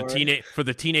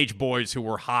teenage boys who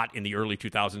were hot in the early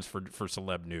 2000s for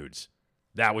celeb nudes.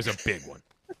 That was a big one.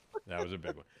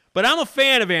 But I'm a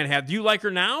fan of Anne Hathaway. Do you like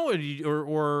her now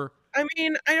or I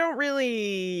mean, I don't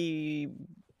really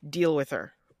deal with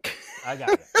her. I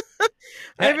got it.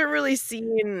 I haven't really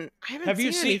seen. I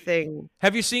haven't seen anything.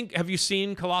 Have you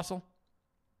seen Colossal?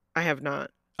 I have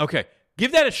not. Okay,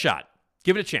 give that a shot.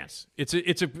 Give it a chance.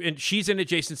 And she's in it.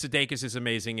 Jason Sudeikis is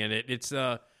amazing in it. It's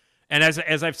and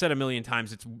as I've said a million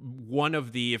times, it's one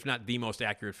of the, if not the most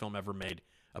accurate film ever made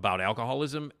about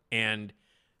alcoholism. And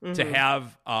to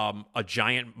have a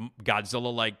giant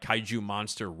Godzilla-like kaiju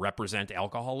monster represent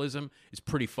alcoholism is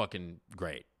pretty fucking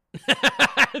great.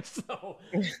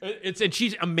 And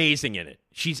she's amazing in it.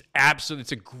 She's absolutely.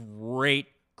 It's a great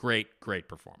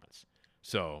performance.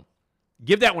 So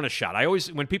give that one a shot. I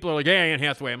always, when people are like, "Hey, Anne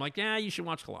Hathaway," I'm like, "Yeah, you should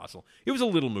watch Colossal." It was a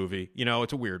little movie,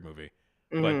 it's a weird movie,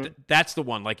 but that's the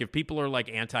one. Like if people are like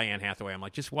anti Anne Hathaway, I'm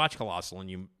like, just watch Colossal, and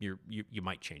you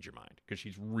might change your mind because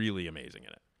she's really amazing in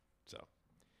it. So,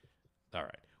 all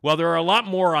right. Well, there are a lot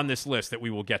more on this list that we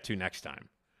will get to next time,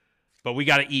 but we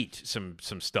got to eat some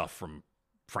stuff from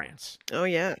France. Oh,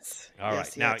 yes. All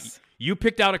right. Now, you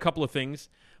picked out a couple of things.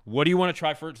 What do you want to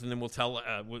try first? And then we'll tell.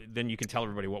 Then you can tell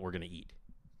everybody what we're going to eat.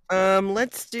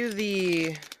 Let's do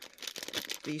the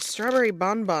strawberry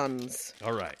bonbons.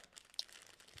 All right.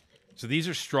 So these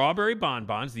are strawberry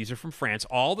bonbons. These are from France.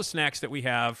 All the snacks that we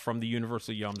have from the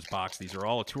Universal Yums box. These are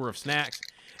all a tour of snacks.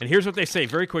 And here's what they say.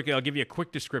 Very quickly, I'll give you a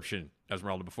quick description,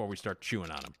 Esmeralda, before we start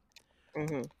chewing on them.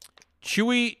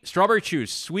 Chewy, strawberry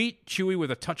chews, sweet, chewy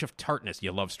with a touch of tartness.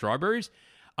 You love strawberries?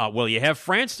 Well, you have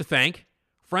France to thank.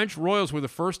 French royals were the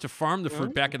first to farm the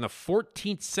fruit back in the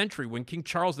 14th century when King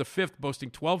Charles V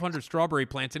boasting 1,200 strawberry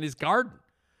plants in his garden.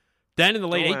 Then in the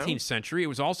late 18th century, it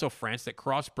was also France that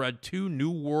crossbred two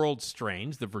New World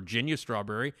strains, the Virginia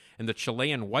strawberry and the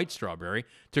Chilean white strawberry,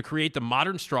 to create the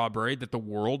modern strawberry that the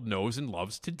world knows and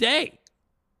loves today.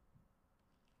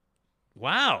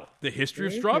 Wow, the history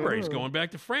of strawberries going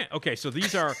back to France. Okay, so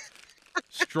these are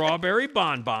strawberry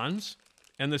bonbons.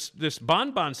 And this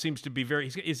bonbon seems to be very...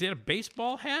 Is it a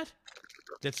baseball hat?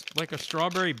 That's like a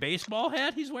strawberry baseball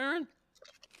hat he's wearing?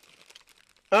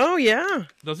 Oh, yeah.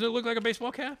 Doesn't it look like a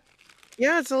baseball cap?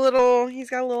 Yeah, it's a little...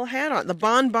 He's got a little hat on. The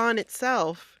bonbon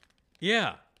itself...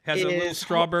 Yeah, has a little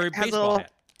strawberry baseball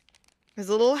hat. Has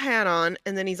a little hat on,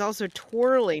 and then he's also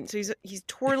twirling. So he's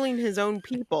twirling his own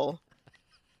people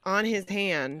on his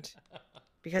hand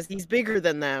because he's bigger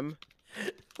than them.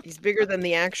 He's bigger than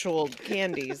the actual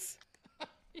candies.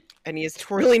 And he is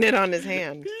twirling it on his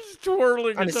hand. He's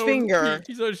twirling on his finger.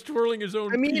 He's twirling his own.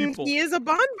 People. He is a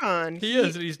bonbon. He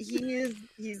is.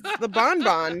 He's the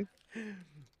bonbon.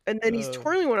 And then he's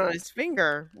twirling one on his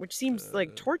finger, which seems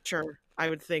like torture, I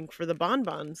would think, for the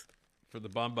bonbons. For the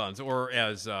bonbons, or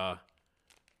as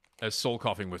Soul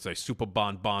Coughing would say, super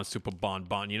bonbon, super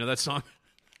bonbon. You know that song?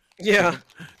 Yeah.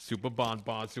 Super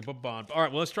bonbon, super bonbon. All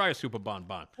right, well, let's try a super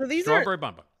bonbon. So strawberry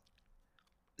bonbon.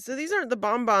 So these aren't the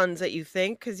bonbons that you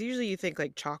think, because usually you think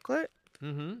like chocolate.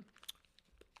 Mm-hmm.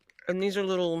 And these are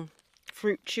little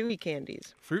fruit chewy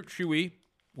candies. Fruit chewy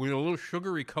with a little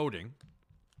sugary coating.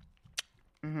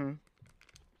 Mm-hmm.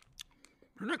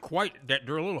 They're not quite that.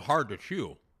 They're a little hard to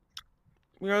chew.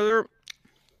 Yeah,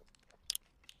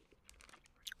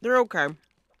 they're okay.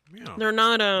 Yeah. They're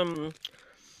not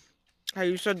how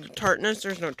you said the tartness.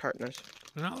 There's no tartness.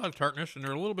 There's not a lot of tartness, and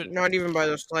they're a little bit... Not even by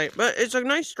the slight. But it's a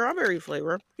nice strawberry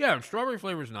flavor. Yeah, strawberry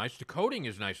flavor is nice. The coating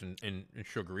is nice and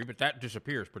sugary, but that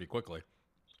disappears pretty quickly.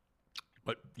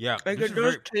 But, yeah. Like it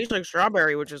does taste like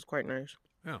strawberry, which is quite nice.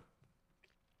 Yeah.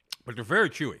 But they're very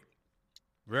chewy.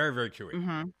 Very, very chewy.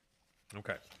 Mm-hmm.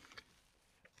 Okay.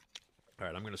 All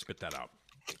right, I'm going to spit that out.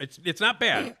 It's not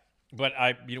bad, but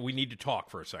we need to talk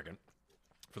for a second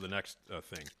for the next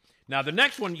thing. Now, the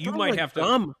next one, you might have to...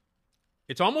 Gum.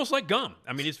 It's almost like gum.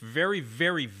 I mean, it's very,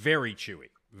 very, very chewy.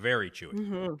 Very chewy.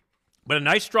 Mm-hmm. But a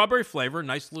nice strawberry flavor,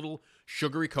 nice little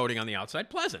sugary coating on the outside.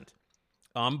 Pleasant.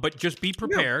 But just be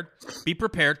prepared. Yeah. Be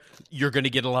prepared. You're going to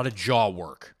get a lot of jaw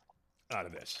work out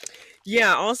of this.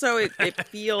 Yeah, also it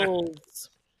feels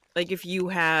like if you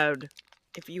have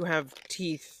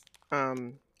teeth,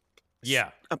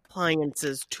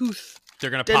 appliances, they're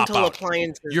gonna pop out. Dental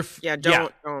appliances.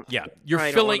 Don't. Yeah, you're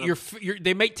filling.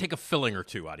 They may take a filling or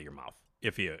two out of your mouth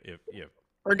if you.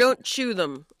 Or don't chew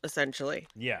them. Essentially.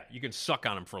 Yeah, you can suck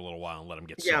on them for a little while and let them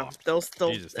get soft. Yeah, they'll still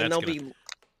be.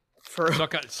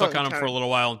 Suck on them for a little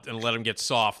while and let them get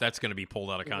soft. That's going to be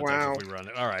pulled out of context if we run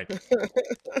it. All right.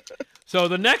 So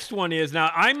the next one is,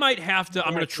 now I might have to.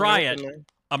 I'm going to try it.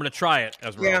 I'm going to try it,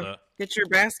 Esmeralda. Yeah. Get your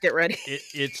basket ready.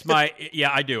 It's my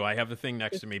I do. I have the thing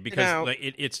next to me because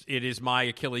it is my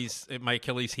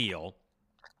Achilles heel,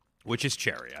 which is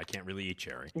cherry. I can't really eat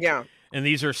cherry. Yeah. And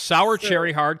these are sour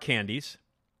cherry hard candies.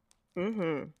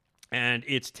 Mm-hmm. And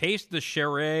it's Taste the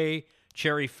Cherry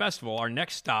Festival. Our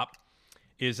next stop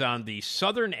is on the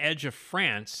southern edge of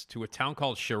France to a town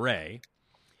called Cherries.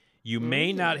 You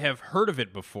may not have heard of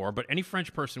it before, but any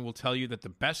French person will tell you that the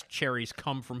best cherries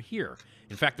come from here.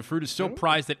 In fact, the fruit is so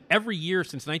prized that every year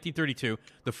since 1932,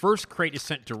 the first crate is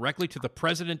sent directly to the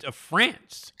president of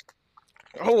France.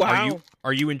 Oh, wow.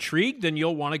 Are you intrigued? Then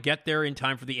you'll want to get there in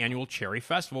time for the annual Cherry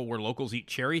Festival, where locals eat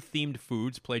cherry-themed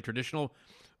foods, play traditional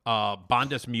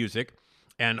bandas music,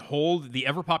 and hold the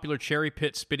ever-popular cherry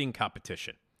pit spitting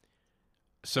competition.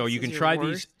 So you can try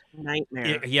these.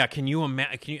 Nightmare. Yeah, can you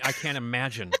imagine? I can't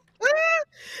imagine.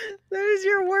 That is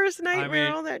your worst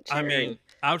nightmare. All that cherry. I mean,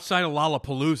 outside of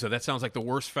Lollapalooza, that sounds like the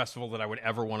worst festival that I would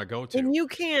ever want to go to. And you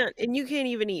can't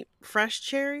even eat fresh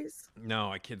cherries.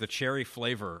 No, I can't. The cherry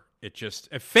flavor, it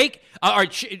just fake. All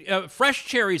right, fresh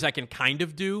cherries I can kind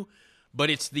of do, but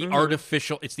it's the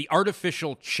artificial. It's the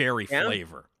artificial cherry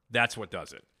flavor. That's what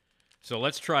does it. So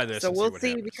let's try this. So we'll see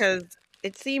happens. Because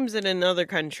it seems that in other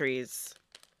countries,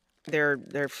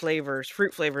 their flavors,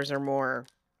 fruit flavors, are more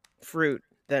fruit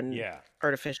than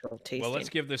artificial tasting. Well, let's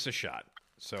give this a shot.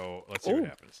 So let's see what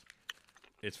happens.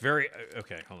 It's very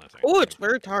okay. Hold on a second. Oh, it's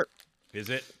very tart. Is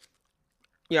it?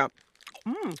 Yeah.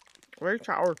 Very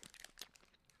sour.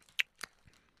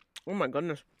 Oh my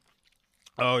goodness.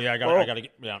 Oh yeah, I gotta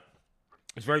get. Yeah,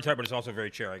 it's very tart, but it's also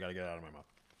very cherry. I gotta get it out of my mouth.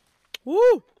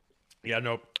 Woo. Yeah,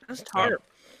 nope. That's tart.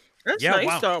 That's Yeah, nice,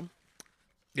 wow. though.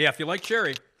 Yeah, if you like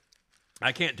cherry,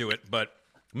 I can't do it, but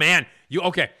man,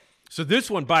 okay. So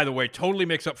this one, by the way, totally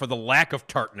makes up for the lack of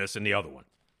tartness in the other one.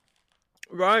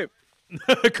 Right.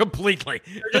 Completely.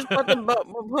 Just put them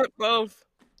put both.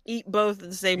 Eat both at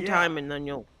the same time, and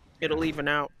then it'll even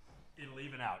out. It'll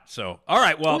even out. So, all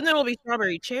right, well. And then it'll be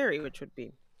strawberry cherry, which would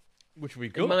be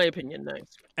good. In my opinion,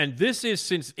 nice. And this is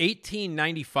since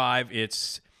 1895.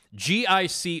 It's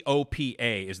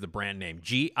GICOPA is the brand name.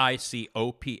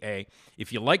 GICOPA.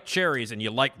 If you like cherries and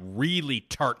you like really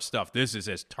tart stuff, this is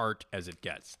as tart as it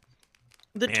gets.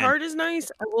 The tart is nice.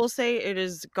 I will say it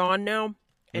is gone now,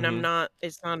 and it's not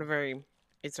it's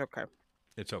okay.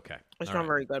 It's okay. It's not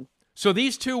very good. So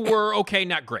these two were okay,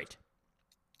 not great.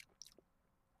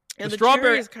 And the strawberry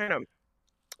cherry is kind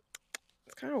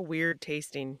of weird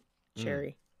tasting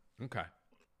cherry. Okay.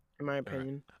 In my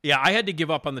opinion. Right. Yeah, I had to give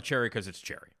up on the cherry because it's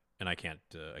cherry, and I can't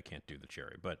do the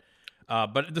cherry. But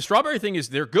the strawberry thing is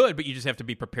they're good, but you just have to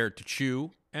be prepared to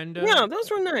chew. And yeah, those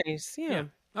were nice. Yeah.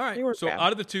 All right. So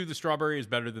out of the two, the strawberry is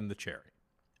better than the cherry.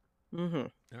 Mm-hmm.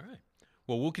 All right.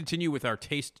 Well, we'll continue with our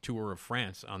taste tour of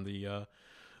France on the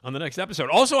next episode.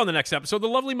 Also on the next episode, the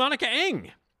lovely Monica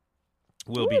Eng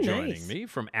will be joining me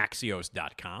from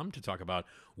Axios.com to talk about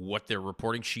what they're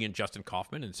reporting. She and Justin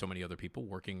Kaufman and so many other people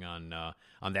working on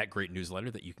that great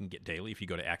newsletter that you can get daily if you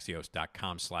go to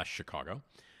Axios.com/Chicago.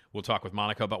 We'll talk with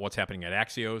Monica about what's happening at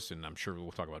Axios, and I'm sure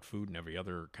we'll talk about food and every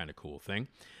other kind of cool thing.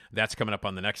 That's coming up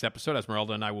on the next episode.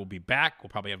 Esmeralda and I will be back. We'll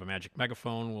probably have a magic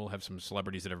megaphone. We'll have some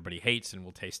celebrities that everybody hates, and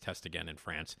we'll taste test again in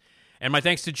France. And my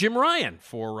thanks to Jim Ryan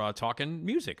for talking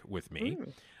music with me.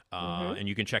 And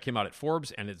you can check him out at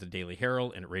Forbes and at the Daily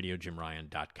Herald and at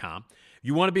RadioJimRyan.com.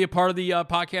 You want to be a part of the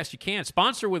podcast, you can.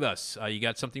 Sponsor with us. You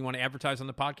got something you want to advertise on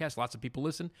the podcast? Lots of people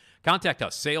listen. Contact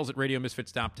us.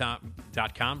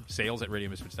 Sales@RadioMisfits.com.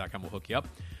 Sales@RadioMisfits.com will hook you up.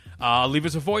 Leave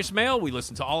us a voicemail. We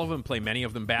listen to all of them, play many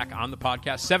of them back on the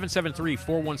podcast.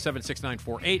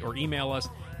 773-417-6948 or email us,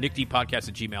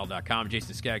 nickdpodcast@gmail.com.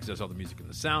 Jason Skaggs does all the music and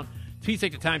the sound. Please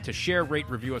take the time to share, rate,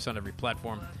 review us on every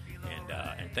platform.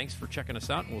 And thanks for checking us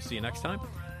out. And we'll see you next time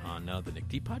on the Nick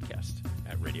D Podcast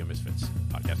at Radio Misfits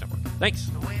Podcast Network. Thanks.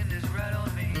 The wind is right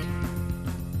on me.